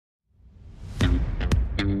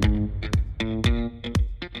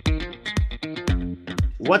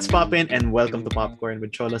What's poppin', and welcome to Popcorn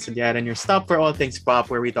with Cholo Sadiaran, your stop for all things pop,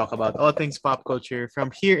 where we talk about all things pop culture from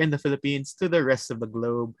here in the Philippines to the rest of the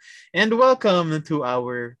globe. And welcome to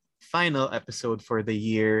our final episode for the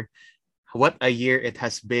year. What a year it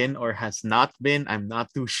has been or has not been. I'm not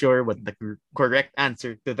too sure what the correct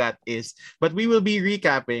answer to that is, but we will be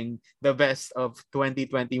recapping the best of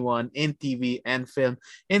 2021 in TV and film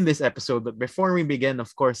in this episode. But before we begin,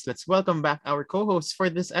 of course, let's welcome back our co-hosts for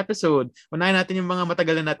this episode. Unahin natin yung mga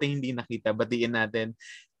matagal na natin hindi nakita, batiin natin.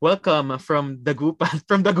 Welcome from the Gupan,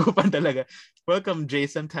 from the Gupan talaga. Welcome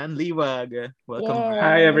Jason Tanliwag. Welcome back.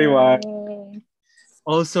 Hi, everyone.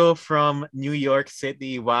 Also from New York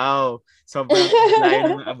City. Wow. Sobrang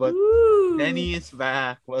layo naman about. Denny is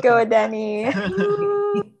back. Welcome Go, back. Danny.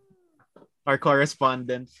 Our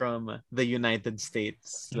correspondent from the United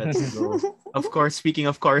States. Let's go. Of course, speaking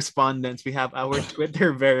of correspondents, we have our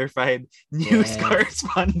Twitter verified news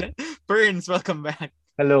correspondent. Burns, welcome back.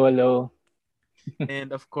 Hello. And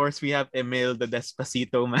of course, we have Emil, the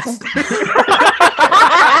Despacito master.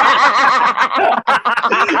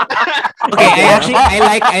 Okay,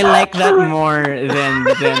 I like that more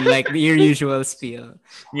than like your usual spiel.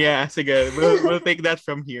 Yeah, sige. We'll take that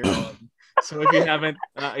from here on. So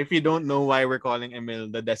if you don't know why we're calling Emil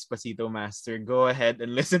the Despacito master, go ahead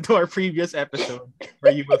and listen to our previous episode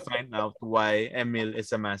where you will find out why Emil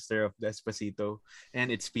is a master of Despacito and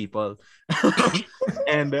its people.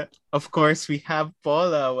 And of course, we have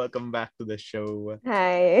Paula. Welcome back to the show.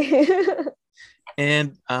 Hi.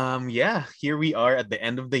 And here we are at the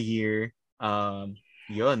end of the year.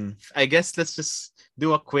 Yun. I guess let's just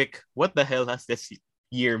do a quick what the hell has this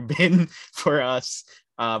year been for us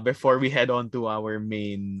before we head on to our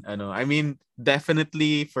main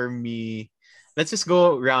definitely for me, let's just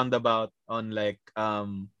go roundabout on like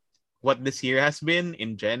what this year has been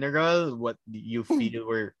in general, what you feel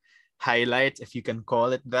were highlights, if you can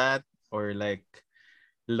call it that, or like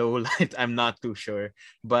low light. I'm not too sure,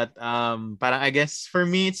 but parang I guess for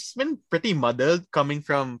me it's been pretty muddled coming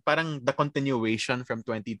from parang the continuation from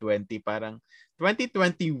 2020. Parang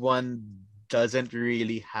 2021 doesn't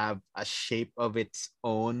really have a shape of its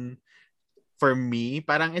own for me.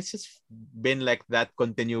 Parang it's just been like that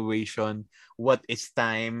continuation. What is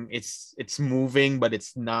time? It's moving, but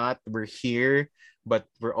it's not. We're here, but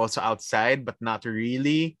we're also outside, but not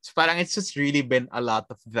really. So parang it's just really been a lot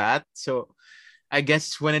of that. So I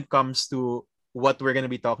guess when it comes to what we're going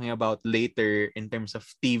to be talking about later in terms of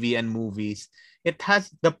TV and movies,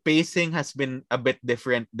 the pacing has been a bit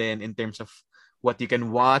different than in terms of what you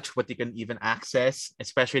can watch, what you can even access,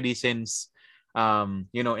 especially since in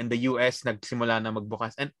the US nagsimula na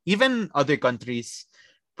magbukas, and even other countries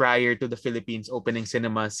prior to the Philippines opening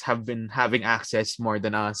cinemas have been having access more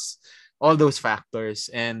than us. All those factors,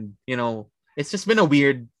 and it's just been a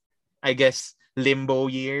weird, I guess, limbo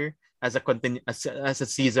year as a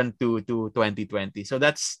season 2 to 2020. So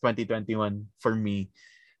that's 2021 for me.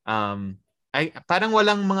 I parang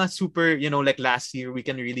walang mga super, like last year we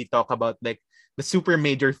can really talk about like the super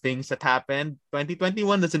major things that happened.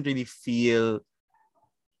 2021 doesn't really feel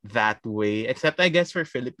that way, except I guess for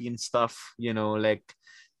Philippine stuff, like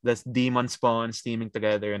the Demon Spawn teaming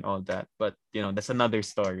together and all that. But that's another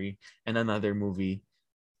story and another movie.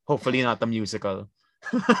 Hopefully not a musical.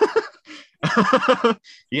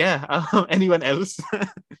 Yeah. Anyone else?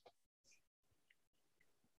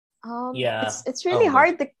 It's really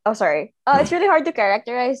hard to it's really hard to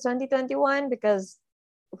characterize 2021 because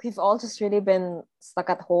we've all just really been stuck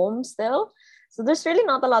at home still. So there's really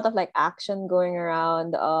not a lot of like action going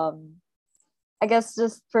around. I guess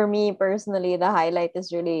just for me personally, the highlight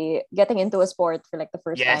is really getting into a sport for like the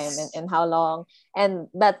first time in how long, and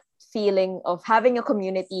that feeling of having a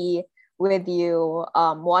community with you,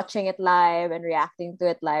 watching it live and reacting to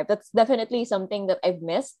it live. That's definitely something that I've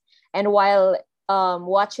missed. And while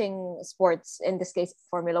watching sports, in this case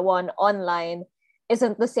Formula One, online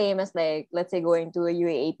isn't the same as like, let's say, going to a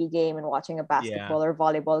UAAP game and watching a basketball or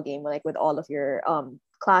volleyball game like with all of your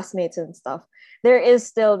classmates and stuff. There is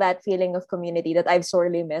still that feeling of community that I've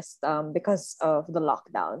sorely missed because of the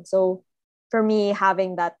lockdown. So for me,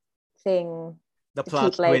 having that thing, the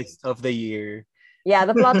plot twist of the year. Yeah,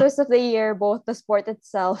 the plot twist of the year, both the sport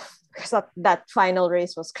itself, because that final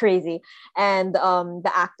race was crazy, and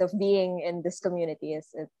the act of being in this community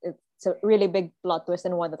it's a really big plot twist,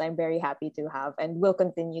 and one that I'm very happy to have and will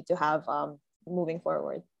continue to have moving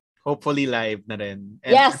forward. Hopefully live na rin.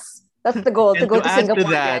 And yes, that's the goal, to go to Singapore. To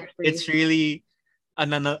that, it's really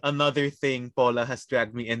another thing Paula has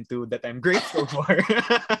dragged me into that I'm grateful for.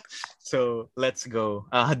 So let's go.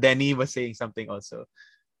 Denny was saying something also.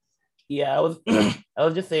 Yeah, I was I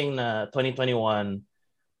was just saying 2021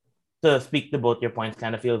 to speak to both your points,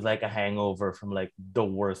 kind of feels like a hangover from like the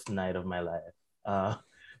worst night of my life,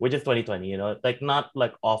 which is 2020. You know, like not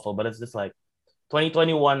like awful, but it's just like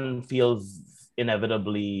 2021 feels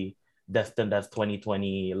inevitably destined as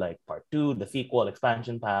 2020, like part two, the sequel,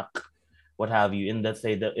 expansion pack, what have you. In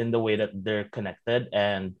in the way that they're connected,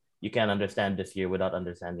 and you can't understand this year without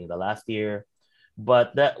understanding the last year.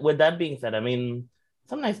 But that with that being said, I mean,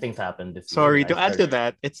 some nice things happened this year. Sorry, to add to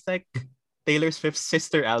that, it's like Taylor Swift's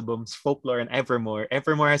sister albums, Folklore and Evermore.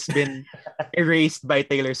 Evermore has been erased by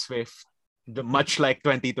Taylor Swift, much like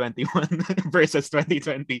 2021 versus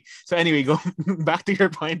 2020. So anyway, go back to your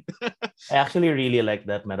point. I actually really like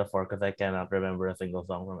that metaphor because I cannot remember a single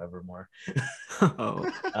song from Evermore.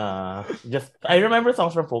 Just I remember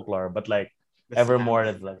songs from Folklore, but like Evermore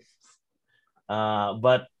is like.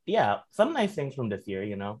 But yeah, some nice things from this year.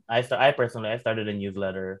 You know, I started a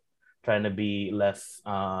newsletter, trying to be less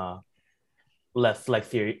like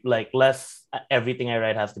serious, like less everything I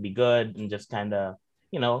write has to be good, and just kind of,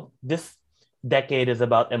 you know, this decade is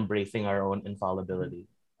about embracing our own infallibility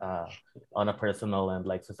on a personal and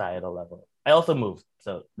like societal level. I also moved,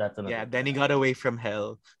 so that's another. Yeah, then he got away from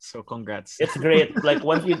hell. So congrats. It's great. Like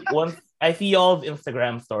once I see all the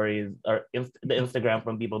Instagram stories or the Instagram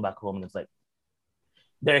from people back home, and it's like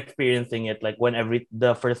they're experiencing it like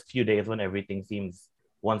the first few days when everything seems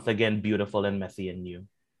once again beautiful and messy and new.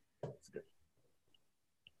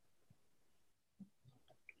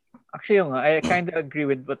 Actually, I kind of agree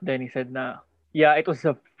with what Denny said. Yeah, it was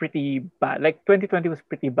a pretty bad. Like 2020 was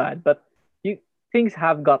pretty bad, but things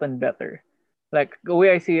have gotten better. Like the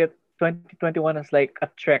way I see it, 2021 is like a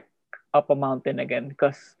trek up a mountain again,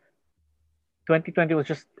 because 2020 was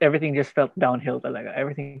just everything just felt downhill. Talaga.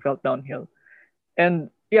 Everything felt downhill, and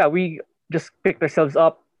yeah, we just picked ourselves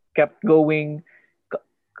up, kept going.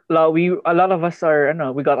 A lot of us are,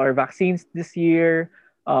 we got our vaccines this year.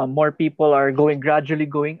 More people are gradually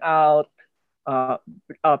going out.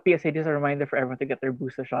 PSA, just a reminder for everyone to get their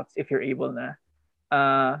booster shots if you're able na.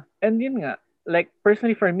 And yun nga, like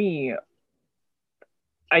personally for me,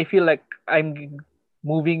 I feel like I'm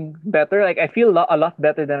moving better. Like I feel a lot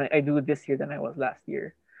better than I do this year than I was last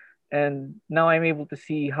year. And now I'm able to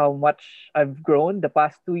see how much I've grown the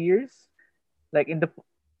past 2 years. Like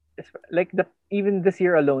even this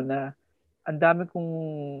year alone na ang dami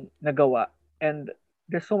kong nagawa, and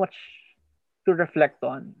there's so much to reflect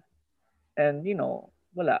on. And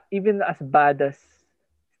wala, even as bad as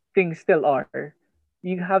things still are,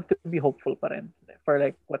 you have to be hopeful pa rin for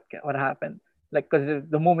like what happened. Like, because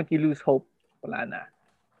the moment you lose hope, wala na.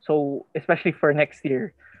 So especially for next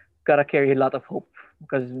year, gotta carry a lot of hope,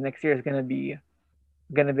 because next year is gonna be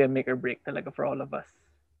a make or break talaga for all of us.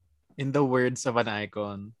 In the words of an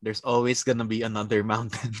icon, there's always gonna be another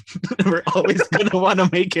mountain. We're always gonna want to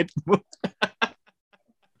make it move.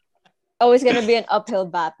 Always gonna be an uphill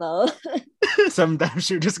battle. Sometimes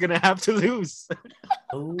you're just gonna have to lose.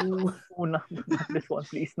 Oh, not this one,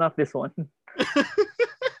 please, not this one.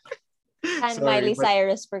 And Miley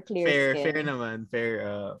Cyrus for clear skin. Fair naman.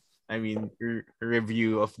 Fair. I mean,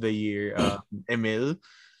 review of the year. Emil.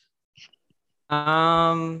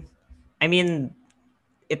 I mean,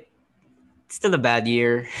 it's still a bad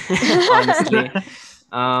year, honestly.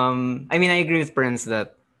 I mean, I agree with Prince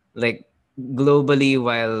that like globally,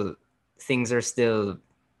 while things are still,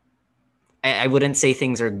 I wouldn't say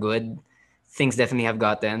things are good. Things definitely have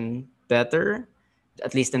gotten better,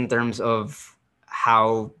 at least in terms of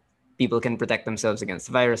how people can protect themselves against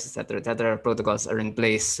the virus, etc., etc. Protocols are in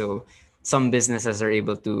place, so some businesses are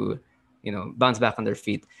able to, bounce back on their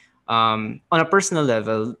feet. On a personal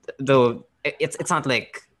level, though, it's not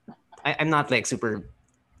like I'm not like super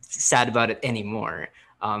sad about it anymore,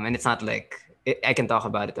 and it's not like I can talk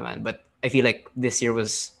about it, man. But I feel like this year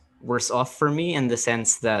was worse off for me in the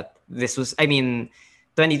sense that this was,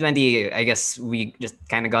 2020, I guess we just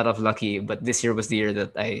kind of got off lucky, but this year was the year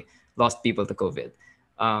that I lost people to COVID.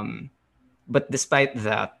 But despite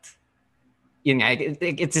that,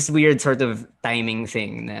 it's this weird sort of timing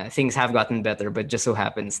thing. Things have gotten better, but just so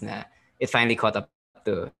happens that it finally caught up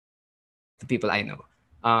to the people I know.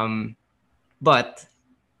 But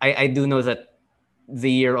I do know that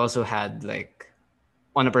the year also had, like,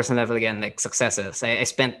 on a personal level again, like successes. I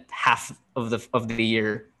spent half of the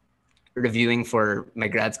year reviewing for my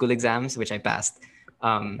grad school exams, which I passed.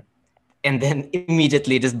 And then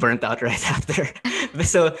immediately just burnt out right after.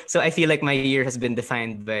 So I feel like my year has been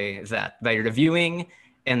defined by that, by reviewing,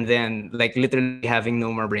 and then like literally having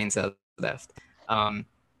no more brain cells left.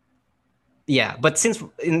 Yeah, but since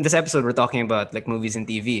in this episode we're talking about like movies and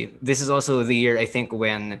TV, this is also the year I think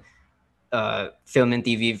when film and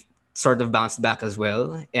TV sort of bounced back as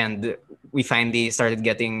well, and we finally started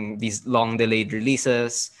getting these long delayed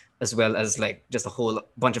releases, as well as like just a whole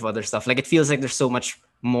bunch of other stuff. Like it feels like there's so much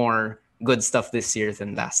more good stuff this year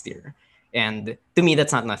than last year, and to me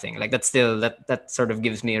that's not nothing. Like that's still that sort of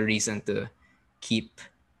gives me a reason to keep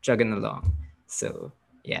chugging along. So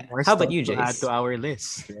yeah, More how about stuff you, to add Jace? to our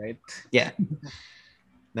list, right? Yeah.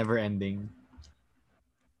 Never ending.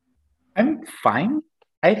 I'm fine.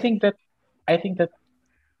 I think that I think that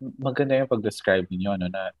maganda yung pag-describe niyo no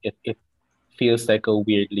na it feels like a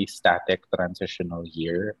weirdly static transitional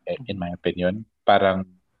year in my opinion. Parang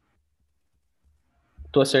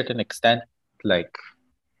to a certain extent, like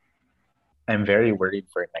I'm very worried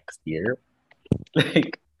for next year.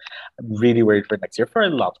 Like I'm really worried for next year for a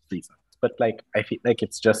lot of reasons. But like I feel like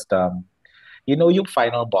it's just yung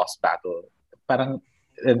final boss battle. Parang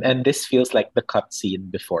and this feels like the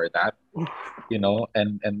cutscene before that,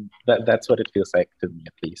 and that's what it feels like to me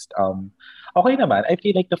at least. Okay naman. I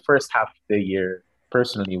feel like the first half of the year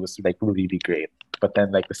personally was like really great. But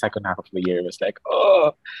then like the second half of the year was like,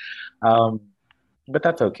 oh, um, but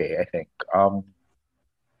that's okay, I think.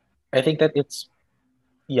 I think that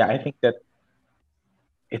I think that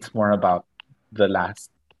it's more about the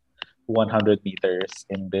last 100 meters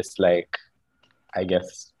in this like I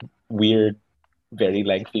guess weird, very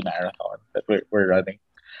lengthy marathon that we're running.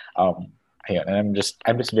 Ayun, and I'm just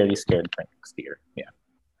very scared for next year. Yeah,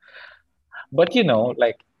 but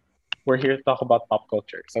like we're here to talk about pop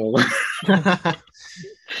culture, so But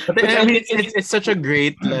I mean, it's such a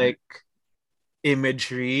great like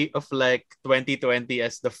imagery of like 2020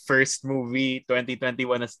 as the first movie,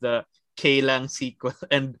 2021 as the Kailang sequel,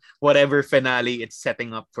 and whatever finale it's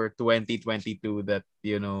setting up for 2022 that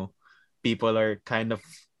people are kind of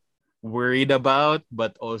worried about,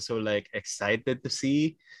 but also like excited to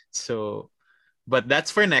see. So, but that's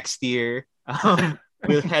for next year.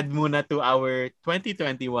 We'll head muna to our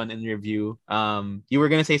 2021 in review. You were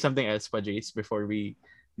gonna say something else, pa, Jace, before we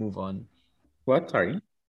move on. what? Sorry.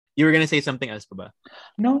 You were gonna say something else, pa ba?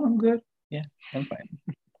 No, I'm good. Yeah, I'm fine.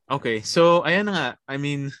 Okay, so ayan na nga. I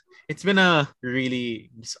mean, it's been a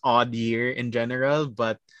really odd year in general,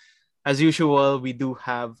 but as usual, we do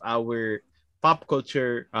have our pop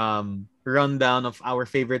culture rundown of our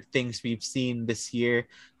favorite things we've seen this year.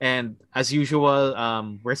 And as usual,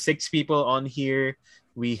 we're 6 people on here.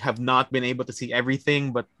 We have not been able to see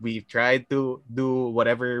everything, but we've tried to do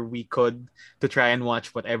whatever we could to try and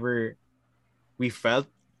watch whatever we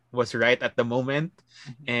felt was right at the moment.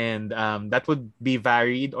 And that would be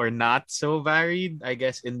varied or not so varied, I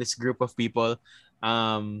guess, in this group of people.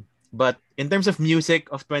 But in terms of music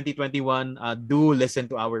of 2021, do listen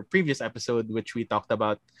to our previous episode, which we talked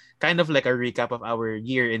about kind of like a recap of our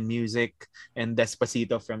year in music and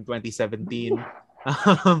Despacito from 2017.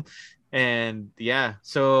 And yeah,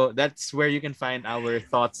 so that's where you can find our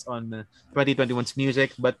thoughts on 2021's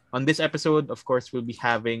music. But on this episode, of course, we'll be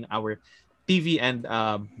having our TV and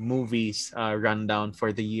movies rundown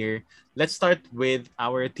for the year. Let's start with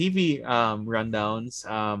our TV rundowns.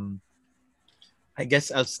 I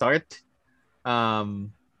guess I'll start.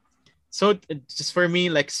 So just for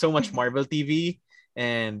me, like so much Marvel TV,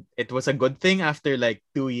 and it was a good thing after like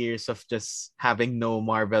 2 years of just having no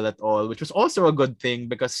Marvel at all, which was also a good thing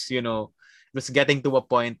because it was getting to a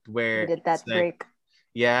point where Did that it's like, break?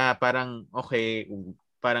 yeah, parang okay,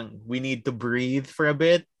 parang we need to breathe for a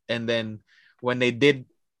bit, and then when they did,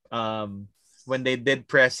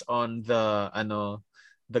 press on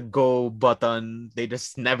the go button, they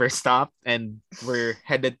just never stopped, and we're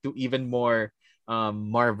headed to even more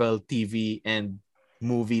Marvel TV and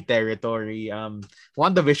movie territory.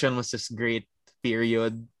 WandaVision was this great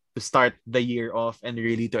period to start the year off and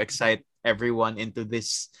really to excite everyone into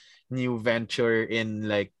this new venture in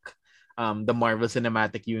like the Marvel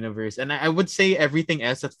Cinematic Universe. And I would say everything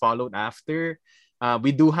else that followed after.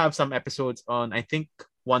 We do have some episodes on, I think,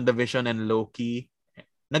 WandaVision and Loki.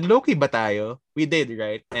 Nag-Loki ba tayo? We did,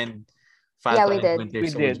 right? And Yeah, we Falcon and did. Winter We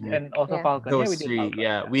did, Soldier. and also Yeah. Falcon. Yeah, we Those did three, Falcon.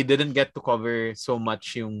 yeah. We didn't get to cover so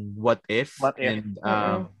much yung What If. What If. And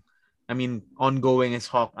Mm-mm. I mean, ongoing is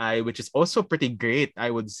Hawkeye, which is also pretty great, I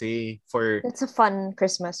would say, for It's a fun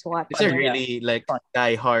Christmas watch. it's a Fun, yeah. really like Fun.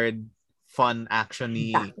 die-hard, fun,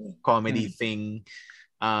 action-y Exactly. comedy thing.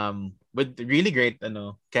 With really great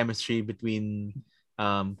chemistry between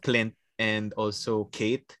Clint and also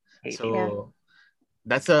Kate. Kate, So yeah.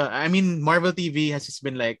 that's I mean, Marvel TV has just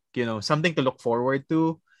been like, something to look forward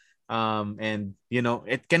to. And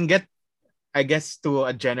it can get, I guess, to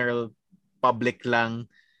a general public lang.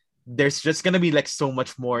 There's just gonna be like so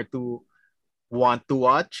much more to want to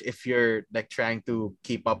watch if you're like trying to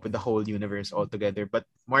keep up with the whole universe altogether. But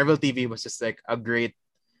Marvel TV was just like a great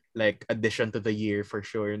like addition to the year for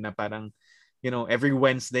sure. Na parang, every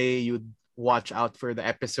Wednesday you'd watch out for the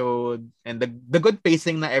episode, and the good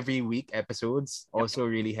pacing na every week episodes also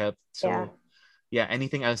really helped. So yeah,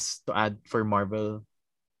 anything else to add for Marvel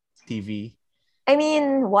TV? I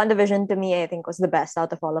mean, WandaVision to me, I think, was the best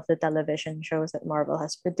out of all of the television shows that Marvel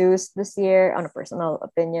has produced this year, on a personal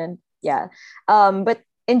opinion. Yeah. But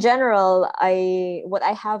in general, what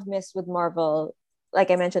I have missed with Marvel, like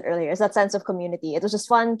I mentioned earlier, is that sense of community. It was just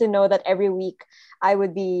fun to know that every week I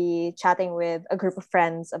would be chatting with a group of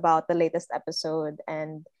friends about the latest episode,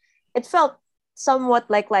 and it felt somewhat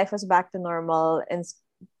like life was back to normal. And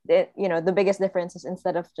the biggest difference is,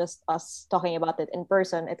 instead of just us talking about it in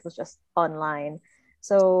person, it was just online.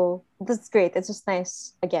 So that's great. It's just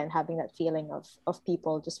nice, again, having that feeling of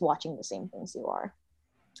people just watching the same things you are.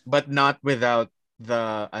 But not without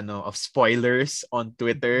the of spoilers on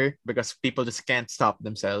Twitter, because people just can't stop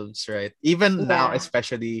themselves, right? Even now,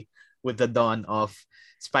 especially with the dawn of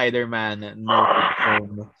Spider-Man No Way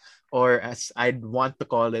Home, or as I'd want to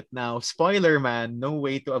call it now, Spoiler-Man, No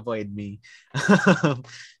Way to Avoid Me.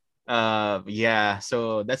 Yeah,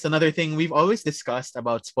 so that's another thing we've always discussed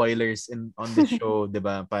about spoilers on the show,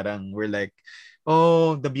 diba? Parang we're like,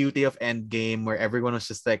 oh, the beauty of Endgame, where everyone was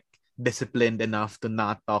just like disciplined enough to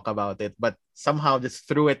not talk about it, but somehow just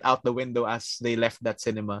threw it out the window as they left that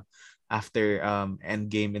cinema after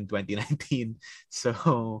Endgame in 2019.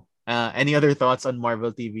 So any other thoughts on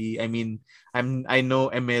Marvel TV? I mean, I know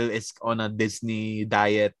Emil is on a Disney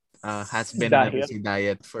diet, has been on a Disney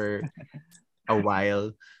diet for a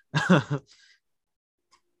while. I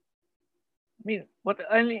mean,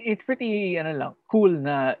 it's pretty cool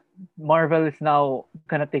na Marvel is now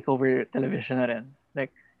gonna take over television na rin.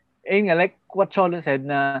 Like what Cholo said,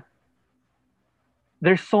 na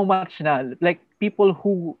there's so much na, like people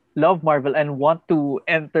who love Marvel and want to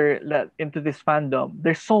enter into this fandom.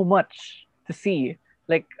 There's so much to see.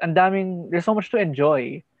 Like there's so much to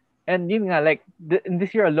enjoy. And yun nga, like in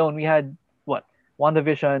this year alone, we had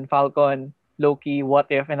WandaVision, Falcon, Loki,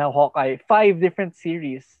 What If, and now Hawkeye. 5 different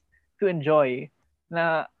series to enjoy.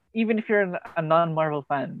 Na even if you're a non-Marvel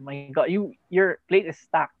fan, my God, your plate is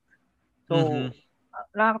stacked. So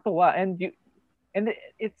nakakatuwa, and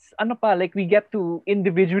it's like we get to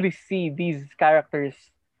individually see these characters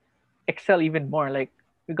excel even more. Like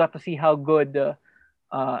we got to see how good,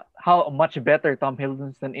 how much better Tom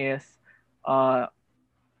Hiddleston is.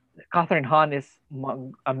 Catherine Hahn is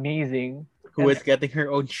amazing. Who is getting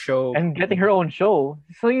her own show.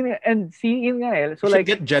 So and seeing nga, so you like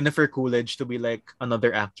get Jennifer Coolidge to be like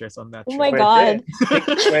another actress on that show. Oh my God.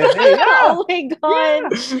 Oh my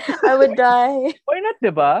God. Yeah. I would die. Why not,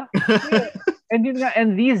 diba? Yeah.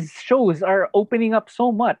 And these shows are opening up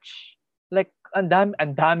so much. Like ang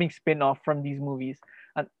daming spin-off from these movies.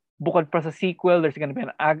 And bukod pa sa sequel, there's gonna be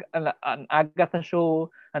an Agatha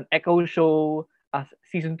show, an Echo show,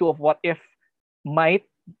 season 2 of What If might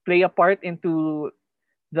play a part into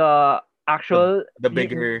the actual the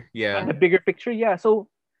bigger the bigger picture. So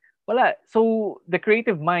the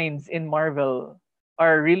creative minds in Marvel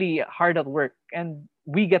are really hard at work, and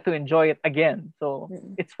we get to enjoy it again. So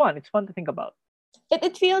it's fun to think about.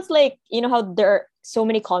 It feels like, how there are so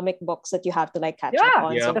many comic books that you have to like catch up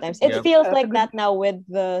on sometimes. It feels like that now with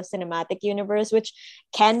the cinematic universe, which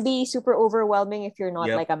can be super overwhelming if you're not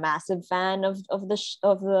like a massive fan of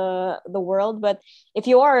the world. But if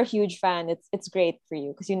you are a huge fan, it's great for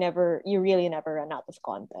you, because you really never run out of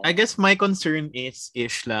content. I guess my concern is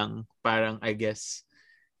lang, parang I guess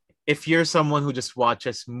if you're someone who just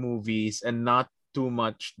watches movies and not too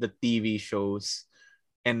much the TV shows,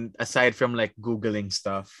 and aside from like Googling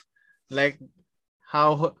stuff, like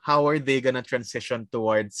how are they gonna transition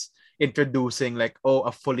towards introducing like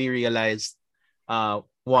a fully realized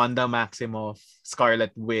Wanda Maximoff,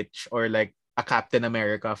 Scarlet Witch, or like a Captain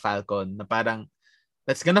America Falcon, na parang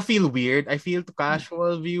that's gonna feel weird, I feel, to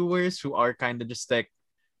casual viewers who are kind of just like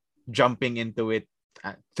jumping into it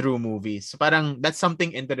through movies. So parang that's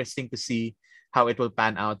something interesting to see how it will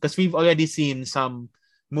pan out, because we've already seen some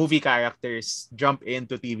movie characters jump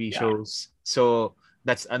into TV shows. So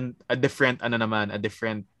that's a different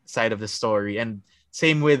side of the story. And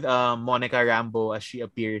same with Monica Rambeau as she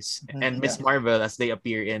appears, and Miss Marvel as they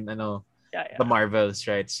appear in the Marvels,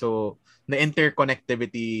 right? So the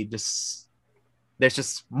interconnectivity, there's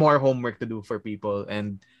just more homework to do for people,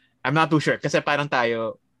 and I'm not too sure kasi parang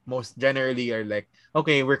tayo most generally are like,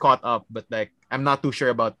 okay, we're caught up, but like I'm not too sure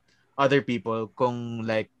about other people kung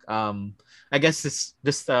like I guess it's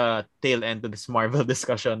just a tail end to this Marvel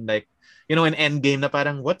discussion, like in Endgame na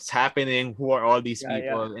parang what's happening, who are all these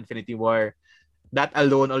people. Infinity War, that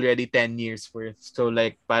alone already 10 years worth. So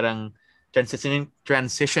like parang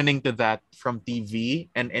transitioning to that from TV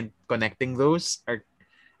and connecting those are,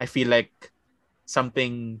 I feel like,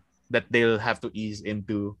 something that they'll have to ease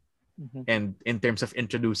into, and in terms of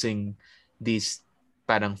introducing these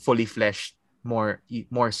parang fully fleshed more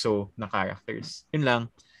so na characters. Yun lang.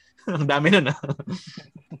 Ang dami na.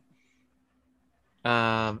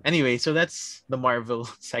 Anyway, so that's the Marvel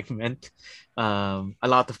segment. A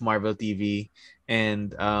lot of Marvel TV,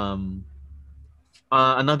 and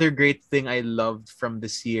another great thing I loved from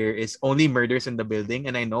this year is Only Murders in the Building,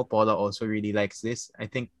 and I know Paula also really likes this. I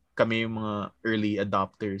think kami yung mga early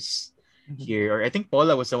adopters here, or I think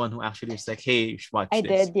Paula was the one who actually was like, "Hey, you should watch I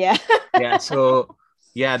this." did, yeah. Yeah, so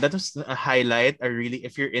yeah, that was a highlight. I really,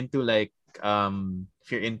 if you're into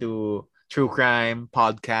true crime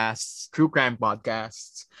podcasts,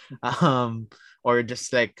 or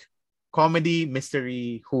just like comedy,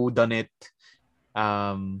 mystery, who done it,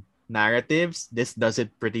 narratives, this does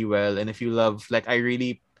it pretty well. And if you love, like, I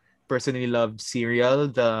really personally love Serial,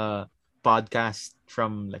 the podcast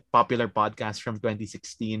from, like, popular podcast from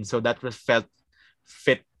 2016. So that was felt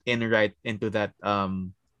fit in right into that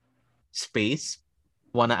space.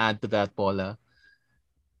 Wanna add to that, Paula?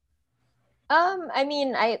 I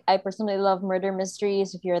mean, I personally love murder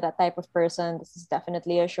mysteries. If you're that type of person, this is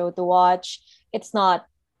definitely a show to watch. It's not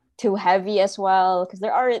too heavy as well, because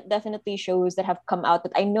there are definitely shows that have come out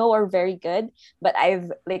that I know are very good, but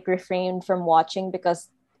I've like refrained from watching because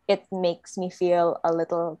it makes me feel a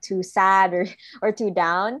little too sad or too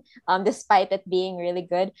down, despite it being really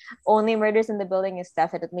good. Only Murders in the Building is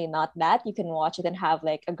definitely not that. You can watch it and have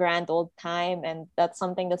like a grand old time, and that's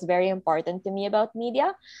something that's very important to me about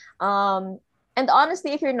media. And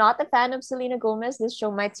honestly, if you're not a fan of Selena Gomez, this show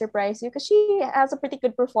might surprise you because she has a pretty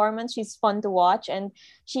good performance. She's fun to watch, and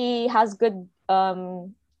she has good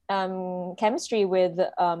chemistry with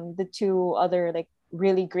the two other like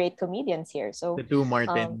really great comedians here. So the two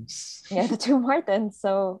Martins. Yeah, the two Martins.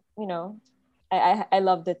 So I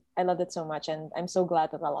loved it. I loved it so much, and I'm so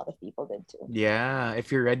glad that a lot of people did too. Yeah, if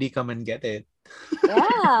you're ready, come and get it.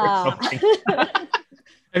 Yeah.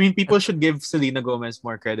 I mean, people should give Selena Gomez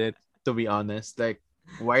more credit, to be honest. Like,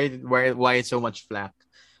 why so much flack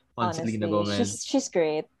on Honestly, Selena Gomez? she's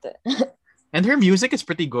great. And her music is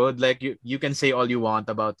pretty good. Like, you can say all you want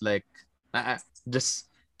about, like, just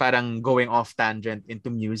parang going off tangent into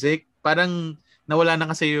music. Parang nawala na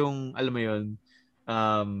kasi yung, alam mo yun,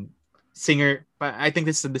 singer. I think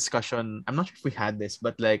this is a discussion. I'm not sure if we had this,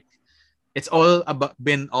 but like, it's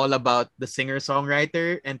been all about the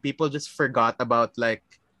singer-songwriter, and people just forgot about, like,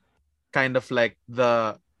 kind of like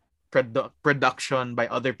the production by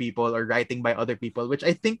other people or writing by other people, which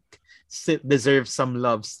I think deserves some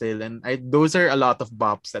love still. And those are a lot of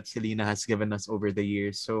bops that Selena has given us over the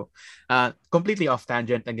years. So completely off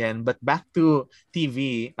tangent again, but back to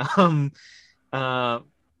TV.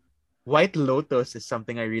 White Lotus is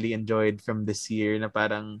something I really enjoyed from this year, na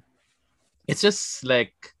parang it's just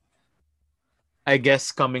like, I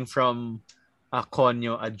guess, coming from a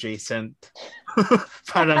Konyo adjacent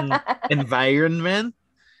parang environment,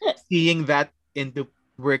 seeing that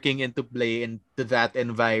working into play into that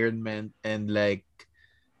environment, and like,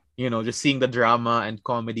 just seeing the drama and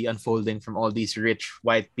comedy unfolding from all these rich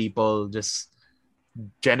white people just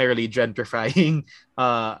generally gentrifying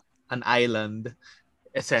an island,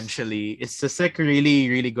 essentially. It's just like really,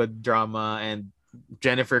 really good drama. And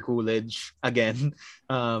Jennifer Coolidge again.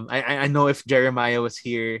 I know if Jeremiah was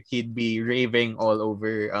here, he'd be raving all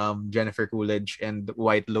over Jennifer Coolidge and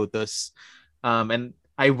White Lotus. And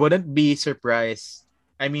I wouldn't be surprised.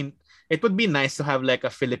 I mean, it would be nice to have like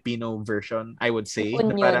a Filipino version, I would say.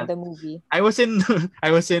 Unyon, the movie. I was in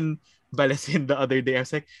Balasin the other day. I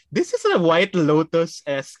was like, this is a White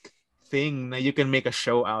Lotus-esque thing that you can make a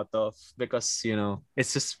show out of, because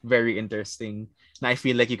it's just very interesting. And I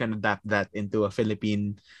feel like you can adapt that into a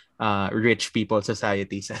Philippine rich people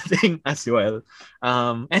society setting as well.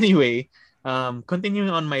 Anyway,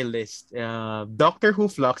 continuing on my list, Doctor Who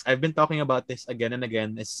Flux. I've been talking about this again and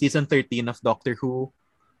again. It's season 13 of Doctor Who,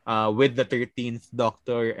 with the 13th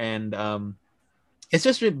Doctor, and it's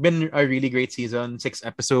just been a really great season, 6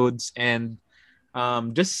 episodes, and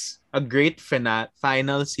just a great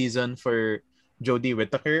final season for Jodie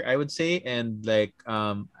Whittaker, I would say. And like,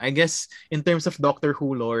 I guess in terms of Doctor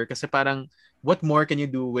Who lore, kasi parang what more can you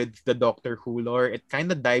do with the Doctor Who lore? It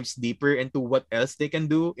kind of dives deeper into what else they can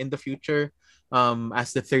do in the future,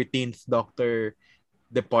 as the 13th Doctor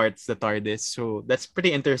departs the TARDIS. So that's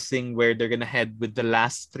pretty interesting where they're gonna head with the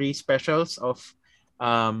last 3 specials of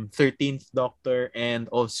 13th Doctor, and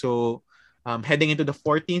also heading into the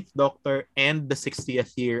 14th Doctor and the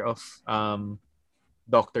 60th year of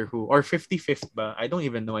Doctor Who, or 55th ba? I don't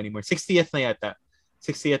even know anymore. 60th na yata.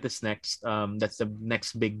 60th is next. That's the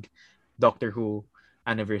next big Doctor Who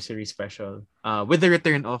anniversary special. With the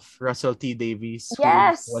return of Russell T Davies, who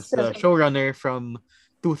was the showrunner from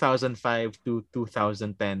 2005 to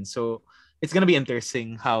 2010. So it's gonna be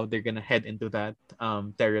interesting how they're gonna head into that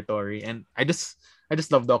territory. And I just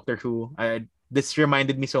love Doctor Who. This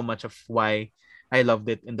reminded me so much of why I loved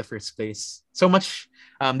it in the first place. So much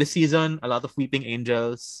this season, a lot of Weeping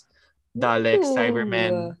Angels, Daleks,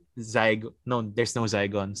 Cybermen, no, there's no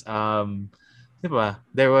Zygons. Diba?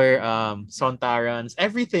 There were Sontarans,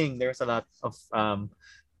 everything. There's a lot of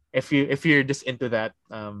if you're just into that,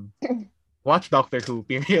 watch Doctor Who,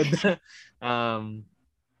 period.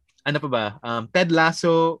 Ano pa ba? Ted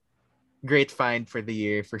Lasso, great find for the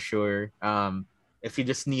year for sure. If you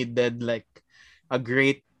just needed like a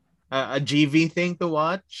great a GV thing to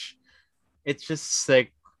watch, it's just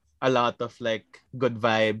like a lot of like good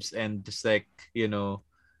vibes and just like, you know,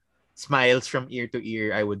 smiles from ear to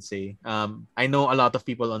ear, I would say. I know a lot of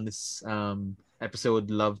people on this episode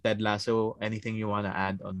love Ted Lasso. Anything you want to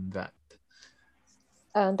add on that?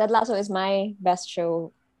 Ted Lasso is my best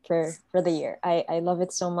show for the year. I love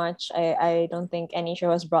it so much. I don't think any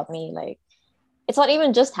show has brought me like, it's not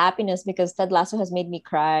even just happiness, because Ted Lasso has made me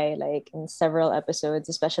cry like in several episodes,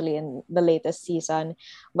 especially in the latest season.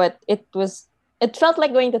 But it felt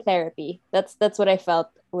like going to therapy. That's what I felt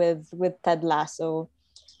with Ted Lasso.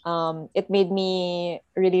 It made me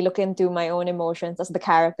really look into my own emotions as the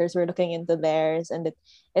characters were looking into theirs, and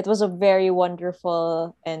it was a very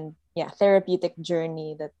wonderful and therapeutic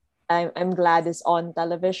journey that I'm glad is on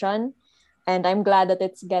television, and I'm glad that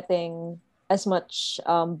it's getting as much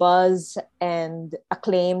buzz and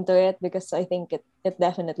acclaim to it, because I think it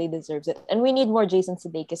definitely deserves it, and we need more Jason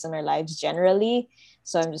Sudeikis in our lives generally.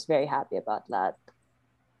 So I'm just very happy about that.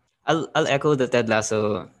 I'll echo the Ted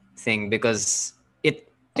Lasso thing, because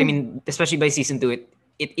I mean, especially by season 2,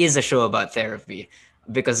 it is a show about therapy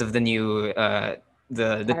because of the new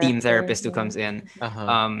the team therapist who comes in.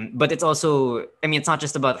 But it's also, I mean, it's not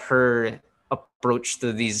just about her approach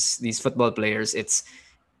to these football players.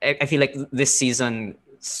 I feel like this season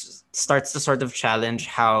starts to sort of challenge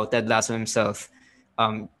how Ted Lasso himself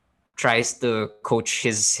tries to coach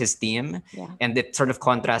his team, and it sort of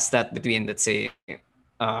contrasts that between, let's say,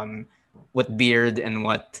 what Beard and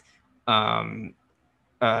what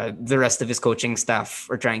the rest of his coaching staff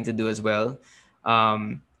are trying to do as well.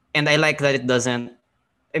 And I like that it doesn't,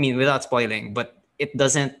 I mean, without spoiling, but it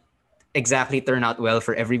doesn't exactly turn out well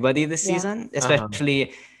for everybody this season,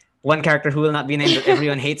 especially one character who will not be named that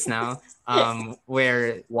everyone hates now,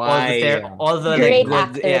 where all the great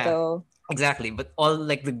like good actor, though. Exactly, but all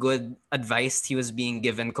like the good advice he was being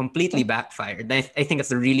given completely backfired. I think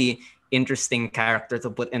it's a really interesting character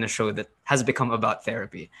to put in a show that has become about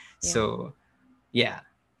therapy. So yeah,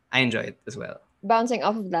 I enjoy it as well. Bouncing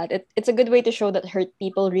off of that, it's a good way to show that hurt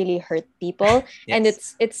people really hurt people. And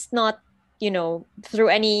it's not, through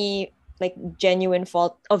any like genuine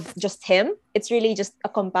fault of just him. It's really just a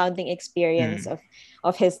compounding experience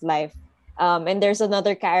of his life. And there's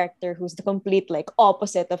another character who's the complete like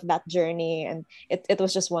opposite of that journey, and it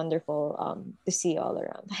was just wonderful to see all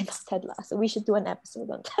around. I love Ted Lasso. We should do an episode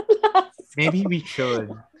on Ted Lasso. Maybe we should.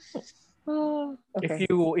 Okay.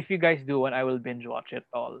 If you guys do one, I will binge watch it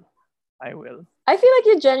all. I will. I feel like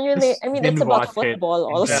you genuinely. Just I mean, it's about football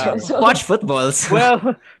also. Yeah. So. Watch footballs.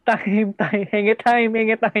 Well, time, hang time.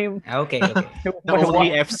 Okay. The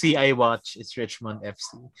only FC I watch is Richmond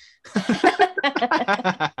FC.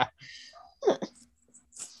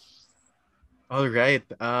 All right.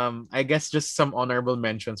 I guess just some honorable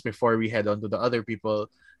mentions before we head on to the other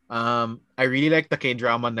people. I really like the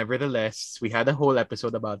K-drama Nevertheless. We had a whole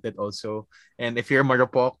episode about it also. And if you're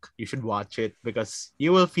Marupok, you should watch it because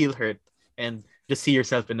you will feel hurt and just see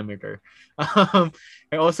yourself in the mirror. I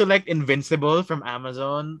also like Invincible from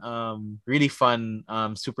Amazon. Really fun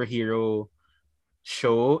superhero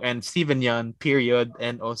show, and Steven Yeun, period,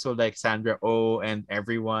 and also like Sandra Oh and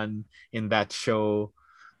everyone in that show.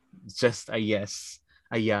 Just a yes,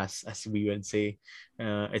 as we would say.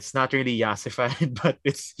 It's not really yassified, but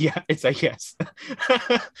it's a yes.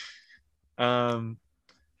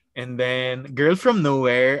 And then Girl from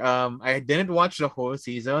Nowhere. I didn't watch the whole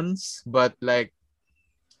seasons, but like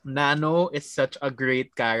Nano is such a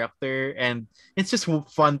great character, and it's just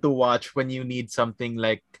fun to watch when you need something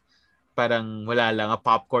like parang wala lang, a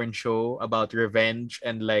popcorn show about revenge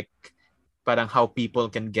and like parang how people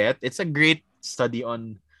can get. It's a great study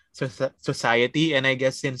on society, and I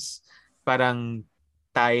guess since parang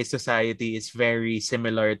Thai society is very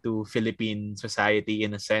similar to Philippine society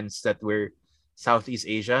in a sense that we're Southeast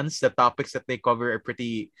Asians. The topics that they cover are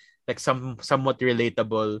pretty like somewhat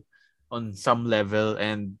relatable on some level,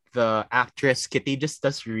 and the actress Kitty just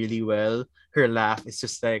does really well. Her laugh is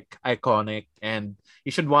just like iconic, and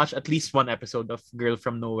you should watch at least one episode of Girl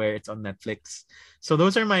from Nowhere. It's on Netflix. So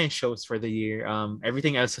those are my shows for the year.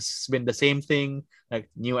 Everything else has been the same thing,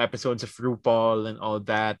 like new episodes of RuPaul and all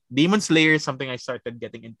that. Demon Slayer is something I started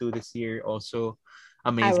getting into this year. Also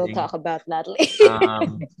I will amazing. talk about that later.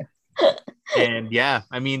 And yeah,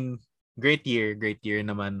 I mean, great year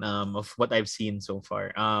naman of what I've seen so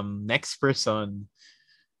far. Next person,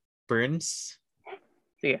 Burns.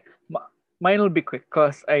 Yeah, mine will be quick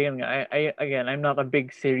because I'm not a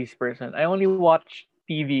big series person. I only watch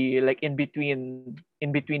TV like in between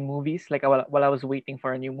movies, like while I was waiting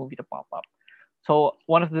for a new movie to pop up. So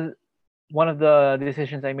one of the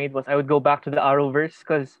decisions I made was I would go back to the Arrowverse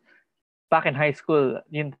because back in high school,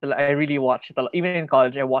 I really watched it a lot. Even in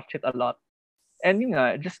college, I watched it a lot. And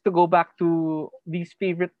just to go back to these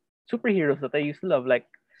favorite superheroes that I used to love, like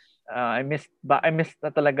I missed na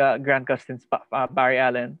talaga Grant Gustin's Barry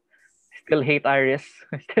Allen. Still hate Iris.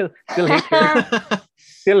 still hate her.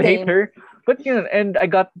 Still hate her. But and I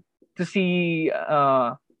got to see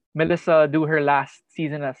Melissa do her last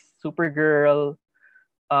season as Supergirl.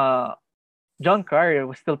 John Carr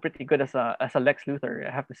was still pretty good as a Lex Luthor,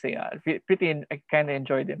 I have to say. I kind of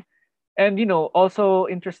enjoyed him. And also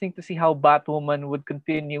interesting to see how Batwoman would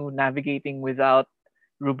continue navigating without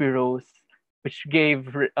Ruby Rose, which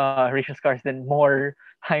gave Rachel Skarsten more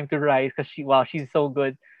time to rise because she's so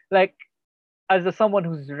good. Like as someone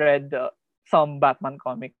who's read some Batman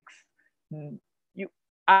comics,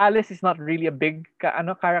 Alice is not really a big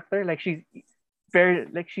character. Like she's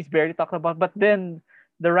barely talked about. But then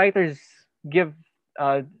the writers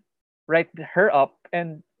write her up,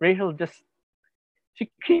 and Rachel she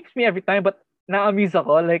creeps me every time, but na-amuse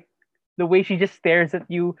ako. Like, the way she just stares at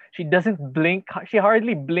you, she doesn't blink. She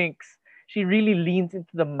hardly blinks. She really leans into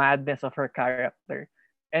the madness of her character.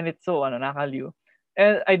 And it's so, nakakaliw.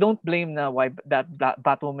 And I don't blame why that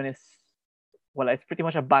Batwoman is, it's pretty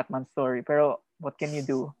much a Batman story. Pero, what can you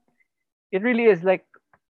do? It really is like,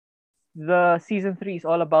 the season 3 is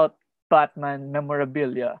all about Batman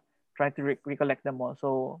memorabilia. Trying to recollect them all.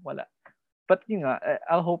 So, wala. But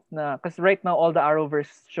I'll hope na because right now all the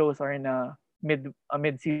Arrowverse shows are in a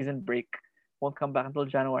mid-season break. Won't come back until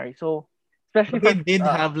January. So especially they did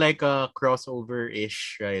have like a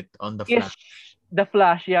crossover-ish, right, on the Flash. The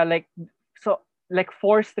Flash, yeah, like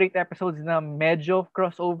 4 straight episodes na medyo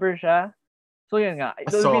crossover siya. So yun nga.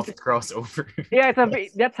 A soft crossover. Yeah,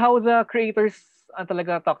 that's how the creators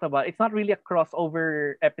talaga talked about. It's not really a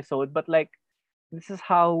crossover episode, but like this is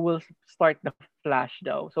how we'll start the Flash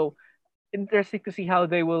though. So interesting to see how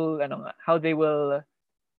they will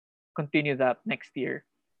continue that next year.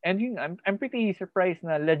 And I'm pretty surprised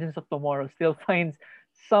na Legends of Tomorrow still finds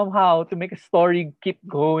somehow to make a story keep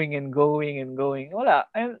going and going and going. Wala,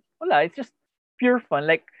 it's just pure fun.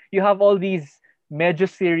 Like you have all these medyo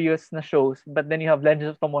serious na shows, but then you have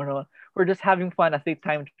Legends of Tomorrow. We're just having fun as they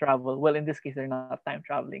time travel. Well, in this case, they're not time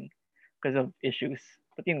traveling because of issues.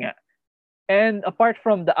 But yun nga. And apart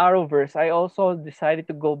from the Arrowverse, I also decided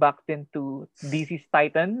to go back into DC's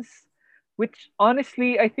Titans, which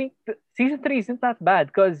honestly, I think season 3 isn't that bad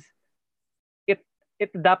because it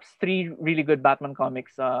adapts 3 really good Batman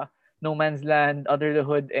comics, No Man's Land, Under the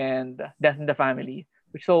Hood, and Death in the Family.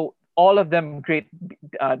 So all of them great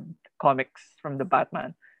comics from the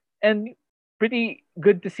Batman. And pretty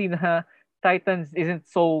good to see the Titans isn't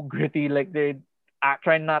so gritty, like they're not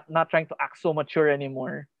trying to act so mature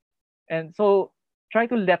anymore. And so try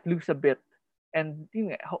to let loose a bit, and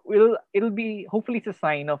it'll be hopefully it's a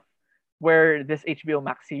sign of where this HBO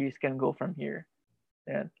Max series can go from here.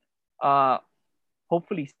 And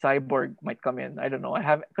hopefully Cyborg might come in. I don't know.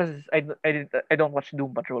 I don't watch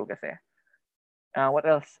Doom Patrol kasi. What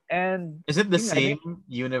else? And is it the same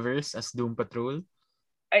universe as Doom Patrol?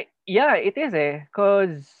 Yeah, it is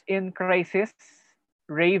because in Crisis,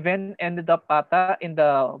 Raven ended up in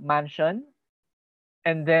the mansion.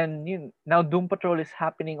 And then now Doom Patrol is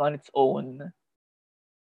happening on its own.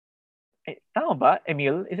 Tama ba,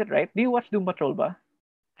 Emil? Is it right? Do you watch Doom Patrol ba?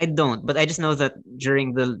 I don't, but I just know that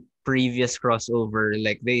during the previous crossover,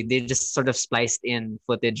 like they just sort of spliced in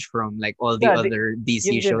footage from like all the other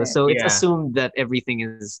DC shows. So it's assumed that everything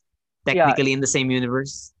is technically in the same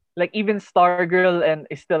universe. Like even Stargirl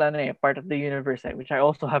is still part of the universe, which I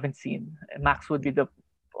also haven't seen. Max would be the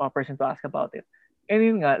person to ask about it.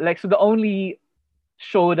 And so the only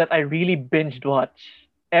show that I really binged watch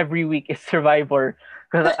every week is Survivor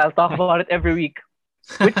because I'll talk about it every week.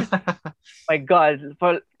 Which is, my God,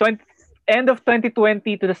 for end of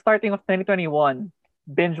 2020 to the starting of 2021,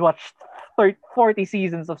 binge watched 40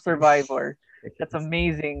 seasons of Survivor. That's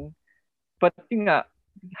amazing. But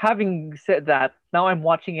having said that, now I'm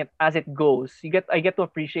watching it as it goes. I get to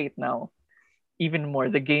appreciate now even more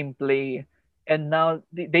the gameplay, and now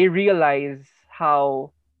they realize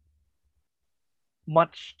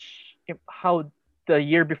much how the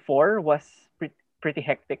year before was pretty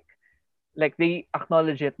hectic. Like they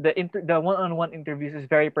acknowledge it. The one-on-one interviews is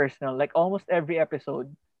very personal. Like almost every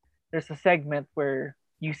episode, there's a segment where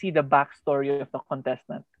you see the backstory of the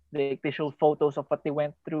contestant. They show photos of what they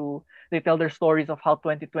went through. They tell their stories of how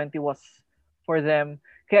 2020 was for them.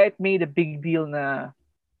 Kaya it made a big deal na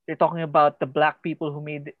they're talking about the black people who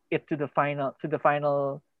made it to the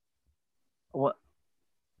final. What?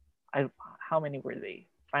 How many were they?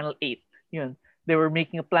 Final 8. They were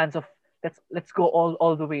making plans of let's go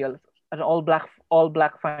all the way an all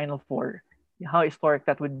black final 4. How historic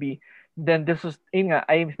that would be. Then this was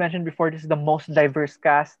I mentioned before, this is the most diverse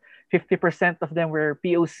cast. 50% of them were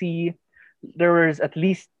POC. There was at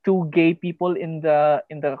least 2 gay people in the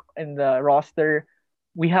roster.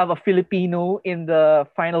 We have a Filipino in the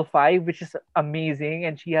final 5, which is amazing,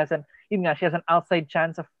 and she has an outside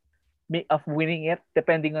chance of winning it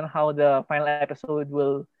depending on how the final episode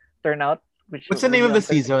will turn out. What's the name of the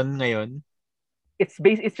season ngayon? It's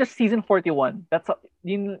just season 41.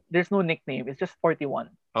 There's no nickname. It's just 41.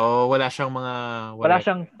 Oh, wala siyang wala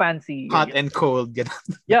siyang fancy. Hot and cold.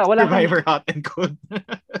 Yeah, wala Survivor hot and cold.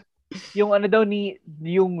 yung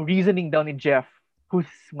yung reasoning down ni Jeff, who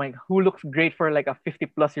looks great for like a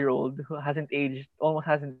 50-plus-year-old who almost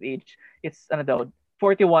hasn't aged. It's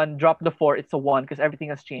 41, drop the 4, it's a 1 because everything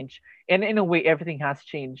has changed. And in a way, everything has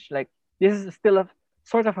changed. Like this is still a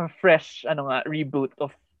sort of a fresh reboot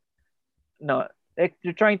of like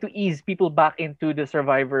you're trying to ease people back into the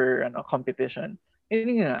Survivor competition.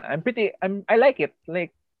 And, I like it.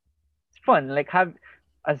 Like it's fun. Like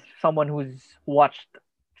as someone who's watched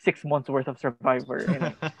 6 months worth of Survivor,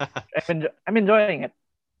 I'm enjoying it.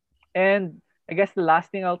 And I guess the last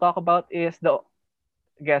thing I'll talk about is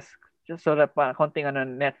just so that konting on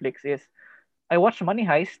Netflix is I watched Money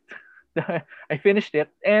Heist. I finished it,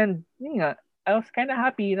 and I was kind of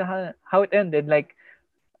happy how it ended. Like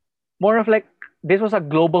more of like this was a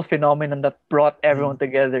global phenomenon that brought everyone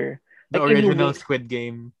together. The like original Squid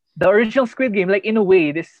Game. The original Squid Game, like in a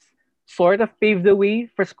way, this sort of paved the way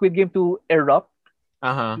for Squid Game to erupt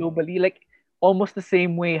globally. Like almost the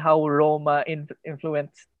same way how Roma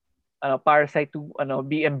influenced Parasite to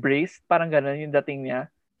be embraced. Parang ganun yung dating niya.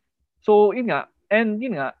 So yun nga, and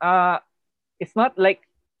it's not like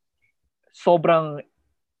sobrang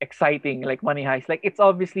exciting like Money Heist. Like it's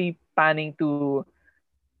obviously panning to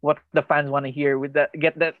what the fans want to hear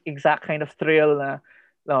get that exact kind of thrill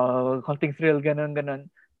konting thrill ganun.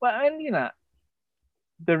 But and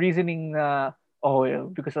the reasoning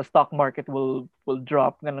because the stock market will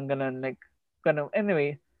drop ganun like ganun.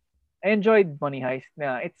 Anyway, I enjoyed Money Heist.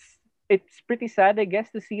 Yeah, it's pretty sad, I guess,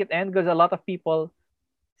 to see it end because a lot of people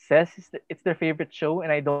says it's their favorite show,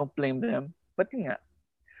 and I don't blame them. But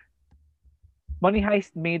Money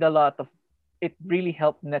Heist made it really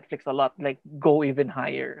helped Netflix a lot, like go even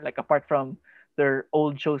higher. Like apart from their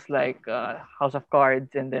old shows like House of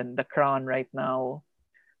Cards and then The Crown right now,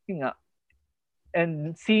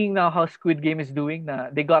 and seeing now how Squid Game is doing,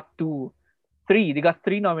 they got 3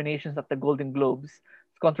 nominations at the Golden Globes.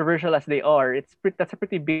 As controversial as they are, that's a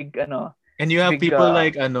pretty big And you have people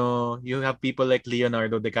like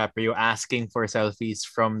Leonardo DiCaprio asking for selfies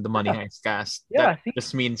from the Money Heist cast. Yeah, that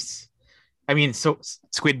just means, so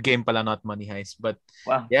Squid Game pala, not Money Heist, but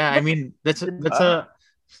wow. Yeah, that's a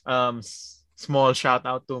small shout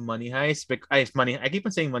out to Money Heist. I keep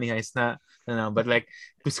on saying Money Heist but like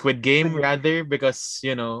to Squid Game rather, because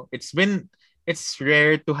it's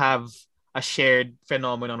rare to have a shared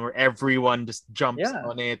phenomenon where everyone just jumps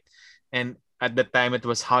on it. And at the time it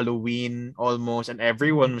was Halloween almost, and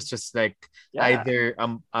everyone was just like either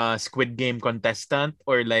a Squid Game contestant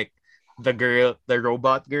or like the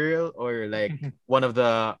robot girl, or like one of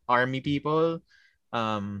the army people.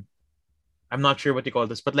 I'm not sure what you call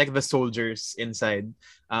this, but like the soldiers inside.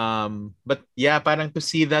 But yeah, parang to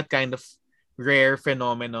see that kind of rare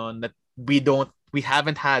phenomenon that we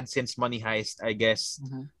haven't had since Money Heist, I guess.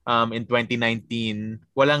 In 2019,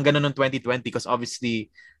 walang ganun in 2020 because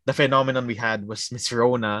obviously the phenomenon we had was Miss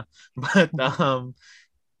Rona. But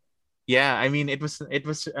it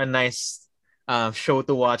was a nice show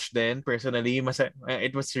to watch then. Personally,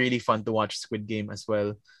 it was really fun to watch Squid Game as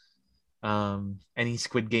well. Any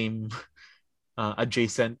Squid Game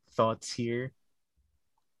adjacent thoughts here?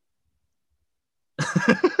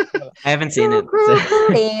 I haven't seen it.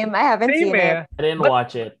 Same. I haven't seen it. I didn't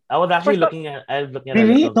watch it. I was actually looking at. I was looking at.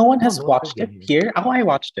 Really? it. No one has watched it here? Oh, I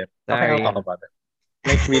watched it. Okay, I'll Sorry. talk about it.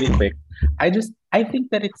 Like really quick. I think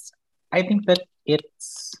that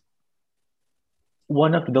it's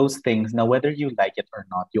one of those things. Now, whether you like it or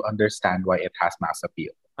not, you understand why it has mass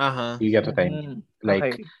appeal. Uh-huh. You get what I mean? Like,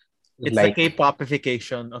 Okay. It's like the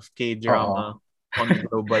K-popification of K-drama on a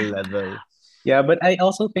global level. yeah, but I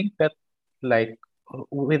also think that like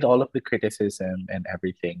with all of the criticism and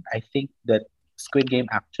everything, I think that Squid Game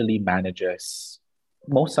actually manages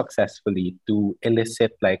most successfully to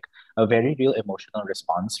elicit like a very real emotional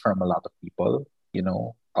response from a lot of people, you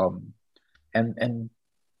know. And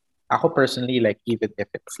ako personally, like even if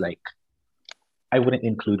it's like I wouldn't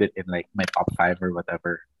include it in like my top five or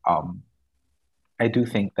whatever, I do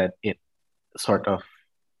think that it sort of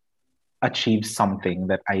achieves something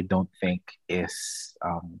that I don't think is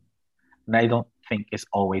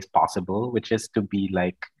always possible, which is to be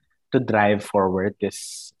like to drive forward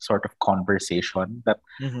this sort of conversation that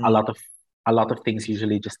Mhm. a lot of things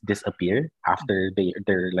usually just disappear after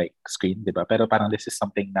they're like screened, diba? Pero parang this is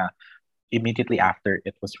something na immediately after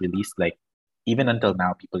it was released, like even until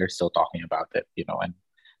now, people are still talking about it, you know, and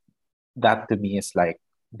that to me is like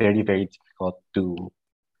very, very difficult to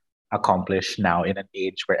accomplish now in an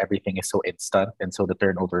age where everything is so instant and so the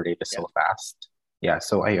turnover rate is so fast. Yeah,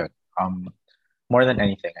 so ayun. More than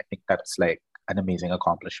anything, I think that's like an amazing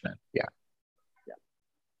accomplishment. Yeah.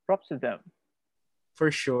 Props to them.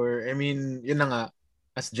 For sure. I mean, yun na nga,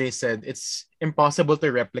 as Jay said, it's impossible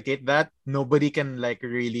to replicate that. Nobody can like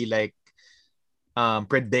really like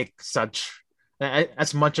predict such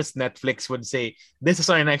as much as Netflix would say this is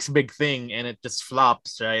our next big thing and it just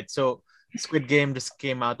flops, right? So Squid Game just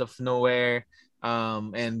came out of nowhere,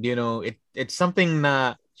 and you know it's something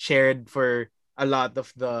na shared for a lot of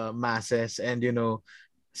the masses, and you know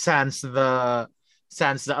sans the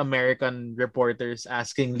American reporters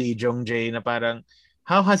asking Lee Jong Jae na parang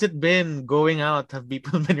how has it been going out? Have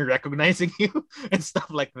people been recognizing you and stuff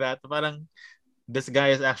like that? Parang this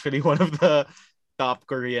guy is actually one of the top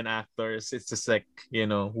Korean actors. It's just like, you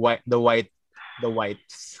know, the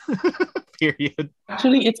whites. Period.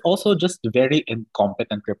 Actually, it's also just very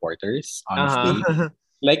incompetent reporters, honestly. Uh-huh.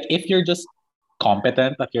 Like if you're just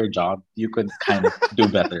competent at your job, you could kind of do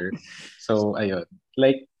better. So ayun.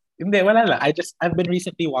 Like hindi, wala lang. I've been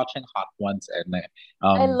recently watching Hot Ones and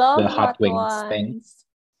I love the Hot Wings thing.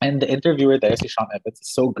 And the interviewer there, si Sean Evans, is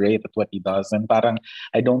so great at what he does. And parang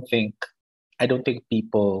I don't think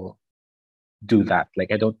people do that. Like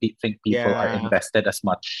I don't think people are invested as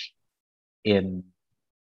much in.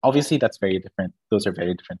 Obviously, that's very different. Those are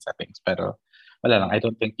very different settings. Pero wala lang. I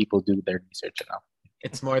don't think people do their research enough.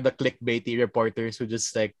 It's more the clickbaity reporters who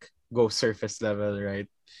just like go surface level, right?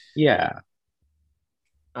 Yeah.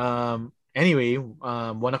 Anyway,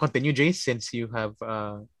 wanna continue, Jay, since you have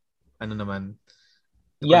ano naman?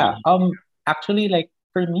 Yeah. Actually, like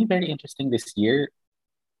for me, very interesting this year.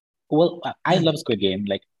 Well, I love Squid Game.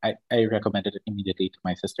 Like I recommended it immediately to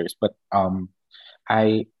my sisters, but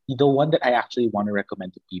the one that I actually want to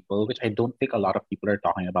recommend to people, which I don't think a lot of people are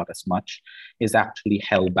talking about as much, is actually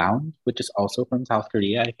Hellbound, which is also from South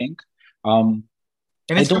Korea, I think. And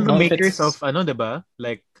it's I don't from the know if makers it's of ano, diba?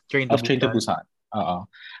 Like Train to Train to Busan. Busan.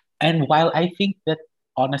 And while I think that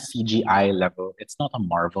on a CGI level, it's not a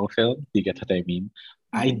Marvel film, you get what I mean?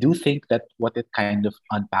 I do think that what it kind of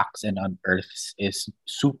unpacks and unearths is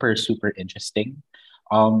super, super interesting.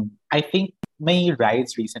 I think may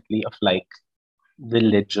rise recently of like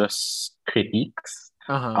religious critiques.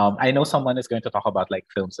 Uh-huh. I know someone is going to talk about like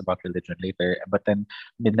films about religion later, but then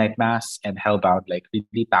Midnight Mass and Hellbound like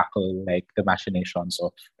really tackle like the machinations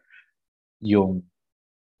of yung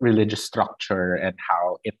religious structure and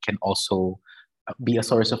how it can also be a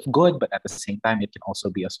source of good, but at the same time it can also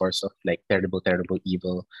be a source of like terrible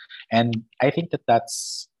evil. And I think that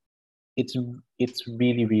it's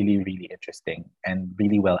really really interesting and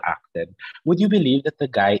really well acted. Would you believe that the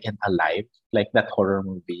guy in Alive, like that horror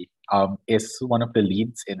movie, is one of the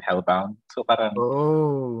leads in Hellbound? So parang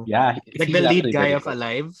yeah, like the lead guy of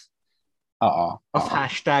Alive. Of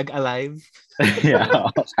 #Alive. Yeah,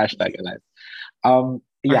 of #Alive.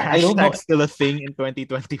 Yeah, I don't know. Still a thing in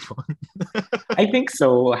 2024. I think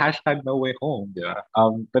so. #No Way Home. Yeah.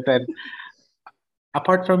 But then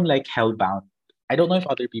apart from like Hellbound, I don't know if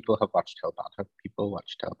other people have watched Hellbound. Have people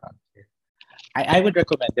watched Hellbound here? I would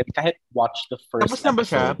recommend it. Kahit watch the first episode. Tapos na ba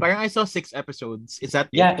siya? Parang I saw 6 episodes. Is that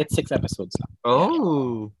Yeah, it's 6 episodes lang.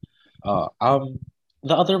 Oh. Yeah.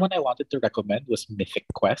 The other one I wanted to recommend was Mythic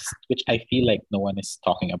Quest, which I feel like no one is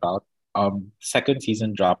talking about. Second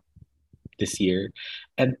season dropped this year.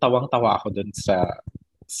 And tawang-tawa ako dun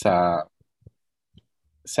sa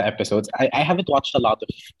episodes. I haven't watched a lot of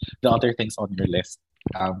the other things on your list.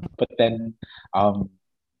 But then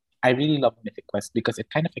I really love Mythic Quest because it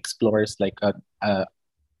kind of explores like a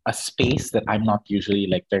space that I'm not usually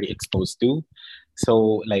like very exposed to.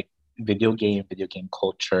 So like video game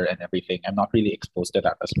culture and everything. I'm not really exposed to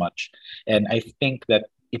that as much. And I think that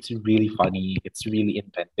it's really funny. It's really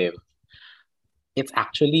inventive. It's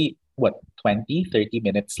actually what 20-30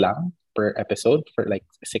 minutes lang per episode for like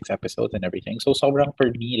 6 episodes and everything. So sobrang for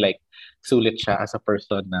me like sulit siya as a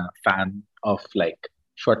person na fan of like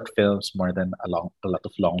short films more than a lot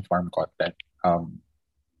of long form content.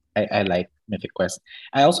 I like Mythic Quest.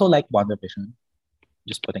 I also like WandaVision.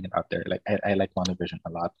 Just putting it out there. Like I like WandaVision a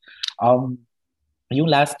lot. Yung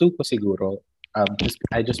last two ko siguro,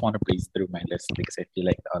 I just want to breeze through my list because I feel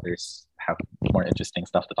like the others have more interesting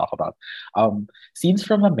stuff to talk about. Scenes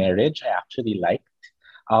from a Marriage, I actually liked.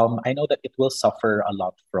 I know that it will suffer a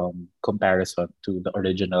lot from comparison to the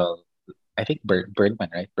original. I think Bergman,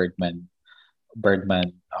 right? Bergman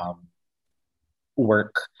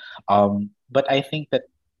work. But I think that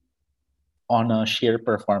on a sheer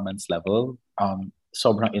performance level,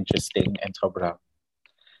 sobrang interesting and sobrang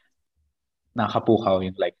nakapukaw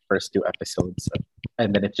yung like first 2 episodes,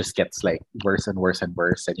 and then it just gets like worse and worse and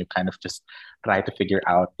worse, and you kind of just try to figure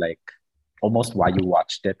out like almost why you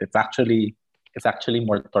watched it. It's actually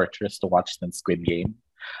more torturous to watch than Squid Game.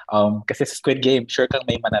 Kasi sa Squid Game, sure kang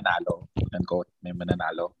may mananalo. Quote, may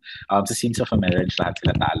mananalo. Sa Scenes of a Marriage, lahat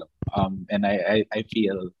sila talo. And I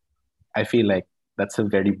feel like that's a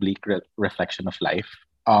very bleak reflection of life.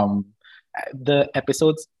 The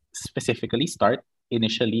episodes specifically start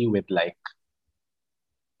initially with like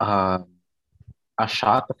a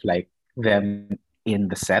shot of like them in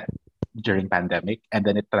the set during pandemic, and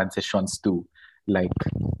then it transitions to like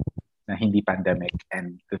na hindi pandemic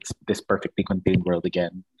and it's this perfectly contained world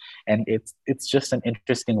again. And it's just an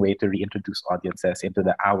interesting way to reintroduce audiences into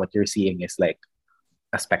the what you're seeing is like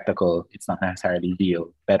a spectacle. It's not necessarily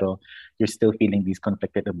real, pero you're still feeling these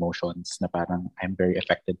conflicted emotions na parang I'm very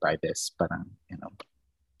affected by this, parang, you know.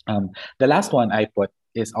 The last one I put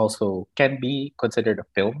is also can be considered a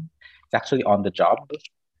film. It's actually On the Job,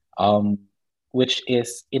 which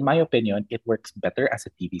is, in my opinion, it works better as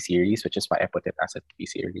a TV series, which is why I put it as a TV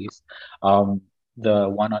series. The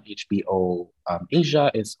one on HBO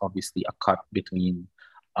Asia is obviously a cut between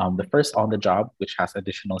the first On the Job, which has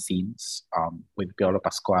additional scenes with Piolo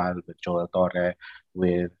Pascual, with Joel Torre,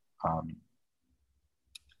 with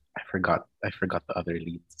I forgot the other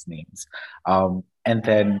leads' names. And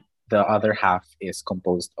then the other half is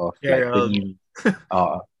composed of Gerald. like the new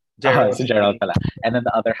Gerald. So Gerald pala. And then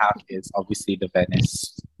the other half is obviously the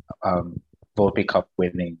Venice Volpe Cup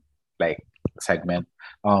winning like segment.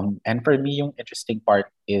 And for me, yung interesting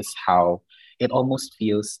part is how it almost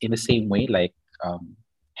feels in the same way like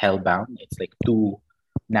Hellbound. It's like two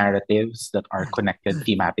narratives that are connected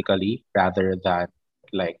thematically rather than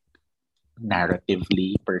like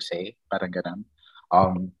narratively per se, parang ganun.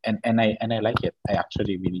 And I like it. I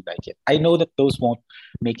actually really like it. I know that those won't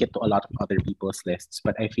make it to a lot of other people's lists,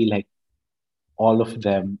 but I feel like all of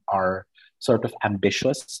them are sort of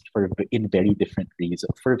ambitious for very different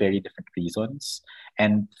reasons.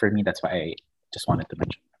 And for me, that's why I just wanted to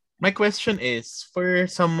mention. My question is, for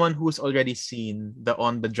someone who's already seen the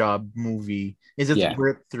On the Job movie, is it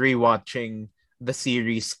worth rewatching the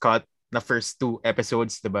series cut, the first 2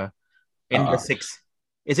 episodes, diba? In the 6,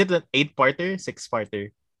 is it an 8-parter,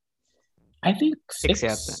 6-parter? I think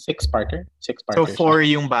 6-parter. So 4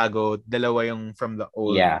 yung bago, 2 yung from the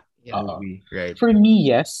old movie, right? For me,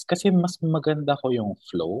 yes, kasi mas maganda ko yung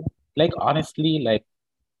flow. Like honestly, like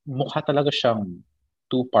mukha talaga siyang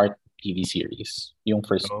 2-part TV series, yung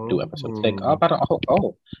first 2 episodes. Like, parang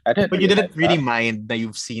I didn't. But you didn't really mind that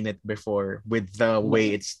you've seen it before with the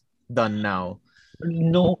way it's done now.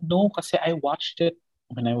 No, kasi I watched it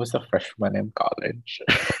when I was a freshman in college.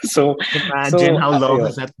 So imagine how long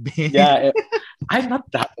has that been? Yeah, I'm not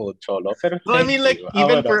that old, Cholo. Pero no, I mean, like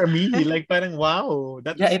even for me, like parang wow,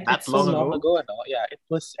 that's it's long so long ago. No? Yeah, it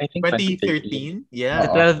was I think 2013. Yeah,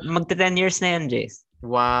 magta 10 years na yan, Jace.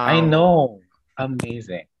 Wow, I know,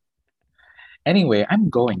 amazing. Anyway,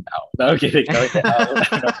 I'm going now. No, kidding.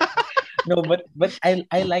 No, but I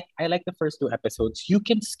like the first 2 episodes. You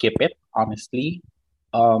can skip it, honestly.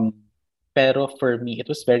 Pero for me, it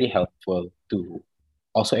was very helpful to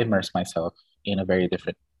also immerse myself in a very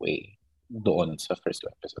different way doon sa first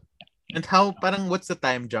 2 episodes. And how, parang what's the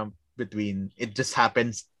time jump between? It just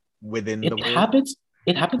happens within the world?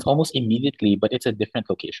 It happens almost immediately, but it's a different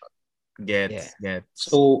location. Gets.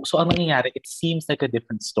 So ang nangyayari, it seems like a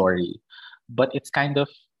different story. but it's kind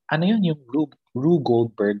of, ano yun, yung Rue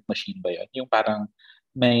Goldberg machine ba yun? Yung parang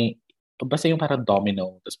may, basta yung parang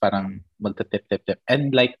domino, tapos parang magta-tip.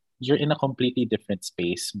 And like, you're in a completely different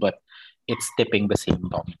space, but it's tipping the same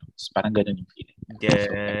dominoes. Parang ganun yung feeling.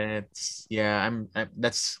 Gets. Yeah,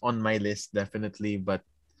 that's on my list definitely, but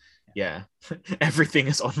yeah, everything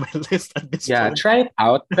is on my list at this Yeah, point. try it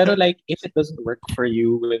out. Pero like, if it doesn't work for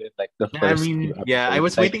you within like the I first mean, few episodes, yeah, I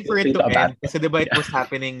was like, waiting for it it's to a bad end kasi diba it yeah. was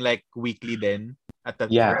happening like weekly then at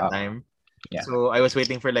that Yeah, for a time. yeah. So I was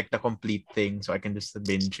waiting for like the complete thing so I can just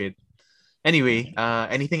binge it. Anyway,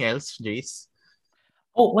 anything else, Jace?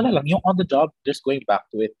 Oh, wala lang. Yung on the job, just going back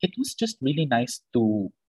to it, it was just really nice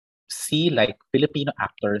to see like Filipino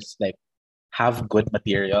actors like have good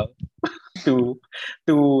material to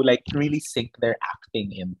like really sink their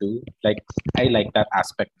acting into. Like I like that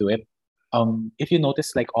aspect to it. If you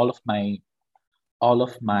notice, like all of my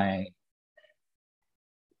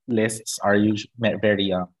lists are usually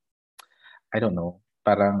very I don't know,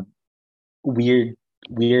 parang weird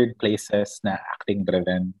places na acting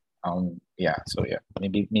driven. Yeah, so yeah,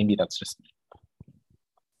 maybe that's just me.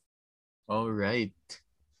 All right.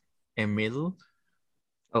 Emil?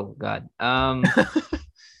 Oh God. No,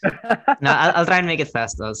 I'll try and make it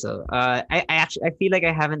fast also. I actually I feel like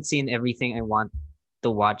I haven't seen everything I want to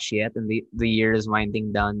watch yet, and the year is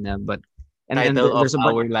winding down. But Title of there's a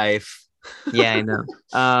bunch. our life. Yeah, I know.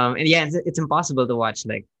 And yeah, it's impossible to watch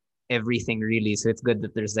like everything really. So it's good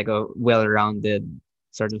that there's like a well-rounded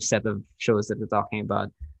sort of set of shows that we're talking about.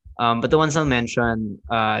 But the ones I'll mention,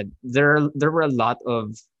 there were a lot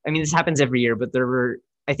of. I mean, this happens every year, but there were.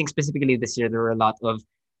 I think specifically this year there were a lot of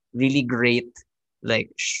really great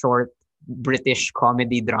like short British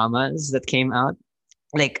comedy dramas that came out.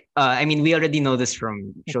 Like, I mean, we already know this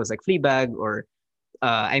from shows like Fleabag or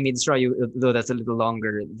I mean, Straw, you, though that's a little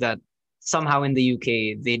longer, that somehow in the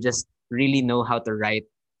UK, they just really know how to write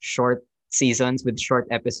short seasons with short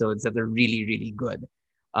episodes that are really, really good.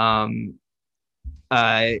 Um,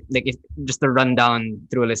 like if just to run down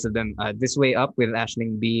through a list of them, This Way Up with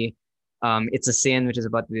Ashling B, It's a Sin, which is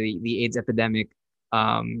about the AIDS epidemic,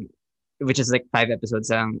 um, which is like 5 episodes.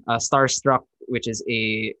 Starstruck, which is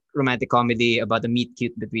a romantic comedy about a meet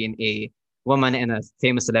cute between a woman and a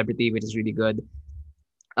famous celebrity, which is really good.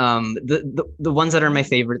 The ones that are my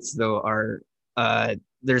favorites though are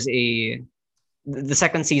there's the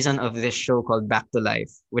second season of this show called Back to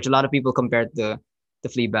Life, which a lot of people compare to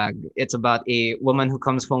Fleabag. It's about a woman who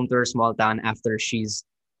comes home to her small town after she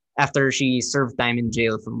served time in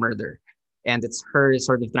jail for murder, and it's her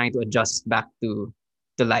sort of trying to adjust back to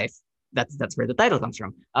life. That's where the title comes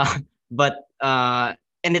from. But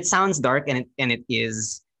and it sounds dark, and it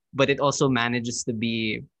is, but it also manages to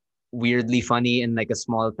be weirdly funny in like a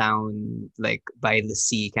small town, like by the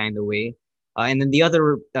sea kind of way. And then the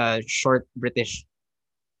other short British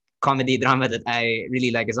comedy drama that I really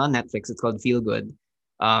like is on Netflix. It's called Feel Good.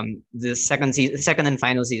 The second and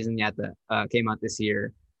final season yata came out this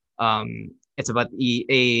year. It's about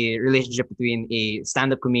a relationship between a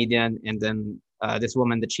stand-up comedian and then this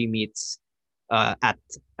woman that she meets at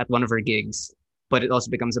one of her gigs. But it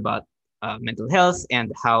also becomes about mental health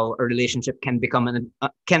and how a relationship can become an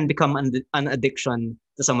addiction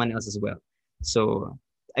to someone else as well. So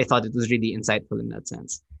I thought it was really insightful in that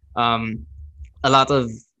sense. A lot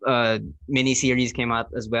of mini series came out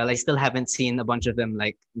as well. I still haven't seen a bunch of them,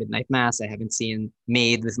 like Midnight Mass. I haven't seen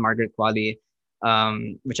Made with Margaret Qualley,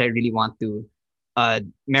 which I really want to.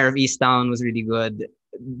 Mare of Easttown was really good.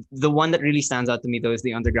 The one that really stands out to me though is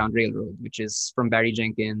The Underground Railroad, which is from Barry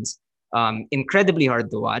Jenkins. Incredibly hard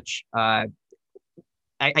to watch.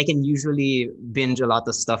 I can usually binge a lot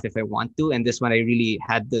of stuff if I want to, and this one I really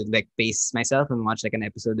had to like pace myself and watch like an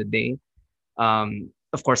episode a day.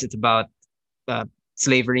 Of course, it's about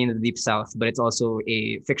slavery in the Deep South, but it's also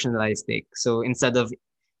a fictionalized take. So instead of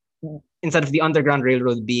the Underground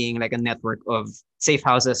Railroad being like a network of safe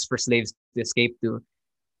houses for slaves to escape to,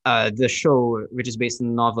 the show, which is based on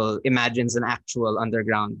a novel, imagines an actual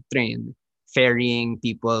underground train ferrying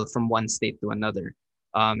people from one state to another.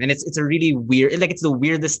 And it's a really weird, like it's the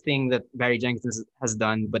weirdest thing that Barry Jenkins has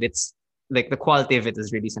done, but it's like the quality of it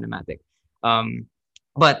is really cinematic.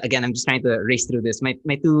 But again, I'm just trying to race through this. My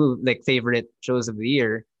two like favorite shows of the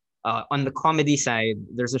year. On the comedy side,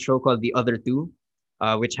 there's a show called The Other Two,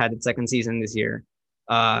 which had its second season this year.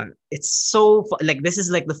 It's so like this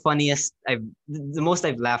is like the most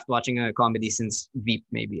I've laughed watching a comedy since Veep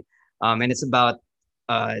maybe. And it's about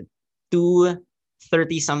two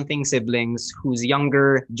 30-something siblings whose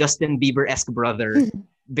younger Justin Bieber-esque brother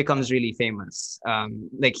becomes really famous.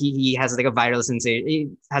 Like he has like a viral sensation, he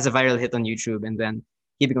has a viral hit on YouTube, and then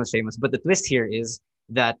he becomes famous. But the twist here is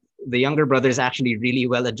that the younger brother is actually really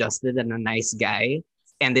well adjusted and a nice guy,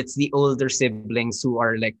 and it's the older siblings who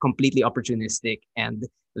are like completely opportunistic and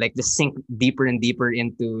like just sink deeper and deeper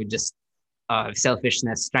into just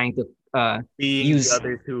selfishness, trying to Being use the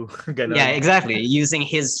other two. yeah, Ganon. exactly, using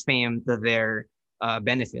his fame to their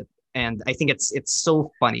benefit. And I think it's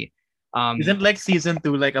so funny. Isn't like season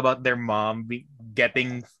 2 like about their mom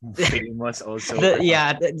getting famous also?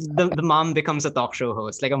 The mom becomes a talk show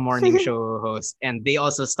host, like a morning show host, and they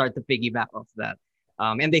also start to piggyback off that.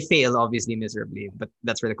 And they fail obviously miserably, but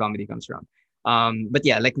that's where the comedy comes from. But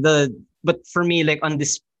yeah, but for me, like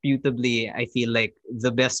undisputably, I feel like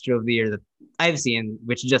the best show of the year that I've seen,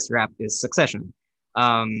 which just wrapped, is Succession.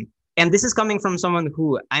 And this is coming from someone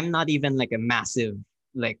who I'm not even like a massive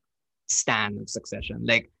like stan of Succession.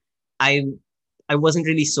 Like I I wasn't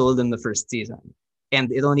really sold in the first season.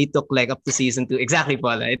 And it only took like up to season 2. Exactly,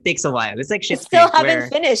 Paula. It takes a while. It's like shit. Still haven't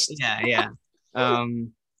finished. Yeah.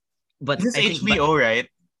 But This is I think HBO, right?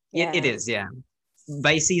 it is, yeah.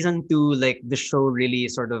 By season 2, like the show really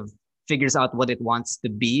sort of figures out what it wants to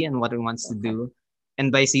be and what it wants to do.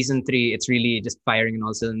 And by season 3, it's really just firing on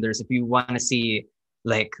all cylinders. If you want to see,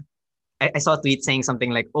 like, I saw a tweet saying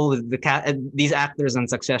something like, "Oh, these actors on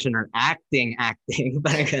Succession are acting,"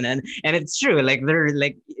 parang ganun. And it's true. Like they're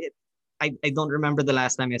like, I don't remember the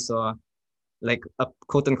last time I saw like a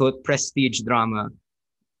quote unquote prestige drama,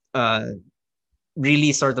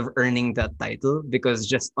 really sort of earning that title, because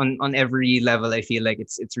just on every level, I feel like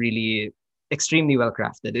it's really extremely well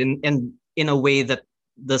crafted in a way that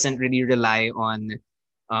doesn't really rely on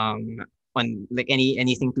like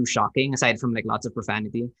anything too shocking, aside from like lots of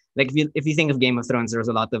profanity. Like if you think of Game of Thrones, there was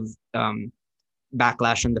a lot of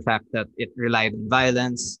backlash on the fact that it relied on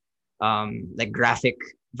violence, like graphic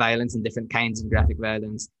violence and different kinds of graphic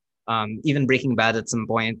violence. Even Breaking Bad at some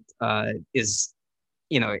point is,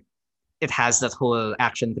 it has that whole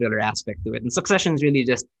action thriller aspect to it. And Succession is really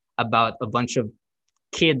just about a bunch of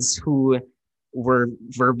kids who were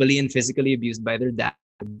verbally and physically abused by their dad,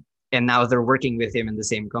 and now they're working with him in the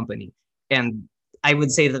same company. And I would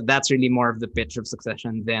say that that's really more of the pitch of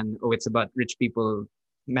Succession than, oh, it's about rich people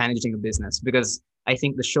managing a business, because I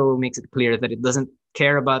think the show makes it clear that it doesn't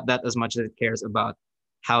care about that as much as it cares about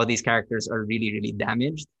how these characters are really, really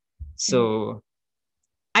damaged. So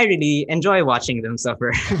I really enjoy watching them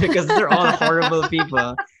suffer because they're all horrible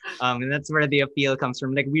people. And that's where the appeal comes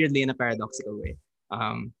from, like weirdly in a paradoxical way.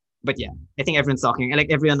 But yeah, I think everyone's talking, like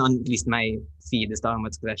everyone on at least my feed is talking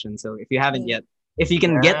about Succession. So if you haven't yet, if you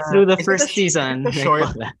can get through the first season, a short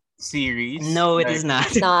series. No, it is not.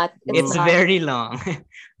 It's not. Very long.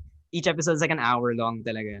 Each episode is like an hour long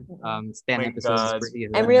talaga. It's 10 episodes per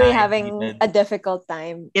season. I'm really having a difficult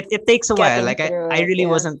time. It takes a while. Like through I really it,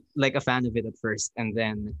 wasn't like a fan of it at first, and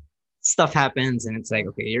then stuff happens and it's like,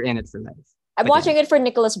 okay, you're in it for life. I'm watching it for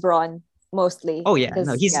Nicholas Braun mostly. Oh yeah,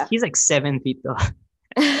 no, he's like 7 feet tall.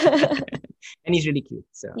 And he's really cute.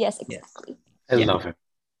 So yes, exactly. I love him.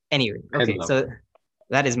 Anyway, okay, so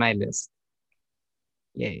that is my list.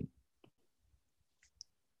 Yay.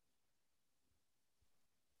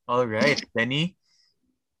 All right, Benny.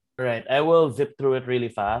 Right, I will zip through it really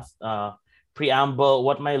fast. Preamble,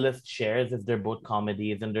 what my list shares is they're both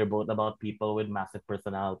comedies and they're both about people with massive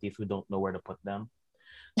personalities who don't know where to put them.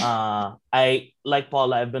 I, like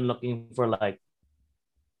Paula, I've been looking for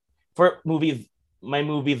movies. My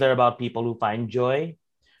movies are about people who find joy.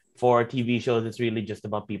 For TV shows, it's really just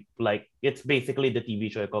about people, like, it's basically the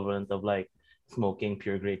TV show equivalent of like smoking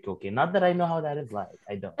pure grade cocaine. Not that I know how that is like,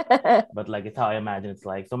 I don't, but like it's how I imagine it's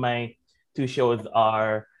like. So my two shows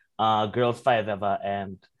are Girls Five Eva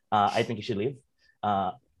and I Think You Should Leave.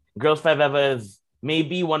 Girls Five Eva is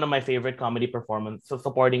maybe one of my favorite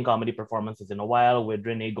supporting comedy performances in a while, with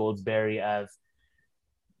Renee Goldsberry as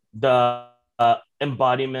the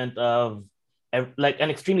embodiment of like an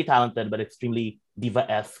extremely talented but extremely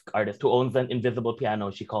diva-esque artist who owns an invisible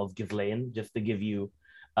piano she calls Ghislaine, just to give you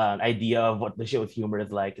an idea of what the show's humor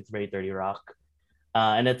is like. It's very 30 Rock.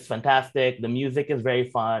 And it's fantastic. The music is very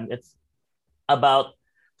fun. It's about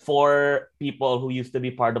 4 people who used to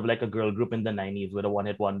be part of like a girl group in the 90s with a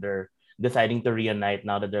one-hit wonder deciding to reunite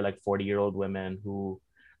now that they're like 40-year-old women who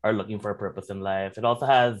are looking for a purpose in life. It also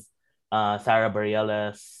has Sarah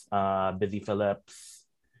Bareilles, Busy Phillips,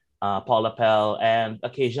 Paula Pell, and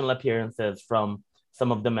occasional appearances from some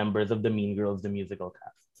of the members of the Mean Girls, the musical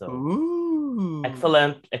cast. So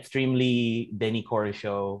excellent, extremely Denny Corey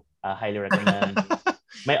show. Highly recommend.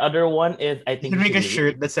 My other one is I Think You You make Should a Leave.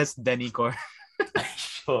 shirt that says Denny Core. I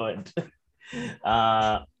should.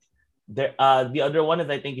 The other one is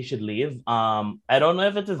I Think You Should Leave. I don't know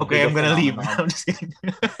if it's as Okay, big I'm a gonna leave. phenomenon. I'm just kidding.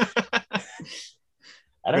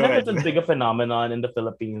 I don't know if it's as big a phenomenon in the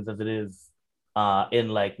Philippines as it is in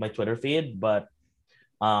like my Twitter feed, but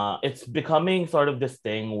it's becoming sort of this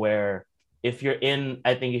thing where if you're in,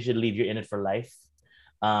 I think you should leave. You're in it for life.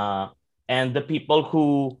 And the people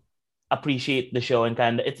who appreciate the show and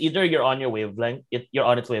kind of, it's either you're on your wavelength, you're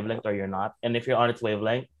on its wavelength, or you're not. And if you're on its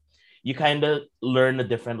wavelength, you kind of learn a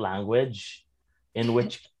different language, in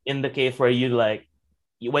which, in the case where you like,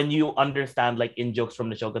 when you understand like in jokes from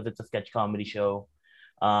the show, because it's a sketch comedy show,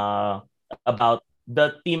 about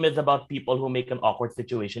the theme is about people who make an awkward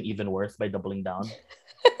situation even worse by doubling down.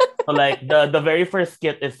 So like the very first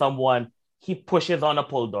skit is someone, he pushes on a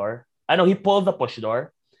pull door. I know he pulls a push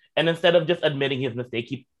door, and instead of just admitting his mistake,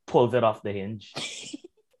 he pulls it off the hinge.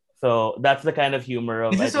 So that's the kind of humor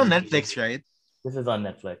of. This is on Netflix, right? This is on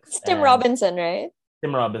Netflix. It's Tim Robinson, right?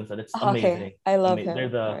 Tim Robinson. It's amazing. Okay. I love him.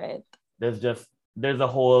 There's a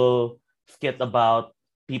whole skit about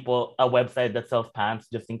people, a website that sells pants,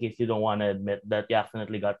 just in case you don't want to admit that you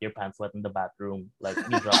accidentally got your pants wet in the bathroom, like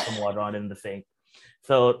you dropped some water on it in the sink.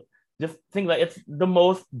 So just think like it's the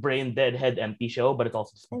most brain dead, head empty show, but it's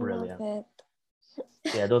also just brilliant.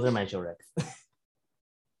 Yeah, those are my show recs.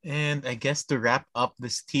 And I guess to wrap up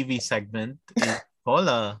this TV segment is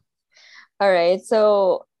Paula. All right,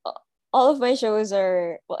 so all of my shows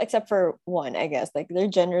are, well, except for one, I guess, like they're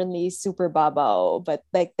generally super babao, but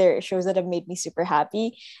like they're shows that have made me super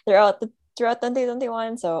happy throughout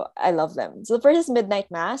 2021, so I love them. So the first is Midnight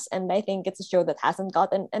Mass, and I think it's a show that hasn't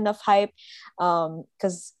gotten enough hype,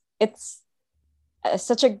 because it's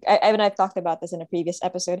such a, I've talked about this in a previous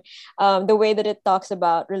episode. The way that it talks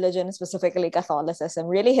about religion, specifically Catholicism,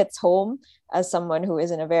 really hits home as someone who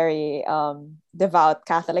is in a very devout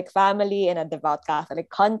Catholic family in a devout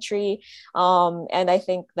Catholic country. And I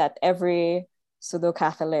think that every pseudo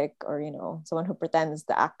Catholic, or someone who pretends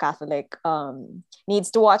to act Catholic,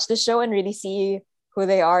 needs to watch the show and really see who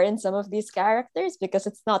they are in some of these characters, because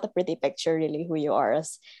it's not a pretty picture really who you are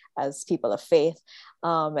as people of faith.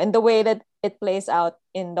 And the way that it plays out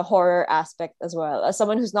in the horror aspect as well. As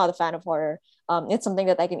someone who's not a fan of horror, it's something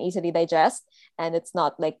that I can easily digest, and it's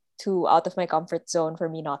not like too out of my comfort zone for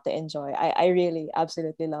me not to enjoy. I really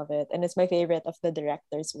absolutely love it, and it's my favorite of the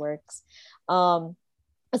director's works.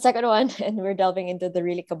 The second one, and we're delving into the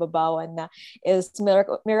really kababawan na, is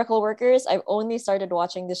Miracle Workers. I've only started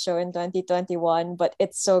watching the show in 2021, but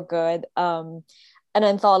it's so good. An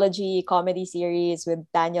anthology comedy series with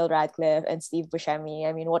Daniel Radcliffe and Steve Buscemi.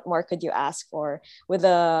 I mean, what more could you ask for with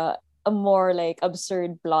a more like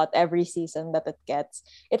absurd plot every season that it gets?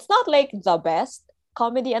 It's not like the best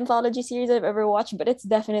comedy anthology series I've ever watched, but it's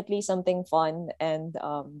definitely something fun and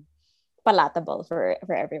palatable for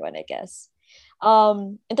everyone, I guess.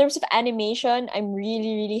 In terms of animation, I'm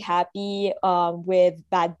really, really happy with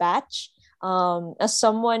Bad Batch. As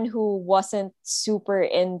someone who wasn't super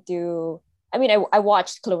into, I mean, I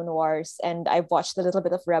watched Clone Wars and I watched a little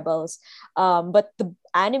bit of Rebels, but the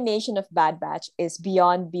animation of Bad Batch is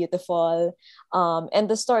beyond beautiful. And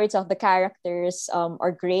the story itself, the characters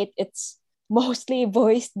are great. It's mostly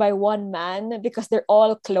voiced by one man because they're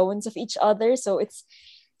all clones of each other. So it's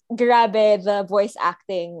grabe, the voice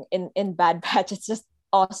acting in Bad Batch. It's just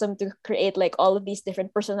awesome to create like all of these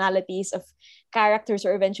different personalities of characters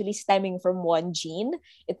are eventually stemming from one gene.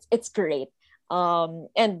 It's great.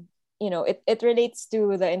 And it relates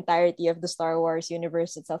to the entirety of the Star Wars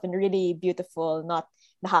universe itself in a really beautiful, not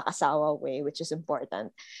nakakasawa way, which is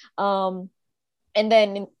important. And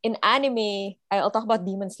then in anime, I'll talk about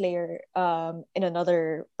Demon Slayer in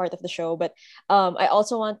another part of the show, but I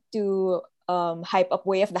also want to hype up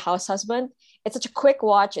Way of the House Husband. It's such a quick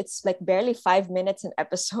watch. It's like barely 5 minutes an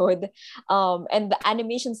episode. And the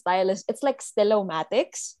animation style it's like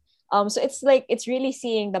stylomatics. So it's really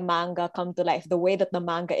seeing the manga come to life, the way that the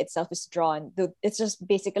manga itself is drawn. It's just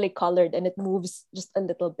basically colored and it moves just a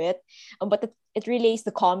little bit. But it relays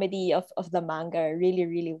the comedy of the manga really,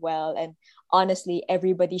 really well. And honestly,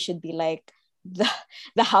 everybody should be like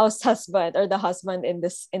the house husband or the husband in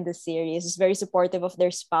this series is very supportive of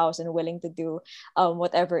their spouse and willing to do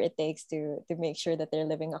whatever it takes to make sure that they're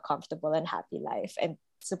living a comfortable and happy life and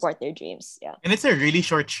support their dreams. Yeah. And it's a really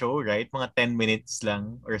short show, right? Mga 10 minutes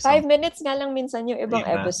lang or 5 minutes nga lang minsan yung ibang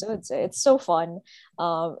episodes. It's so fun.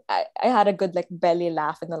 I had a good like belly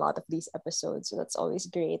laugh in a lot of these episodes, so that's always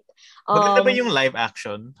great. Maganda ba yung live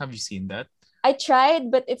action? Have you seen that? I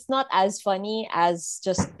tried, but it's not as funny as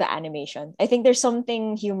just the animation. I think there's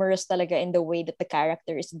something humorous talaga in the way that the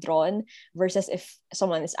character is drawn versus if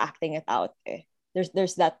someone is acting it out.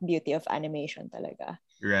 There's that beauty of animation talaga.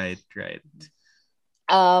 Right.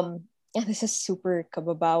 Yeah, this is super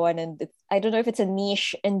kababawan, and I don't know if it's a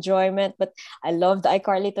niche enjoyment, but I loved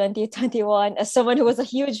iCarly 2021. As someone who was a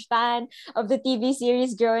huge fan of the TV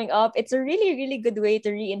series growing up, it's a really, really good way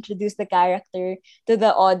to reintroduce the character to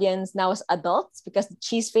the audience now as adults, because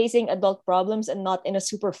she's facing adult problems and not in a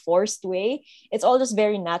super forced way. It's all just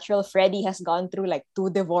very natural. Freddie has gone through like 2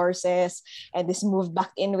 divorces and is moved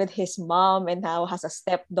back in with his mom and now has a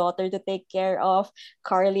stepdaughter to take care of.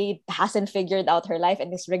 Carly hasn't figured out her life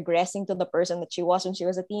and is regressing to the person that she was when she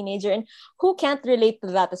was a teenager. And who can't relate to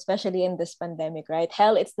that, especially in this pandemic, right?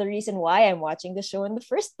 Hell, it's the reason why I'm watching the show in the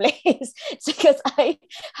first place. It's because I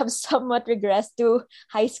have somewhat regressed to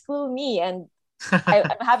high school me, and I'm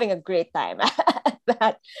having a great time at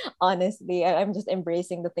that. Honestly, I'm just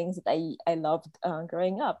embracing the things that I loved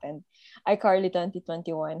growing up, and iCarly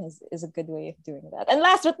 2021 is a good way of doing that. And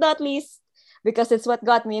last but not least, because it's what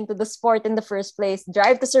got me into the sport in the first place,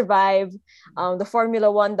 Drive to Survive, the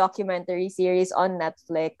Formula One documentary series on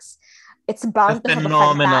Netflix. It's bound to have a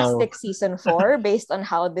fantastic season 4 based on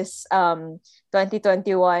how this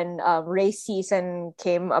 2021 race season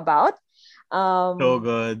came about. So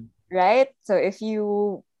good. Right? So if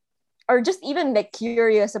you are just even like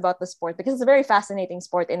curious about the sport, because it's a very fascinating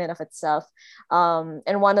sport in and of itself,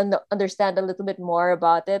 and want to understand a little bit more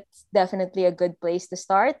about it, it's definitely a good place to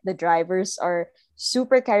start. The drivers are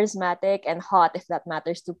super charismatic and hot, if that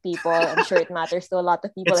matters to people. I'm sure it matters to a lot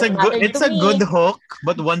of people. It's a good hook,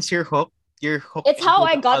 but once you're hooked, you're hooked. It's how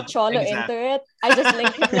I got Cholo into it. I just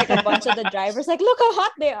linked him like a bunch of the drivers, like, look how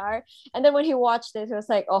hot they are. And then when he watched it, he was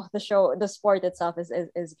like, oh, the sport itself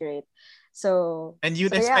is great. So, and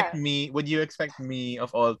you'd expect me, would you expect me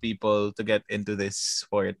of all people to get into this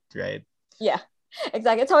sport, right? Yeah,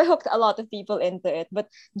 exactly. It's how I hooked a lot of people into it. But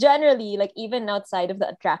generally, like, even outside of the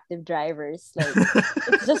attractive drivers, like,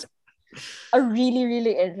 it's just a really,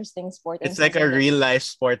 really interesting sport. It's like a real life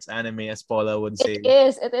sports anime, as Paula would say.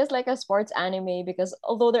 It is like a sports anime, because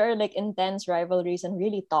although there are like intense rivalries and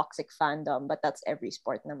really toxic fandom, but that's every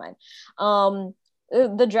sport naman.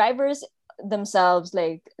 The drivers themselves,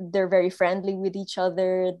 like, they're very friendly with each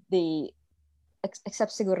other. They, except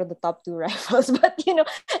siguro the top 2 rivals, but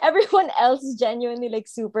everyone else is genuinely like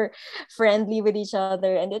super friendly with each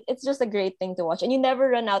other, and it's just a great thing to watch. And you never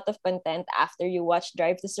run out of content after you watch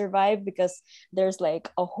Drive to Survive, because there's like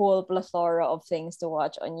a whole plethora of things to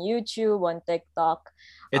watch on YouTube, on TikTok.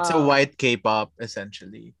 It's a white K-pop,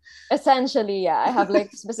 essentially. Yeah. I have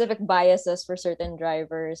like specific biases for certain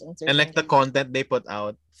drivers and like the content they put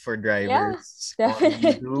out for drivers. Yeah,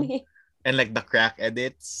 definitely. And like the crack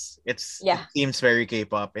edits, it seems very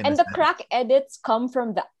K-pop. And the crack edits come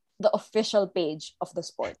from the official page of the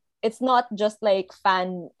sport. It's not just like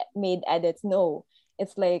fan-made edits. No,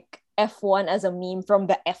 it's like F1 as a meme from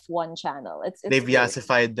the F1 channel. They've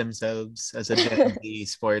yassified themselves as a Gen Z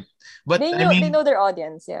sport, but they know their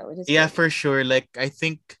audience. Yeah, which is great. For sure. Like, I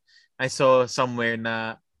think I saw somewhere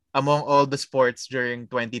na among all the sports during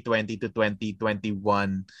 2020 to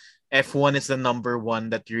 2021, F1 is the number one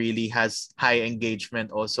that really has high engagement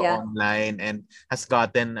also online, and has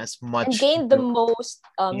gotten as much and gained the most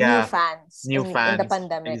new fans in the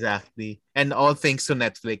pandemic. Exactly. And all thanks to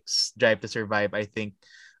Netflix, Drive to Survive, I think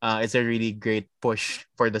it's a really great push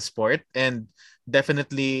for the sport. And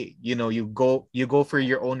definitely, you go for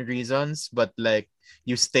your own reasons, but like,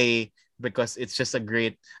 you stay because it's just a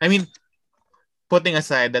great, I mean, putting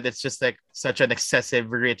aside that it's just like such an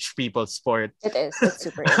excessive rich people sport. It is. It's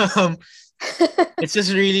super it's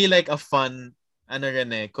just really like a fun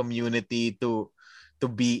community to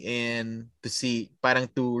be in, to see, parang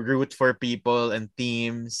to root for people and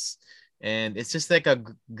teams. And it's just like a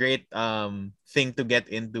great thing to get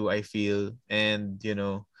into, I feel. And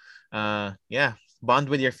bond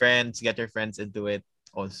with your friends, get your friends into it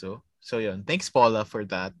also. So yun, thanks Paula for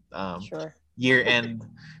that. Sure.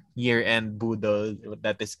 Year-end boodle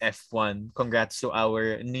that is F1. Congrats to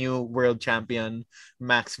our new world champion,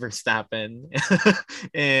 Max Verstappen.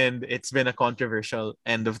 And it's been a controversial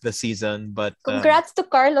end of the season, but congrats to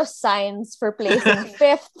Carlos Sainz for placing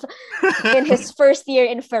 5th in his first year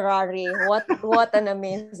in Ferrari. What an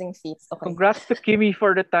amazing feat. Okay. Congrats to Kimi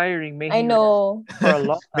for retiring. I know. For a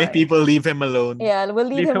long time. May people leave him alone. Yeah, we'll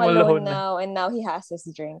leave him alone now, and now he has his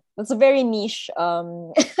drink. That's a very niche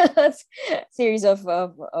series of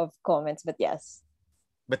comments, but yes.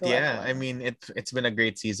 But yeah, F1. I mean, it's been a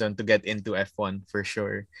great season to get into F1 for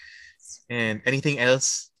sure. And anything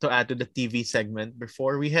else to add to the TV segment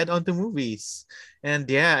before we head on to movies? And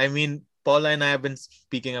yeah, I mean, Paula and I have been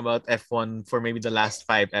speaking about F1 for maybe the last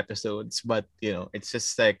 5 episodes, but it's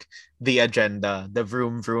just like the agenda, the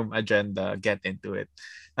vroom vroom agenda. Get into it.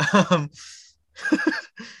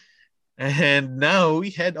 And now we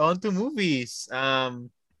head on to movies.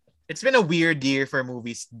 It's been a weird year for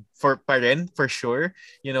movies for pa rin, for sure.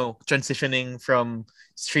 You know, transitioning from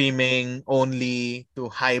streaming only to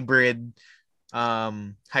hybrid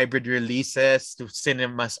releases to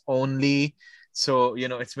cinemas only. So, you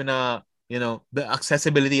know, it's been the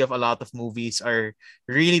accessibility of a lot of movies are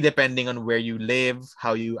really depending on where you live,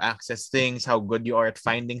 how you access things, how good you are at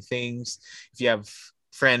finding things. If you have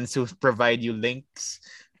friends who provide you links,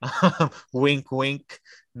 wink, wink,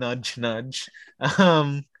 nudge, nudge.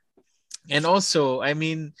 Um, and also, I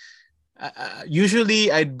mean,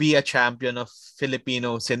 usually I'd be a champion of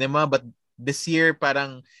Filipino cinema, but this year,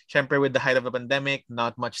 parang, syempre with the height of the pandemic,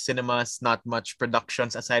 not much cinemas, not much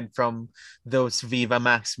productions aside from those Viva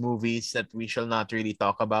Max movies that we shall not really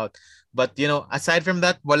talk about. But, you know, aside from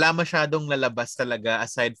that, wala masyadong lalabas talaga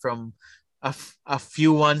aside from a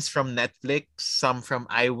few ones from Netflix, some from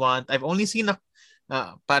iWant. I've only seen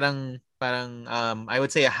I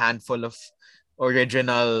would say a handful of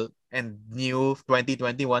original and new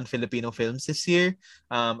 2021 Filipino films this year.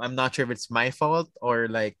 I'm not sure if it's my fault or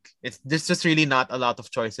like it's there's just really not a lot of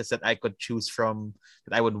choices that I could choose from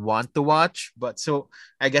that I would want to watch. But so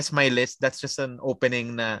I guess my list, that's just an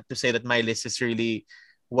opening to say that my list is really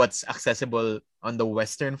what's accessible on the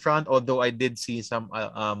Western front. Although I did see some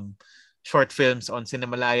short films on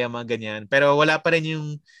Cinemalaya, mga ganyan. Pero wala pa rin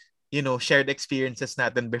yung, you know, shared experiences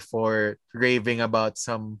natin before raving about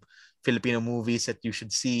some Filipino movies that you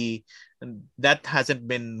should see. And that hasn't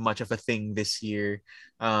been much of a thing this year,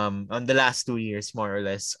 on the last 2 years, more or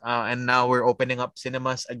less. And now we're opening up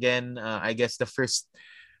cinemas again. I guess the first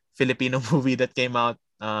Filipino movie that came out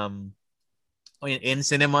in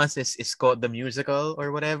cinemas is called The Musical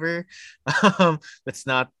or whatever. Let's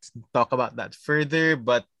not talk about that further,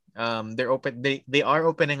 but they are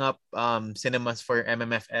opening up cinemas for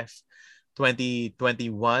MMFF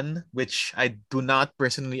 2021, which I do not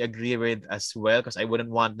personally agree with as well because I wouldn't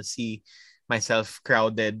want to see myself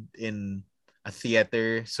crowded in a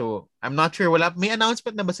theater. So I'm not sure. May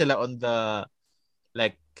announcement na ba sila on the,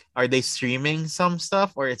 like, are they streaming some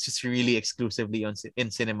stuff or it's just really exclusively in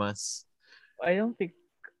cinemas? I think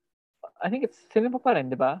it's cinema pa rin,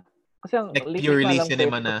 di ba? Kasi ang like purely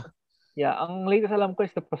cinema na. Yeah, ang latest alam ko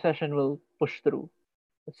is The Procession will push through.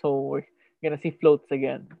 So we're gonna see floats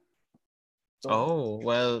again. So,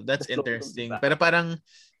 well, that's interesting. Pero parang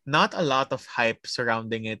not a lot of hype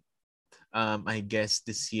surrounding it, I guess,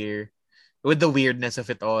 this year. With the weirdness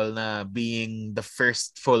of it all, na being the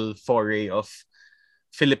first full foray of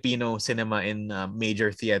Filipino cinema in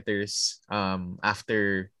major theaters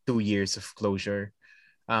after 2 years of closure.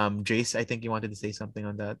 Jace, I think you wanted to say something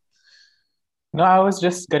on that. No, I was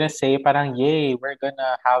just gonna say, parang yay, we're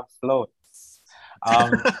gonna have floats.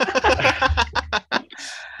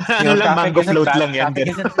 Traffic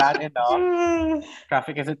isn't bad enough.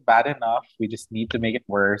 Traffic isn't bad enough. We just need to make it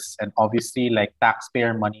worse. And obviously, like,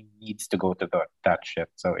 taxpayer money needs to go to that shit.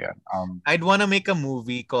 So yeah. I'd want to make a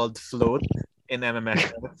movie called Float in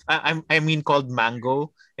MMFF. I mean called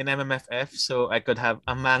Mango in MMFF, so I could have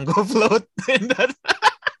a mango float in that.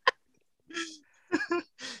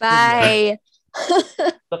 Bye.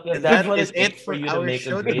 That is it for you to make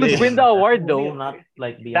a great. It would win the award though. Not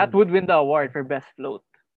like that would win the award for best float.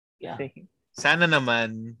 Yeah. Sana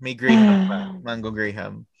naman may Graham pa. Mango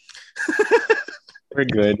Graham. We're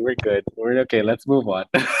good. We're okay. Let's move on.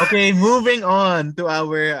 Okay, moving on to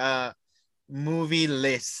our movie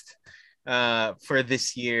list for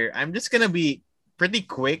this year. I'm just gonna be pretty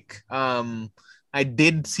quick. I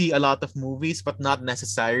did see a lot of movies, but not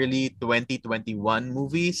necessarily 2021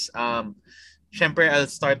 movies. Syempre, I'll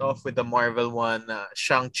start off with the Marvel one.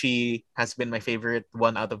 Shang-Chi has been my favorite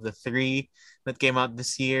one out of the 3 that came out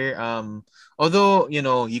this year. Although, you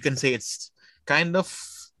know, you can say it's kind of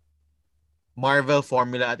Marvel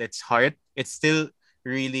formula at its heart, it still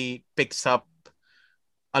really picks up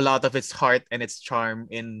a lot of its heart and its charm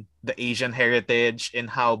in the Asian heritage, in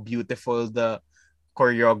how beautiful the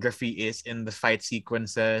choreography is in the fight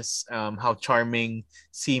sequences, how charming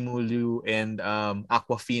Simu Liu and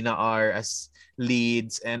Aquafina are as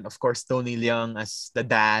leads, and of course Tony Leung as the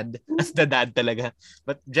dad talaga.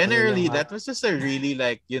 But generally, that was just a really,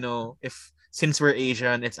 like, you know, since we're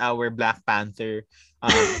Asian, it's our Black Panther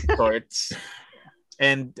sorts.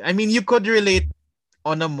 And I mean, you could relate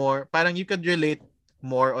on more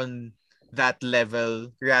on that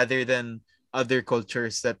level rather than other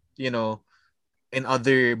cultures that, you know, in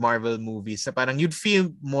other Marvel movies. So parang you'd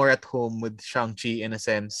feel more at home with Shang-Chi in a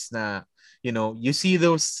sense na, you know, you see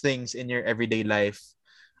those things in your everyday life.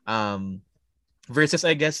 Versus,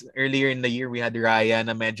 I guess, earlier in the year, we had Raya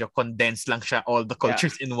na medyo condensed lang siya, all the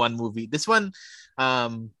cultures in one movie. This one,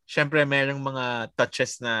 syempre merong mga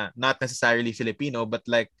touches na not necessarily Filipino, but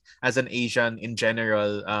like as an Asian in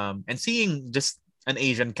general, and seeing just an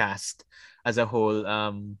Asian cast as a whole,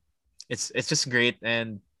 it's just great.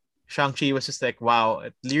 And Shang-Chi was just like, wow,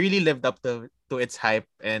 it really lived up to its hype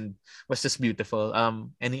and was just beautiful.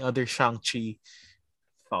 Any other Shang-Chi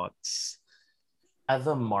thoughts? As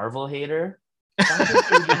a Marvel hater,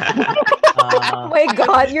 Oh my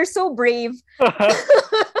god, you're so brave.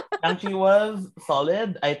 Shang-Chi was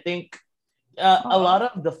solid. I think a lot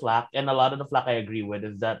of the flack, and a lot of the flack I agree with,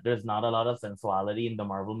 is that there's not a lot of sensuality in the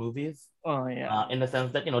Marvel movies. Oh yeah. In the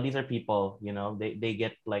sense that, these are people, they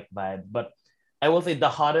get like vibe. But I will say the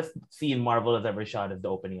hottest scene Marvel has ever shot is the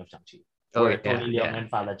opening of Shang-Chi. Where Tony Leung and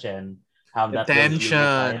Fala Chen have that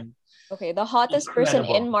tension. Okay, the hottest person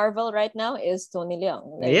in Marvel right now is Tony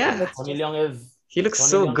Leung. Like, Tony Leung he looks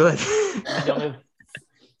so good.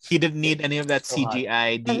 He didn't need any of that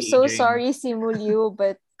CGI. I'm so sorry, Simu Liu,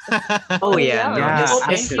 but oh yeah, no,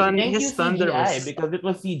 his thunder was... because it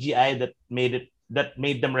was CGI that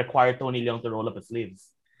made them require Tony Leung to roll up his sleeves.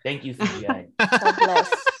 Thank you, CGI. God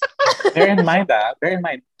bless. Bear in mind,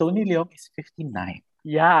 Tony Leung is 59.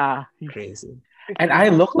 Yeah. Crazy. And I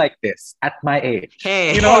look like this at my age.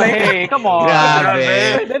 Hey, hey, come on. Do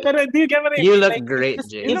you get what I mean? You look great,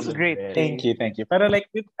 Jay. You look great. Thank you. Pero like,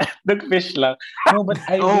 the fish lang. No, but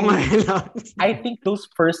I I think those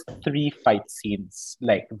first 3 fight scenes,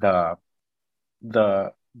 like the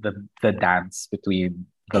dance between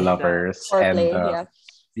the lovers and the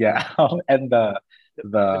and the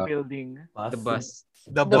building, the bus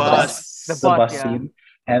scene.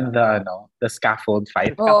 And the scaffold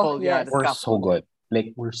fight were so good.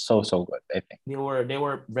 Like, we're so good, I think. They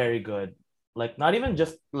were very good. Like, not even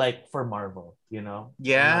just like for Marvel,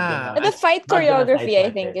 Yeah. The fight choreography,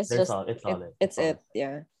 I think, is just it's solid. It's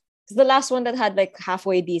yeah. The last one that had like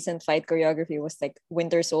halfway decent fight choreography was like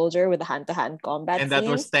Winter Soldier with the hand-to-hand combat. And that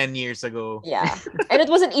was 10 years ago. Yeah. And it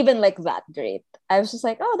wasn't even like that great. I was just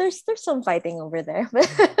like, oh, there's some fighting over there.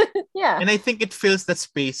 Yeah. And I think it fills the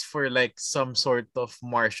space for like some sort of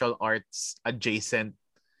martial arts adjacent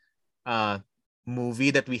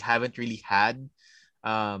movie that we haven't really had.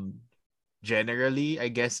 Generally, I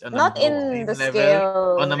guess not in the level,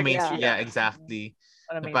 scale on a mainstream. Yeah, exactly.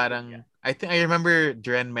 Parang, I think I remember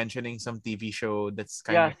Dren mentioning some TV show that's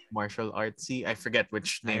kind of martial artsy. I forget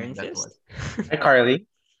which name that was. iCarly.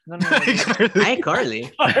 No.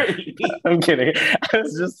 iCarly. I'm kidding. I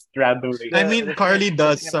was just randomly. I mean, Carly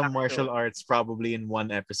does some martial arts probably in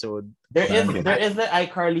one episode. There is the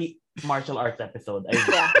iCarly martial arts episode. I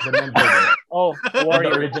remember that. Oh,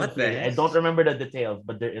 Warrior. I don't remember the details,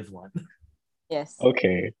 but there is one. Yes.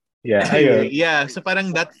 Okay. Yeah. Yeah. So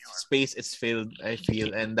parang that space is filled, I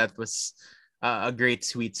feel, and that was a great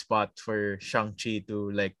sweet spot for Shang-Chi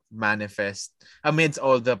to like manifest amidst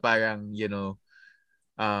all the parang,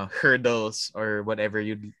 hurdles or whatever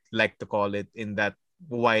you'd like to call it in that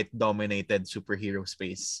white dominated superhero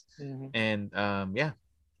space. Mm-hmm. And yeah.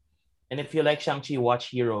 And if you like Shang-Chi, watch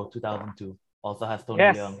Hero 2002. Also has Tony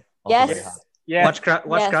Leung. Yes. Watch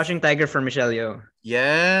Crouching Tiger for Michelle Yeoh.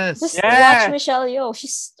 Yes. Just watch Michelle Yeoh.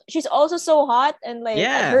 She's also so hot, and like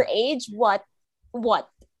at her age, what?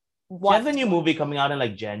 She has a new movie coming out in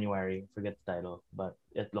like January. Forget the title, but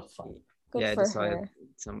it looks fun. Good I for just saw her. it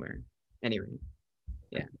somewhere. Anyway.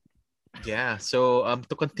 Yeah. So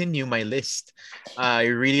to continue my list, I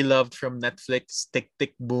really loved from Netflix Tick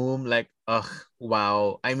Tick Boom. Like,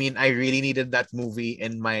 wow. I mean, I really needed that movie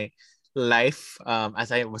in my life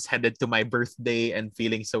as I was headed to my birthday and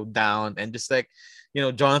feeling so down, and just like,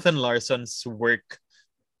 Jonathan Larson's work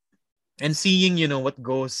and seeing, what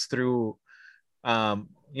goes through,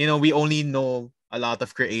 we only know a lot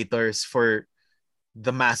of creators for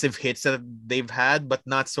the massive hits that they've had, but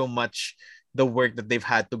not so much the work that they've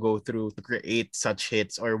had to go through to create such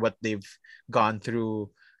hits, or what they've gone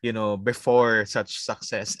through, before such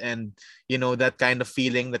success. And, that kind of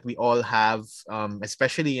feeling that we all have,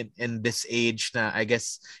 especially in this age na, I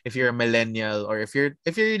guess, if you're a millennial, or if you're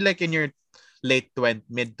like in your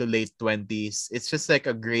mid to late 20s, it's just like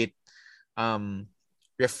a great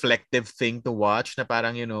reflective thing to watch na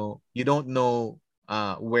parang, you don't know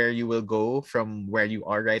where you will go from where you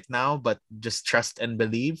are right now, but just trust and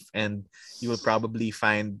believe, and you will probably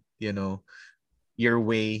find, your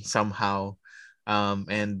way somehow.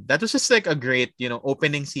 And that was just like a great,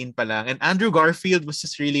 opening scene pa lang. And Andrew Garfield was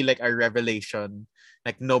just really like a revelation.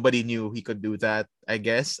 Like, nobody knew he could do that, I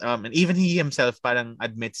guess. And even he himself parang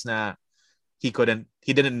admits na he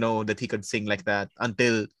didn't know that he could sing like that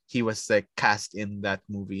until he was like cast in that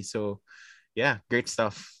movie. So yeah, great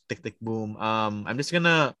stuff. Tick Tick Boom. I'm just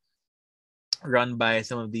gonna run by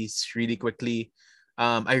some of these really quickly.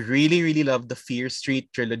 I really, really love the Fear Street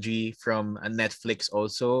trilogy from Netflix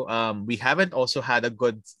also. We haven't also had a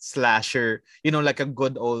good slasher, like a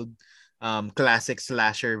good old classic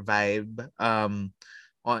slasher vibe on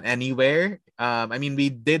anywhere. I mean, we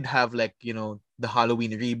did have like, the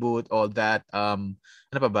Halloween reboot, all that. Ano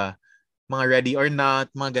pa ba? Mga Ready or Not,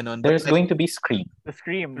 mga ganon. But There's like, going to be Scream. The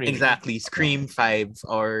Scream. exactly, Scream 5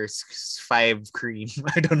 or 5 Cream.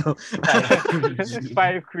 I don't know.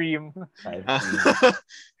 Five Cream.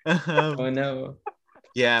 Oh no.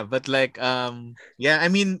 Yeah, but like yeah, I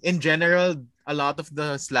mean in general a lot of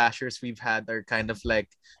the slashers we've had are kind of like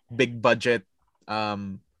big budget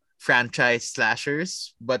franchise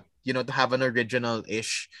slashers, but to have an original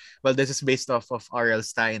ish. Well, this is based off of R.L.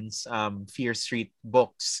 Stein's Fear Street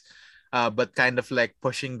books. But kind of like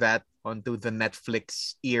pushing that onto the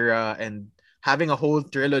Netflix era and having a whole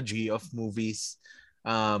trilogy of movies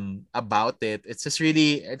about it. It's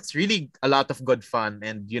really a lot of good fun.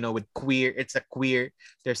 And with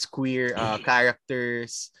there's queer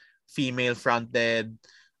characters, female fronted,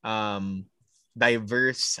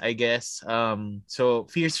 diverse, I guess. So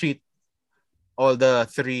Fear Street, all the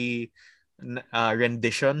three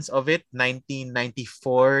renditions of it,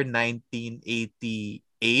 1994,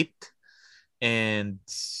 1988, and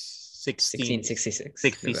 1666.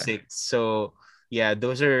 66. So yeah,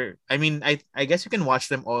 those are, I mean, I guess you can watch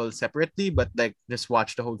them all separately, but like just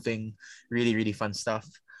watch the whole thing. Really, really fun stuff.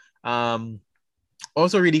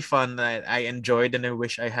 Also really fun that I enjoyed and I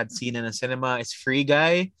wish I had seen in a cinema is Free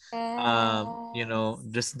Guy.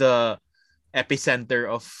 Just the epicenter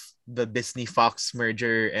of the Disney Fox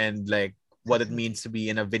merger and like what it means to be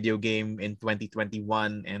in a video game in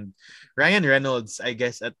 2021. And Ryan Reynolds, I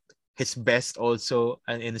guess, at his best also,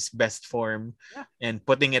 in his best form, and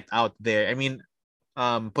putting it out there. I mean,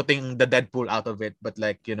 putting the Deadpool out of it, but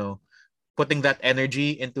like, putting that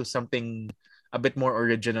energy into something a bit more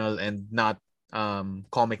original and not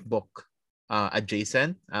comic book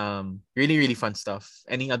adjacent. Really, really fun stuff.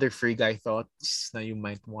 Any other Free Guy thoughts that you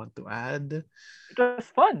might want to add? It was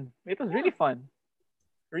fun. It was really fun.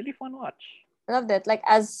 Really fun watch. I loved it. Like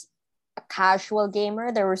as a casual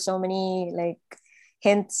gamer, there were so many like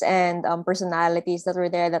hints and personalities that were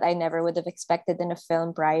there that I never would have expected in a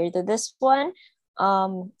film prior to this one.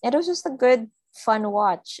 It was just a good, fun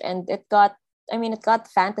watch, and it got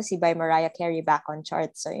Fantasy by Mariah Carey back on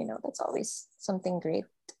charts. So that's always something great.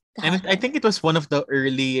 And I think it was one of the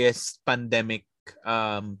earliest pandemic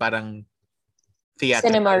parang theatrical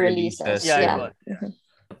cinema releases. Yeah, Yeah. it was. Yeah.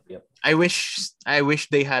 Yep. I wish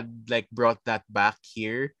they had like brought that back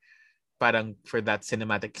here, parang for that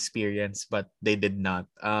cinematic experience, but they did not.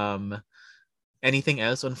 Anything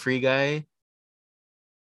else on Free Guy?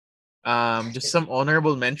 Just some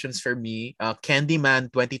honorable mentions for me.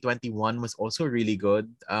 Candyman 2021 was also really good.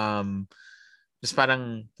 Just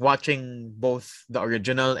parang watching both the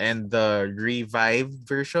original and the revived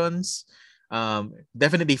versions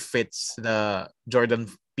definitely fits the Jordan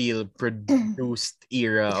Peele produced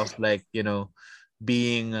era of like,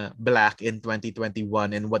 being black in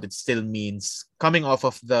 2021 and what it still means, coming off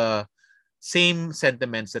of the same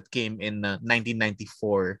sentiments that came in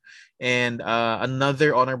 1994. And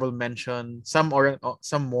another honorable mention, some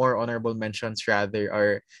more honorable mentions rather,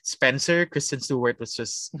 are Spencer. Kristen Stewart was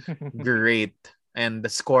just great, and the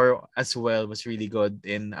score as well was really good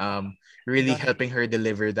in really helping her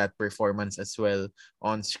deliver that performance as well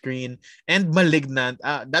on screen. And Malignant,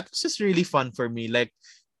 that was just really fun for me. Like,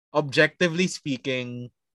 objectively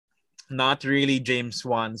speaking, not really James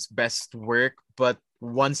Wan's best work, but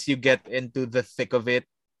once you get into the thick of it,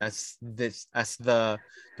 as the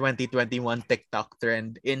 2021 TikTok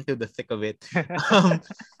trend, into the thick of it,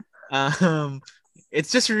 um,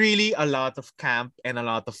 it's just really a lot of camp and a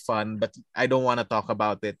lot of fun. But I don't want to talk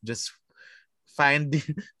about it. Just find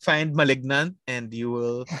find Malignant, and you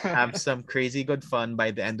will have some crazy good fun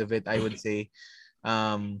by the end of it, I would say.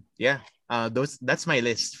 Yeah. That's my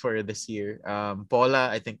list for this year. Paula,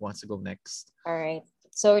 I think, wants to go next. All right.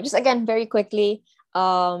 So just again, very quickly,